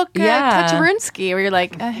Facebook Yeah. Kaczynski, where you're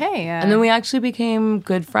like, hey. And then we actually became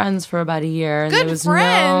good friends for about a year. And Good there was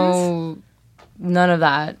friends? none of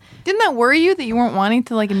that. Didn't that worry you that you weren't wanting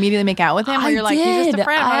to like immediately make out with him? Where you're like, he's just a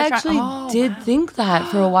friend. I I'm not actually trying- did think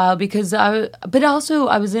that for a while because but also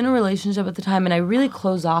I was in a relationship at the time, and I really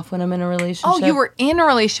close off when I'm in a relationship. Oh, you were in a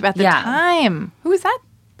relationship at the Yeah. time. Who was that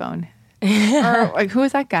bone? Or like, who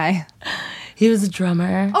was that guy? He was a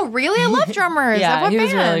drummer. Oh, really? I love drummers. yeah, What he band?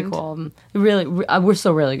 was really cool. Really, we're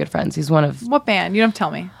still really good friends. He's one of. What band? You don't have to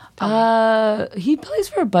tell me. He plays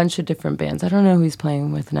for a bunch of different bands. I don't know who he's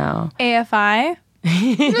playing with now. AFI?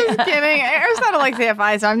 Just kidding. Aristotle likes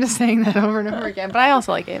AFI, so I'm just saying that over and over again. But I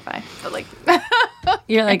also like AFI. But like,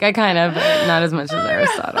 You're like, I kind of, but not as much as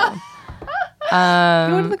Aristotle.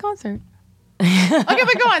 go to the concert. Okay,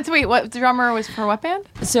 but go on. So wait, what drummer was for what band?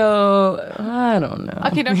 So I don't know.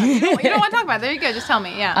 Okay, don't you don't want to talk about it. There you go. Just tell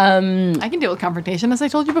me. Yeah. I can deal with confrontation, as I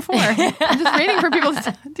told you before. I'm just waiting for people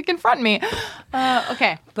to confront me.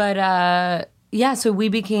 Okay. But yeah, so we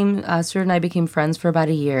became Stuart and I became friends for about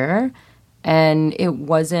a year, and it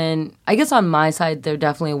wasn't. I guess on my side, there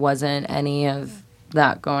definitely wasn't any of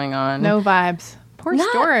that going on. No vibes. Poor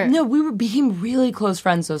Stuart. No, became really close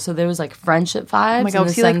friends though. So there was like friendship vibes. Oh my God,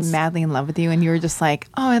 was he like madly in love with you? And you were just like,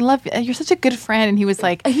 oh, I love you. You're such a good friend. And he was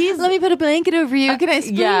like, let me put a blanket over you. Can I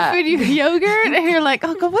spoon feed you yogurt? And you're like,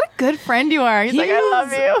 oh God, what a good friend you are. He's like, I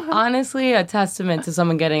love you. Honestly, a testament to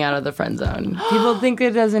someone getting out of the friend zone. People think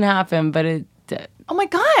it doesn't happen, but it did. Oh my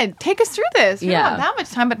God, take us through this. We don't have that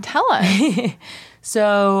much time, but tell us.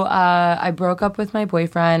 So I broke up with my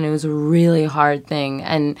boyfriend. It was a really hard thing,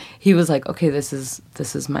 and he was like, "Okay, this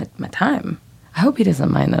is my time." I hope he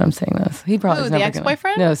doesn't mind that I'm saying this. He probably the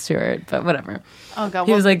ex-boyfriend? No, Stuart, but whatever. Oh God,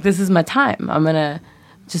 he was like, "This is my time. I'm gonna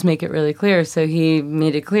just make it really clear." So he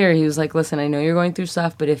made it clear. He was like, "Listen, I know you're going through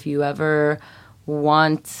stuff, but if you ever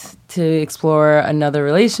want to explore another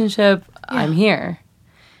relationship, I'm here."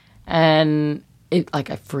 And I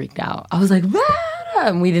freaked out. I was like, "Ah!"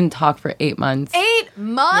 And we didn't talk for 8 months. 8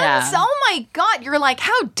 months? Yeah. Oh my God. You're like,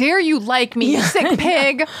 how dare you like me, you sick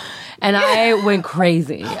pig. And I went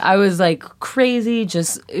crazy. I was like crazy.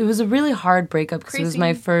 It was a really hard breakup because it was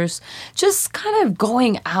my first, just kind of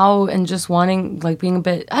going out and just wanting, like being a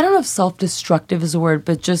bit, I don't know if self-destructive is a word,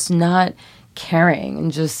 but just not caring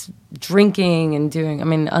and just drinking and doing,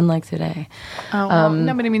 unlike today. Oh, well,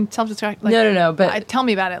 no, but I mean, self-destructive. Like, No, but tell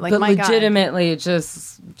me about it. Like, but my God. legitimately, which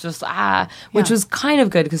was kind of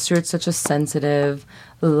good because Stuart's such a sensitive,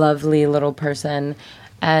 lovely little person.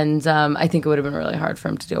 And I think it would have been really hard for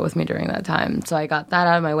him to deal with me during that time. So I got that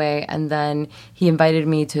out of my way. And then he invited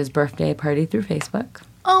me to his birthday party through Facebook.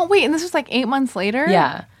 Oh, wait. And this was like 8 months later?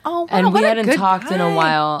 Yeah. Oh, wow. And we hadn't talked in a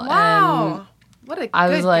while. Wow. And what a good I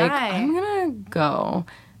was like, guy. I'm going to go.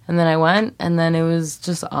 And then I went. And then it was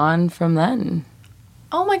just on from then.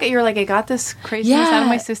 Oh, my God. You're like, I got this craziness out of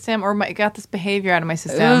my system, or I got this behavior out of my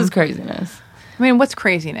system. It was craziness. I mean, what's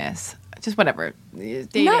craziness? Just whatever.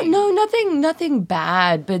 Dating. Nothing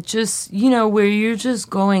bad, but just, where you're just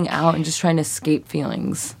going out and just trying to escape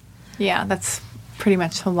feelings. Yeah, that's pretty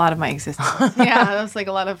much a lot of my existence. Yeah, that's like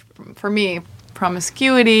a lot of, for me,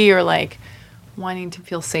 promiscuity or like wanting to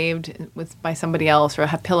feel saved by somebody else or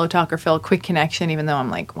have pillow talk or feel a quick connection, even though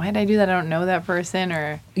I'm like, why did I do that? I don't know that person.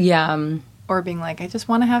 Or being like, I just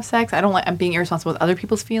want to have sex. I'm being irresponsible with other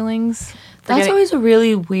people's feelings. That's always a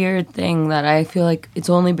really weird thing that I feel like it's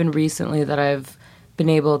only been recently that I've been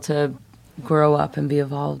able to grow up and be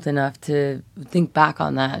evolved enough to think back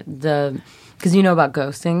on that. Because you know about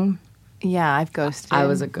ghosting? Yeah, I've ghosted. I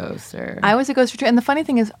was a ghoster. I was a ghoster too. And the funny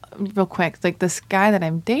thing is, real quick, like this guy that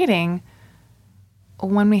I'm dating,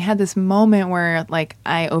 when we had this moment where like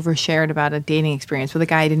I overshared about a dating experience with a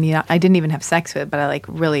guy I didn't even have sex with, but I like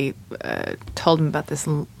really told him about this,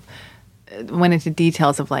 went into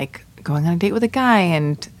details of like going on a date with a guy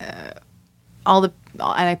and and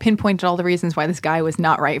I pinpointed all the reasons why this guy was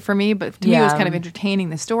not right for me, but to me it was kind of entertaining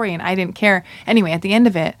the story and I didn't care. Anyway, at the end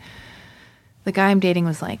of it, the guy I'm dating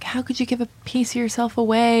was like, how could you give a piece of yourself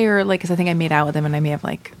away? Or like, because I think I made out with him and I may have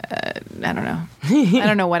like, I don't know. I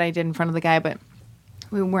don't know what I did in front of the guy, but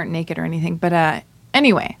we weren't naked or anything. But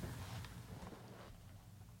anyway,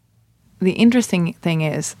 the interesting thing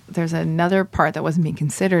is there's another part that wasn't being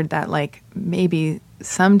considered that like maybe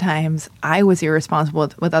sometimes I was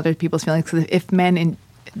irresponsible with other people's feelings. Because if men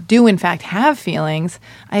do in fact have feelings,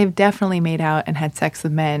 I have definitely made out and had sex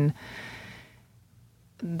with men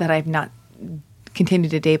that I've not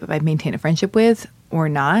continued to date, but I've maintained a friendship with or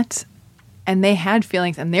not. And they had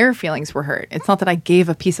feelings and their feelings were hurt. It's not that I gave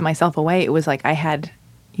a piece of myself away. It was like I had,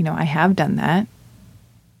 I have done that.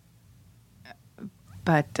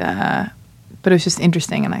 But it was just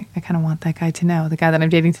interesting. And I kind of want that guy to know, the guy that I'm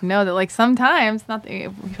dating to know that like sometimes, he's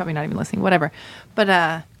probably not even listening, whatever. But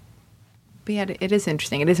yeah, it is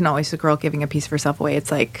interesting. It isn't always the girl giving a piece of herself away.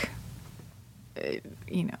 It's like,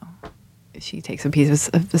 she takes a piece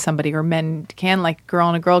of somebody, or men can, like girl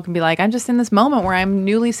and a girl can be like, I'm just in this moment where I'm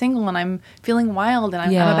newly single and I'm feeling wild and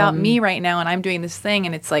I'm about me right now and I'm doing this thing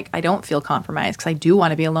and it's like I don't feel compromised because I do want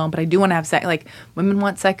to be alone, but I do want to have sex. Like women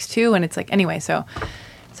want sex too, and it's like anyway. So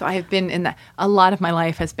I have been in that. A lot of my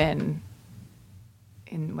life has been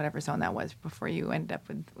in whatever zone that was before you ended up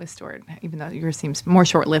with Stuart. Even though yours seems more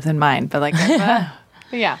short lived than mine, but like, but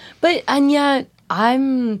yeah. And yet,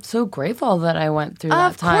 I'm so grateful that I went through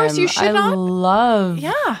that time. Of course, you should not. I love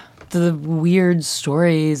the weird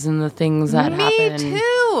stories and the things that happen. Me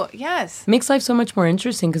too, yes. Makes life so much more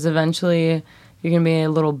interesting because eventually you're going to be a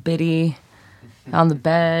little bitty on the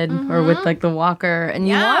bed or with like the walker. And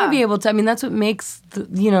you want to be able to, that's what makes,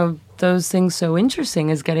 those things so interesting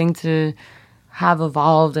is getting to have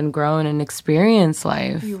evolved and grown and experienced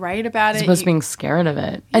life. You write about as opposed to being scared of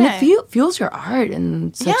it. Yeah. And it fuels your art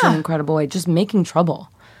in such an incredible way, just making trouble.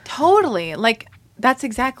 Totally. Like, that's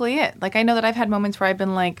exactly it. Like, I know that I've had moments where I've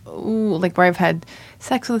been like, ooh, like where I've had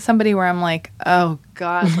sex with somebody where I'm like, oh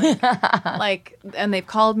God, like, and they've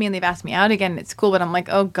called me and they've asked me out again. And it's cool, but I'm like,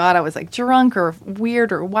 oh God, I was like drunk or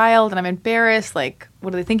weird or wild and I'm embarrassed. Like,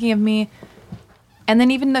 what are they thinking of me? And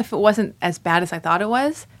then even if it wasn't as bad as I thought it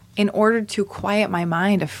was, in order to quiet my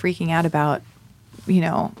mind of freaking out about,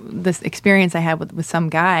 this experience I had with some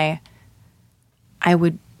guy, I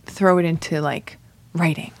would throw it into like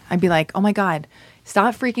writing. I'd be like, oh my God,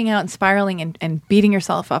 stop freaking out and spiraling and beating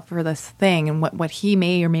yourself up for this thing and what he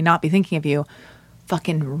may or may not be thinking of you.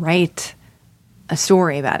 Fucking write a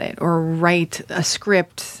story about it or write a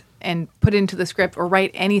script and put it into the script or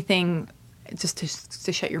write anything just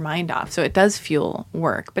to shut your mind off. So it does fuel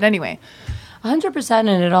work. But anyway. 100%.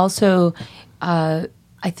 And it also,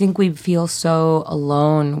 I think we feel so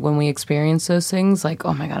alone when we experience those things. Like,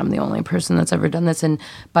 oh my God, I'm the only person that's ever done this. And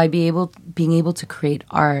by being able to create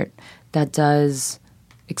art that does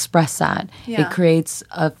express that, it creates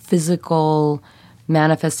a physical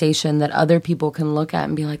manifestation that other people can look at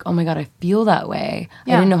and be like, oh my God, I feel that way.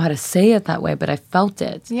 I didn't know how to say it that way, but I felt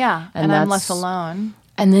it. Yeah. And I'm less alone.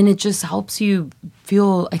 And then it just helps you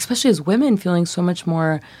feel, especially as women, feeling so much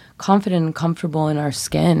more confident and comfortable in our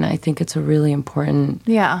skin. I think it's a really important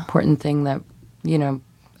thing that,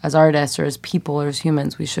 as artists or as people or as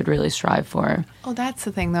humans, we should really strive for. Oh, that's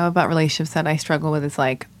the thing, though, about relationships that I struggle with. It's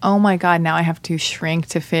like, oh my God, now I have to shrink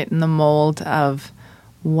to fit in the mold of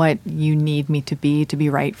what you need me to be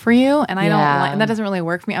right for you. And I don't like, and that doesn't really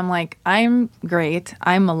work for me. I'm like, I'm great.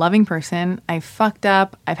 I'm a loving person. I fucked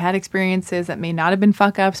up. I've had experiences that may not have been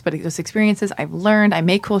fuck ups, but those experiences I've learned. I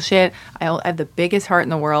make cool shit. I have the biggest heart in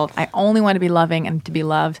the world. I only want to be loving and to be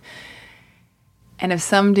loved. And if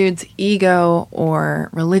some dude's ego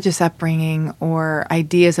or religious upbringing or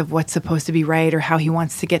ideas of what's supposed to be right or how he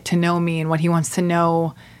wants to get to know me and what he wants to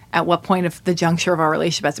know at what point of the juncture of our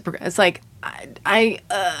relationship, it's like,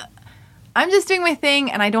 I'm just doing my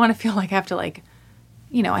thing and I don't want to feel like I have to like,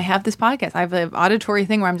 I have this podcast. I have an auditory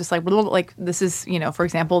thing where I'm just like this is, for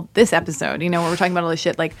example, this episode, where we're talking about all this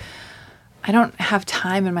shit. Like, I don't have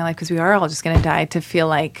time in my life because we are all just going to die to feel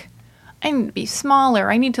like I need to be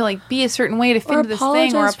smaller. I need to like be a certain way to fit into this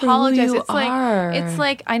thing or apologize. It's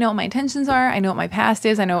like I know what my intentions are. I know what my past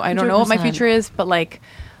is. I don't know what my future is, but like,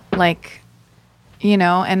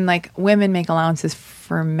 and like women make allowances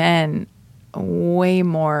for men way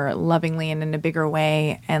more lovingly and in a bigger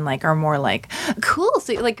way and like are more like cool.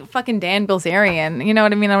 So like fucking Dan Bilzerian, you know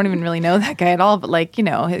what I mean? I don't even really know that guy at all, but like,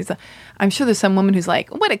 I'm sure there's some woman who's like,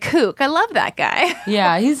 what a kook. I love that guy.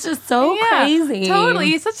 Yeah, he's just so crazy. Totally.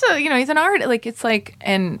 He's such a, he's an art. Like, it's like,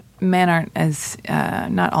 and men aren't as,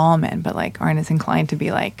 not all men, but like aren't as inclined to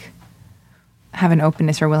be like, have an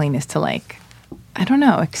openness or willingness to like, I don't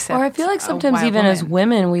know, accept. Or I feel like sometimes even as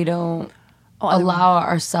women, we don't allow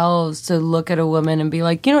ourselves to look at a woman and be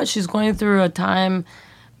like, she's going through a time.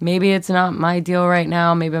 Maybe it's not my deal right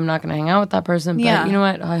now. Maybe I'm not going to hang out with that person. But you know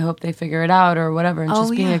what? I hope they figure it out or whatever. And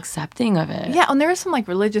just being accepting of it. Yeah. And there is some like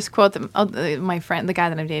religious quote that my friend, the guy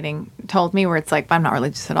that I'm dating, told me where it's like, I'm not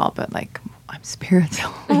religious at all, but like, I'm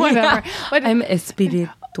spiritual. Whatever. But, I'm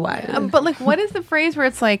espiritual. But like, what is the phrase where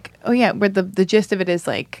it's like, where the gist of it is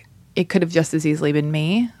like, it could have just as easily been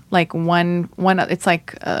me. Like one. It's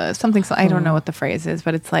like something. I don't know what the phrase is,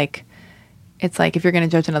 but it's like if you're going to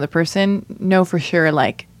judge another person, know for sure.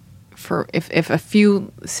 Like, for if a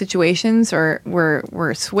few situations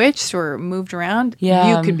were switched or moved around,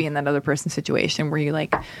 you could be in that other person's situation where you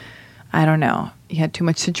like, I don't know, you had too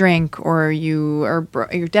much to drink, or you're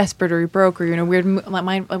desperate, or you're broke, or you're in a weird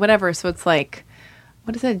mind, whatever. So it's like.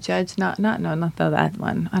 What is it? Judge? Not that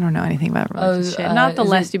one. I don't know anything about religious shit. Not the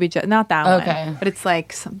lest you be judged. Not that one. But it's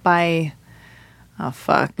like by. Oh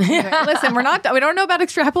fuck! Listen, we don't know about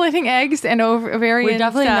extrapolating eggs and ovarian. We're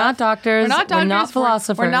definitely not doctors. We're not doctors. We're not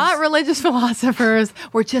philosophers. We're not religious philosophers.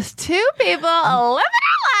 We're just two people living our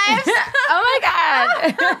lives. Oh my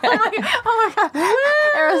god! Oh my god!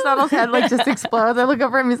 Aristotle's head like just explodes. I look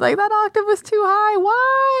over him. He's like, "That octave was too high.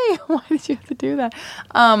 Why? Why did you have to do that?"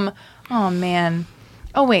 Oh man.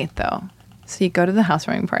 Oh, wait, though. So you go to the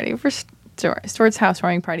housewarming party for Stuart's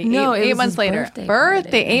housewarming party. No, eight months later.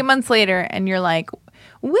 Birthday, 8 months later. And you're like,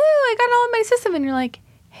 woo, I got it all in my system. And you're like,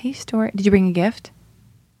 hey, Stuart, did you bring a gift?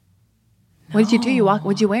 No. What did you do?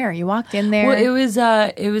 What'd you wear? You walked in there. Well, it was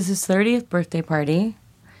his 30th birthday party.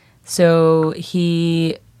 So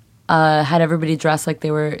he had everybody dressed like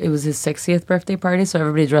it was his 60th birthday party, so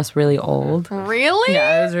everybody dressed really old. Really?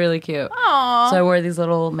 Yeah, it was really cute. Aww. So I wore these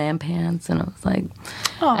little man pants, and I was like...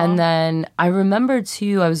 Aww. And then I remember,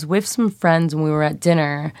 too, I was with some friends when we were at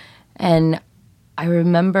dinner, and I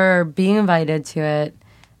remember being invited to it,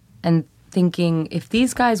 and thinking, if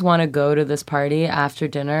these guys want to go to this party after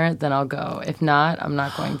dinner, then I'll go. If not, I'm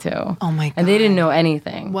not going to. Oh my God. And they didn't know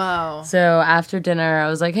anything. Whoa. So after dinner, I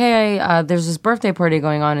was like, hey, there's this birthday party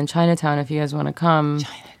going on in Chinatown if you guys want to come.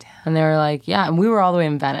 Chinatown. And they were like, yeah. And we were all the way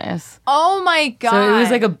in Venice. Oh my God. So it was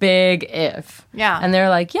like a big if. Yeah. And they were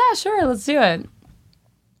like, yeah, sure, let's do it.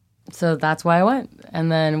 So that's why I went.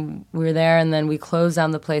 And then we were there, and then we closed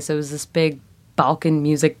down the place. It was this big Balkan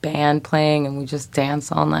music band playing, and we just danced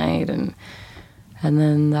all night. And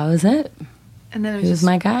then that was it. And then He was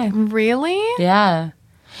my guy. Really? Yeah.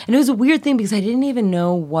 And it was a weird thing because I didn't even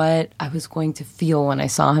know what I was going to feel when I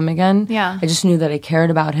saw him again. Yeah. I just knew that I cared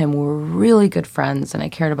about him. We were really good friends, and I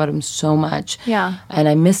cared about him so much. Yeah. And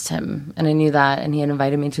I missed him, and I knew that. And he had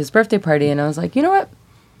invited me to his birthday party, and I was like, you know what?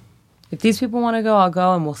 If these people want to go, I'll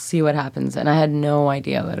go, and we'll see what happens. And I had no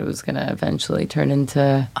idea that it was going to eventually turn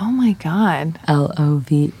into Oh my God.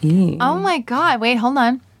 LOVE. Oh my God. Wait, hold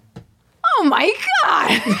on. Oh my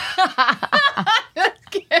God.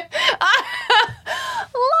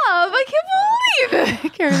 Love, I can't believe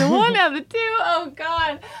it. Carry the one out of the two. Oh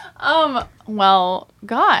God. Well,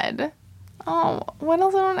 God. Oh, what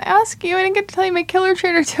else I want to ask you? I didn't get to tell you my Killer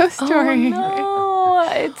Trader Joe story. Oh, no.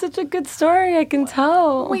 It's such a good story. I can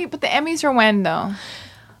tell. Wait, but the Emmys are when though?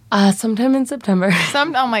 Sometime in September.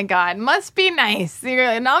 Oh my God, must be nice.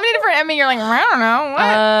 You're nominated for an Emmy. You're like, I don't know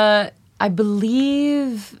what. I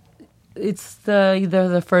believe it's either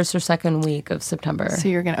the first or second week of September. So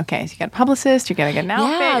you're gonna so you got a publicist. You're gonna get an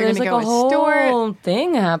outfit. Yeah, You're there's gonna like go a with Stuart. whole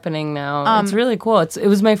thing happening now. It's really cool. It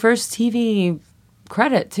was my first TV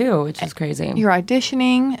credit too, which is crazy. You're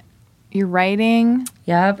auditioning. You're writing.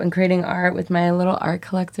 Yep, I'm creating art with my little art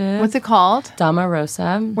collective. What's it called? Dama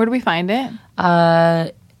Rosa. Where do we find it?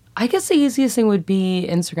 I guess the easiest thing would be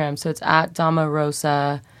Instagram. So it's at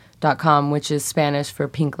damarosa.com, which is Spanish for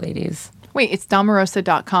pink ladies. Wait, it's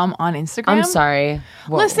damarosa.com on Instagram? I'm sorry.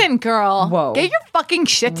 Whoa. Listen, girl. Whoa. Get your fucking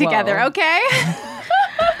shit together, Whoa. okay?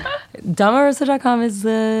 Damarosa.com is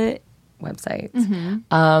the website.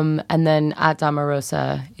 Mm-hmm. And then at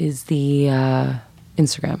Damarosa is the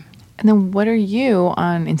Instagram. And then what are you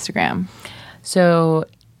on Instagram? So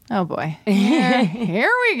Oh, boy. Here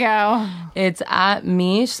we go. it's at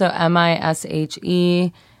Mish, so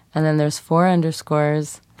MISHE, and then there's 4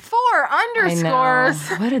 underscores. 4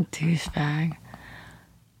 underscores. I know. What a douchebag.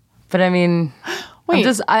 But I mean, Wait.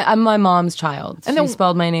 I'm my mom's child. And She then-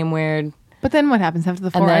 spelled my name weird. But then what happens after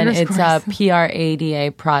the 4 And then underscores? it's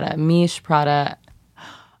Prada, Prada. Mish Prada.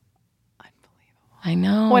 I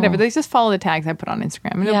know. Whatever. They just follow the tags I put on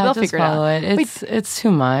Instagram. And Yeah, they'll just figure it follow out. it. Wait, It's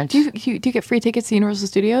too much. do you get free tickets to Universal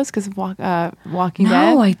Studios because of Walking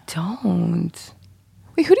Dead? No, I don't.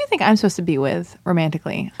 Wait, who do you think I'm supposed to be with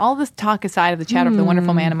romantically? All this talk aside of the chatter of the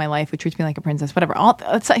wonderful man in my life who treats me like a princess, whatever. And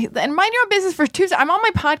mind your own business for Tuesday. I'm on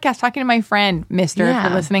my podcast talking to my friend, Mister, if Yeah.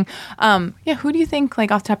 you're listening. Who do you think,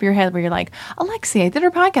 like, off the top of your head, where you're like, Alexi, I did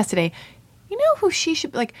her podcast today. You know who she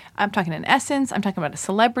should be? Like, I'm talking an essence. I'm talking about a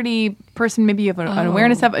celebrity person. Maybe you have an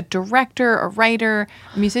awareness of a director, a writer,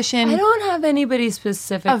 a musician. I don't have anybody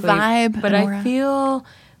specifically. A vibe, But an I aura. feel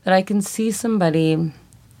that I can see somebody.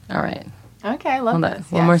 All right. Okay, I love Hold on.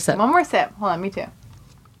 this. One more sip. One more sip. Hold on, me too.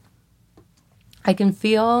 I can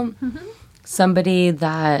feel somebody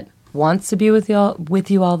that wants to be with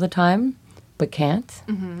you all the time, but can't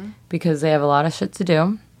because they have a lot of shit to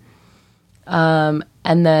do.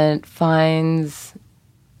 And then finds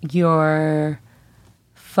your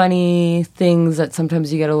funny things that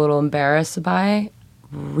sometimes you get a little embarrassed by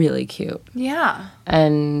really cute. Yeah.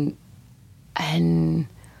 And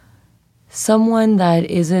someone that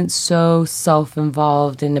isn't so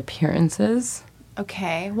self-involved in appearances.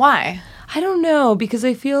 Okay. Why? I don't know, because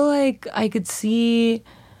I feel like I could see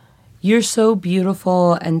you're so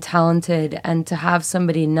beautiful and talented, and to have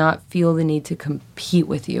somebody not feel the need to compete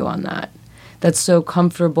with you on that. That's so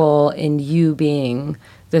comfortable in you being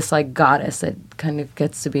this like goddess that kind of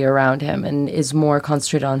gets to be around him and is more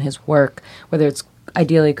concentrated on his work, whether it's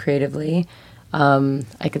ideally creatively.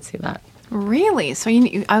 I could see that. Really? So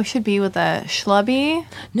I should be with a schlubby,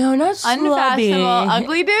 No, not unfashionable, schlubby.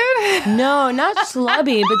 ugly dude? No, not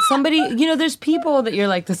schlubby, but somebody, there's people that you're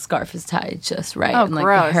like, the scarf is tied just right. Oh, and like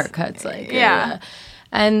gross. the haircut's like, Yeah.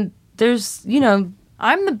 And there's,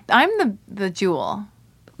 I'm the jewel.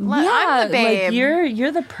 yeah, I'm the babe. like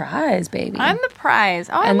you're the prize, baby. I'm the prize.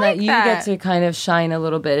 Oh, and I like that you get to kind of shine a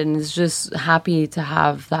little bit, and is just happy to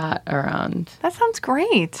have that around. That sounds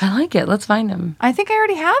great. I like it. Let's find him. I think I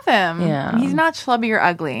already have him. Yeah. He's not schlubby or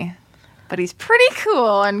ugly, but he's pretty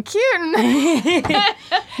cool and cute. And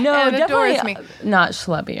No, And adores definitely not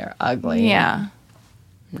schlubby or ugly. yeah.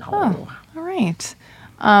 No. Oh, all right.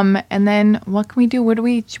 And then what can we do? What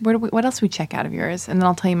else do we check out of yours? And then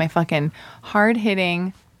I'll tell you my fucking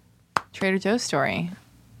hard-hitting Trader Joe's story.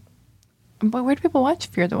 But where do people watch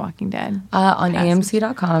Fear the Walking Dead? On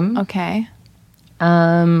AMC.com. Okay.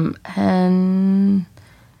 And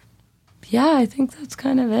yeah, I think that's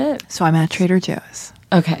kind of it. So I'm at Trader Joe's.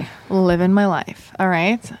 Okay. Living my life. All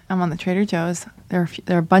right. I'm on the Trader Joe's. There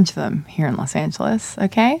are a bunch of them here in Los Angeles.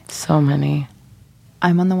 Okay. So many.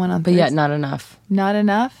 I'm on the one on But yet not enough. Not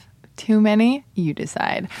enough? Too many? You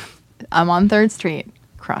decide. I'm on 3rd Street.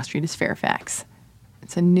 Cross Street is Fairfax.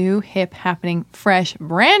 It's a new, hip, happening, fresh,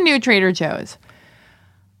 brand new Trader Joe's.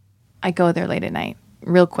 I go there late at night,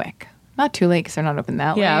 real quick. Not too late because they're not open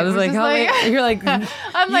that late. Yeah, I was like, how late? You're like, I'm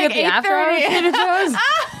you like get the after hours 8:30. Trader Joe's?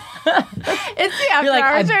 It's the after You're like,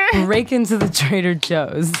 hours. I break into the Trader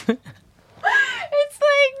Joe's. It's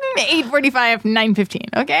like 8:45,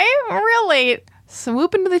 9:15, okay? Real late.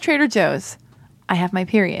 Swoop into the Trader Joe's. I have my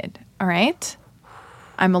period, all right?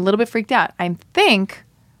 I'm a little bit freaked out. I think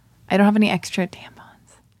I don't have any extra tampons.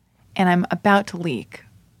 And I'm about to leak.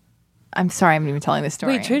 I'm sorry I'm even telling this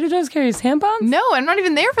story. Wait, Trader Joe's carries tampons? No, I'm not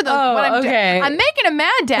even there for those. Oh, What I'm okay. I'm making a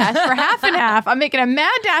mad dash for half and half. I'm making a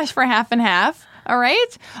mad dash for half and half, all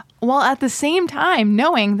right? While at the same time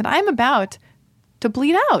knowing that I'm about to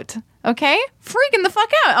bleed out. Okay? Freaking the fuck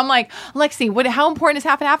out. I'm like, Lexi, how important is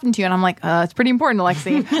half and half to you? And I'm like, it's pretty important,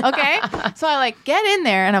 Lexi. Okay? So I like get in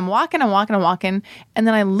there and I'm walking. And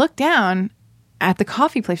then I look down at the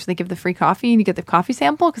coffee place where they give the free coffee and you get the coffee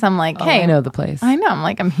sample. Cause I'm like, hey. I know the place. I know. I'm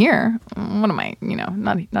like, I'm here. What am I,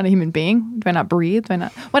 not a human being? Do I not breathe? Do I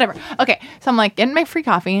not? Whatever. Okay. So I'm like getting my free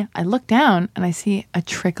coffee. I look down and I see a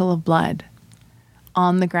trickle of blood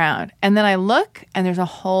on the ground. And then I look and there's a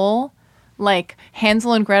whole like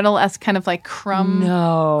Hansel and Gretel-esque kind of like crumb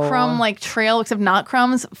like trail, except not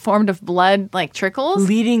crumbs, formed of blood like trickles.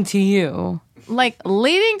 Leading to you. Like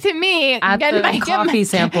leading to me At the coffee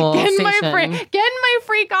sample getting station. getting my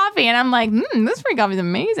free coffee. And I'm like, this free coffee is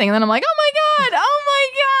amazing. And then I'm like, oh my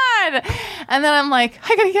God. And then I'm like,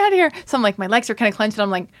 I gotta get out of here. So I'm like, my legs are kind of clenched and I'm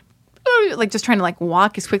like just trying to like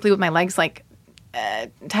walk as quickly with my legs like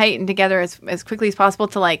tightened together as quickly as possible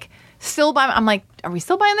to like still buy. I'm like, are we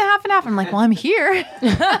still buying the half and half? I'm like, well, I'm here.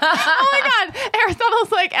 Oh my God.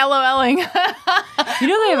 Aristotle's like LOLing. You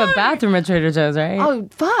know they have a bathroom at Trader Joe's, right? Oh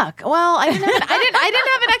fuck! Well, I didn't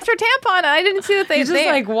have an extra tampon, and I didn't see that they You just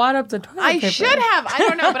like wad up the toilet I paper. should have. I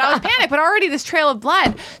don't know, but I was panicked. But already this trail of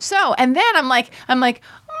blood. So, and then I'm like,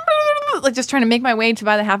 just trying to make my way to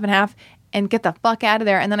buy the half and half and get the fuck out of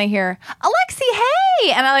there. And then I hear Alexi,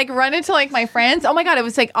 hey, and I like run into like my friends. Oh my God, it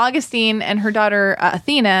was like Augustine and her daughter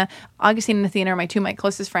Athena. Augustine and Athena are my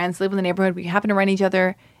closest friends. Live in the neighborhood. We happen to run each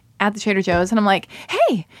other at the Trader Joe's, and I'm like,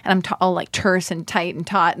 hey, and I'm all like terse and tight and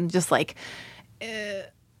taut and just like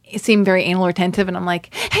seem very anal retentive, and I'm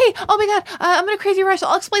like, hey, oh my God, I'm in a crazy rush.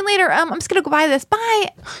 I'll explain later. I'm just gonna go buy this.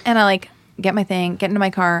 Bye. And I like get my thing, get into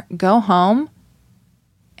my car, go home,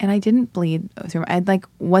 and I didn't bleed. I like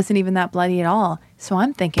wasn't even that bloody at all. So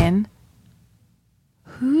I'm thinking,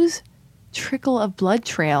 whose trickle of blood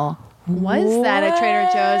trail was that at Trader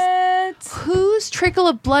Joe's? Whose trickle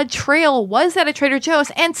of blood trail was that at Trader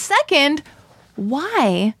Joe's? And second,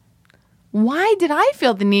 why did I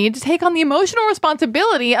feel the need to take on the emotional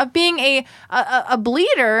responsibility of being a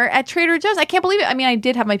bleeder at Trader Joe's? I can't believe it. I mean, I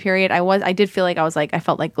did have my period. I did feel like I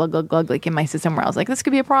felt like glug, glug, glug, like in my system where I was like, this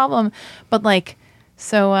could be a problem. But like,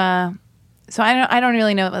 so I don't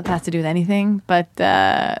really know what that has to do with anything, but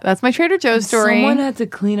that's my Trader Joe's story. Someone had to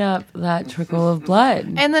clean up that trickle of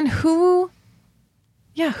blood. And then who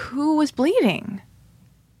was bleeding?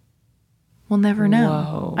 We'll never know.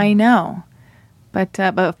 Whoa. I know. But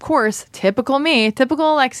of course, typical me, typical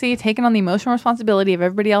Alexi, taking on the emotional responsibility of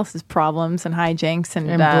everybody else's problems and hijinks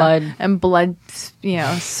and blood,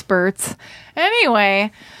 spurts.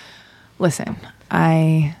 Anyway, listen,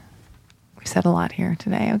 we said a lot here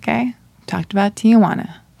today, okay? We talked about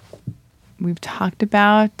Tijuana. We've talked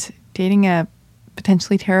about dating a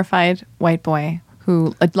potentially terrified white boy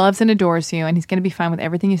who loves and adores you, and he's going to be fine with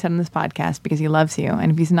everything you said on this podcast because he loves you.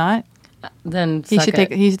 And if he's not, then he should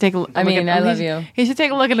take a look. I love you. He should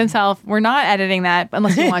take a look at himself. We're not editing that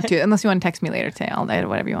unless you want to. Unless you want to text me later today, I'll edit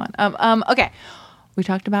whatever you want. Okay. We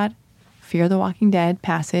talked about Fear the Walking Dead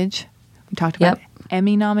passage. We talked about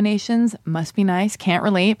Emmy nominations. Must be nice. Can't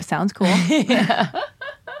relate, but sounds cool. We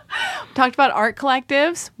talked about art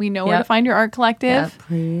collectives. We know where to find your art collective. Yeah,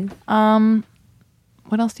 please.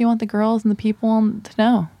 What else do you want the girls and the people to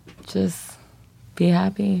know? Just be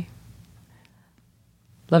happy.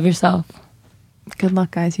 Love yourself. Good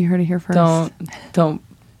luck, guys. You heard it here first. Don't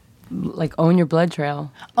like own your blood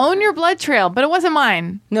trail. Own your blood trail, but it wasn't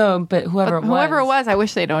mine. No, but whoever it was. Whoever it was, I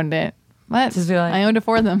wish they'd owned it. But Just be like- I owned it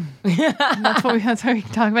for them. That's what we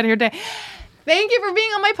talk about here today. Thank you for being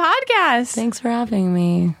on my podcast. Thanks for having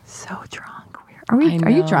me. So drunk. Are you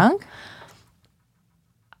know. drunk?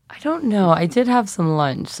 I don't know. I did have some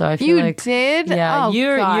lunch, so I feel You like did? Yeah, Oh,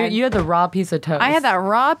 God. you had the raw piece of toast. I had that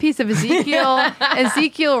raw piece of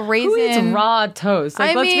Ezekiel raisin. Who eats raw toast?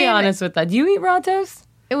 Like, let's be mean- honest with that. Do you eat raw toast?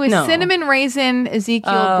 It was No. cinnamon raisin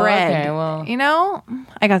Ezekiel Oh, bread. okay, well. You know,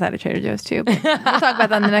 I got that at Trader Joe's too. But we'll talk about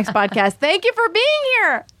that on the next podcast. Thank you for being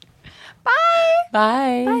here. Bye.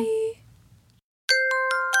 Bye. Bye.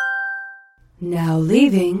 Now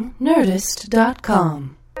leaving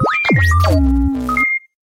Nerdist.com.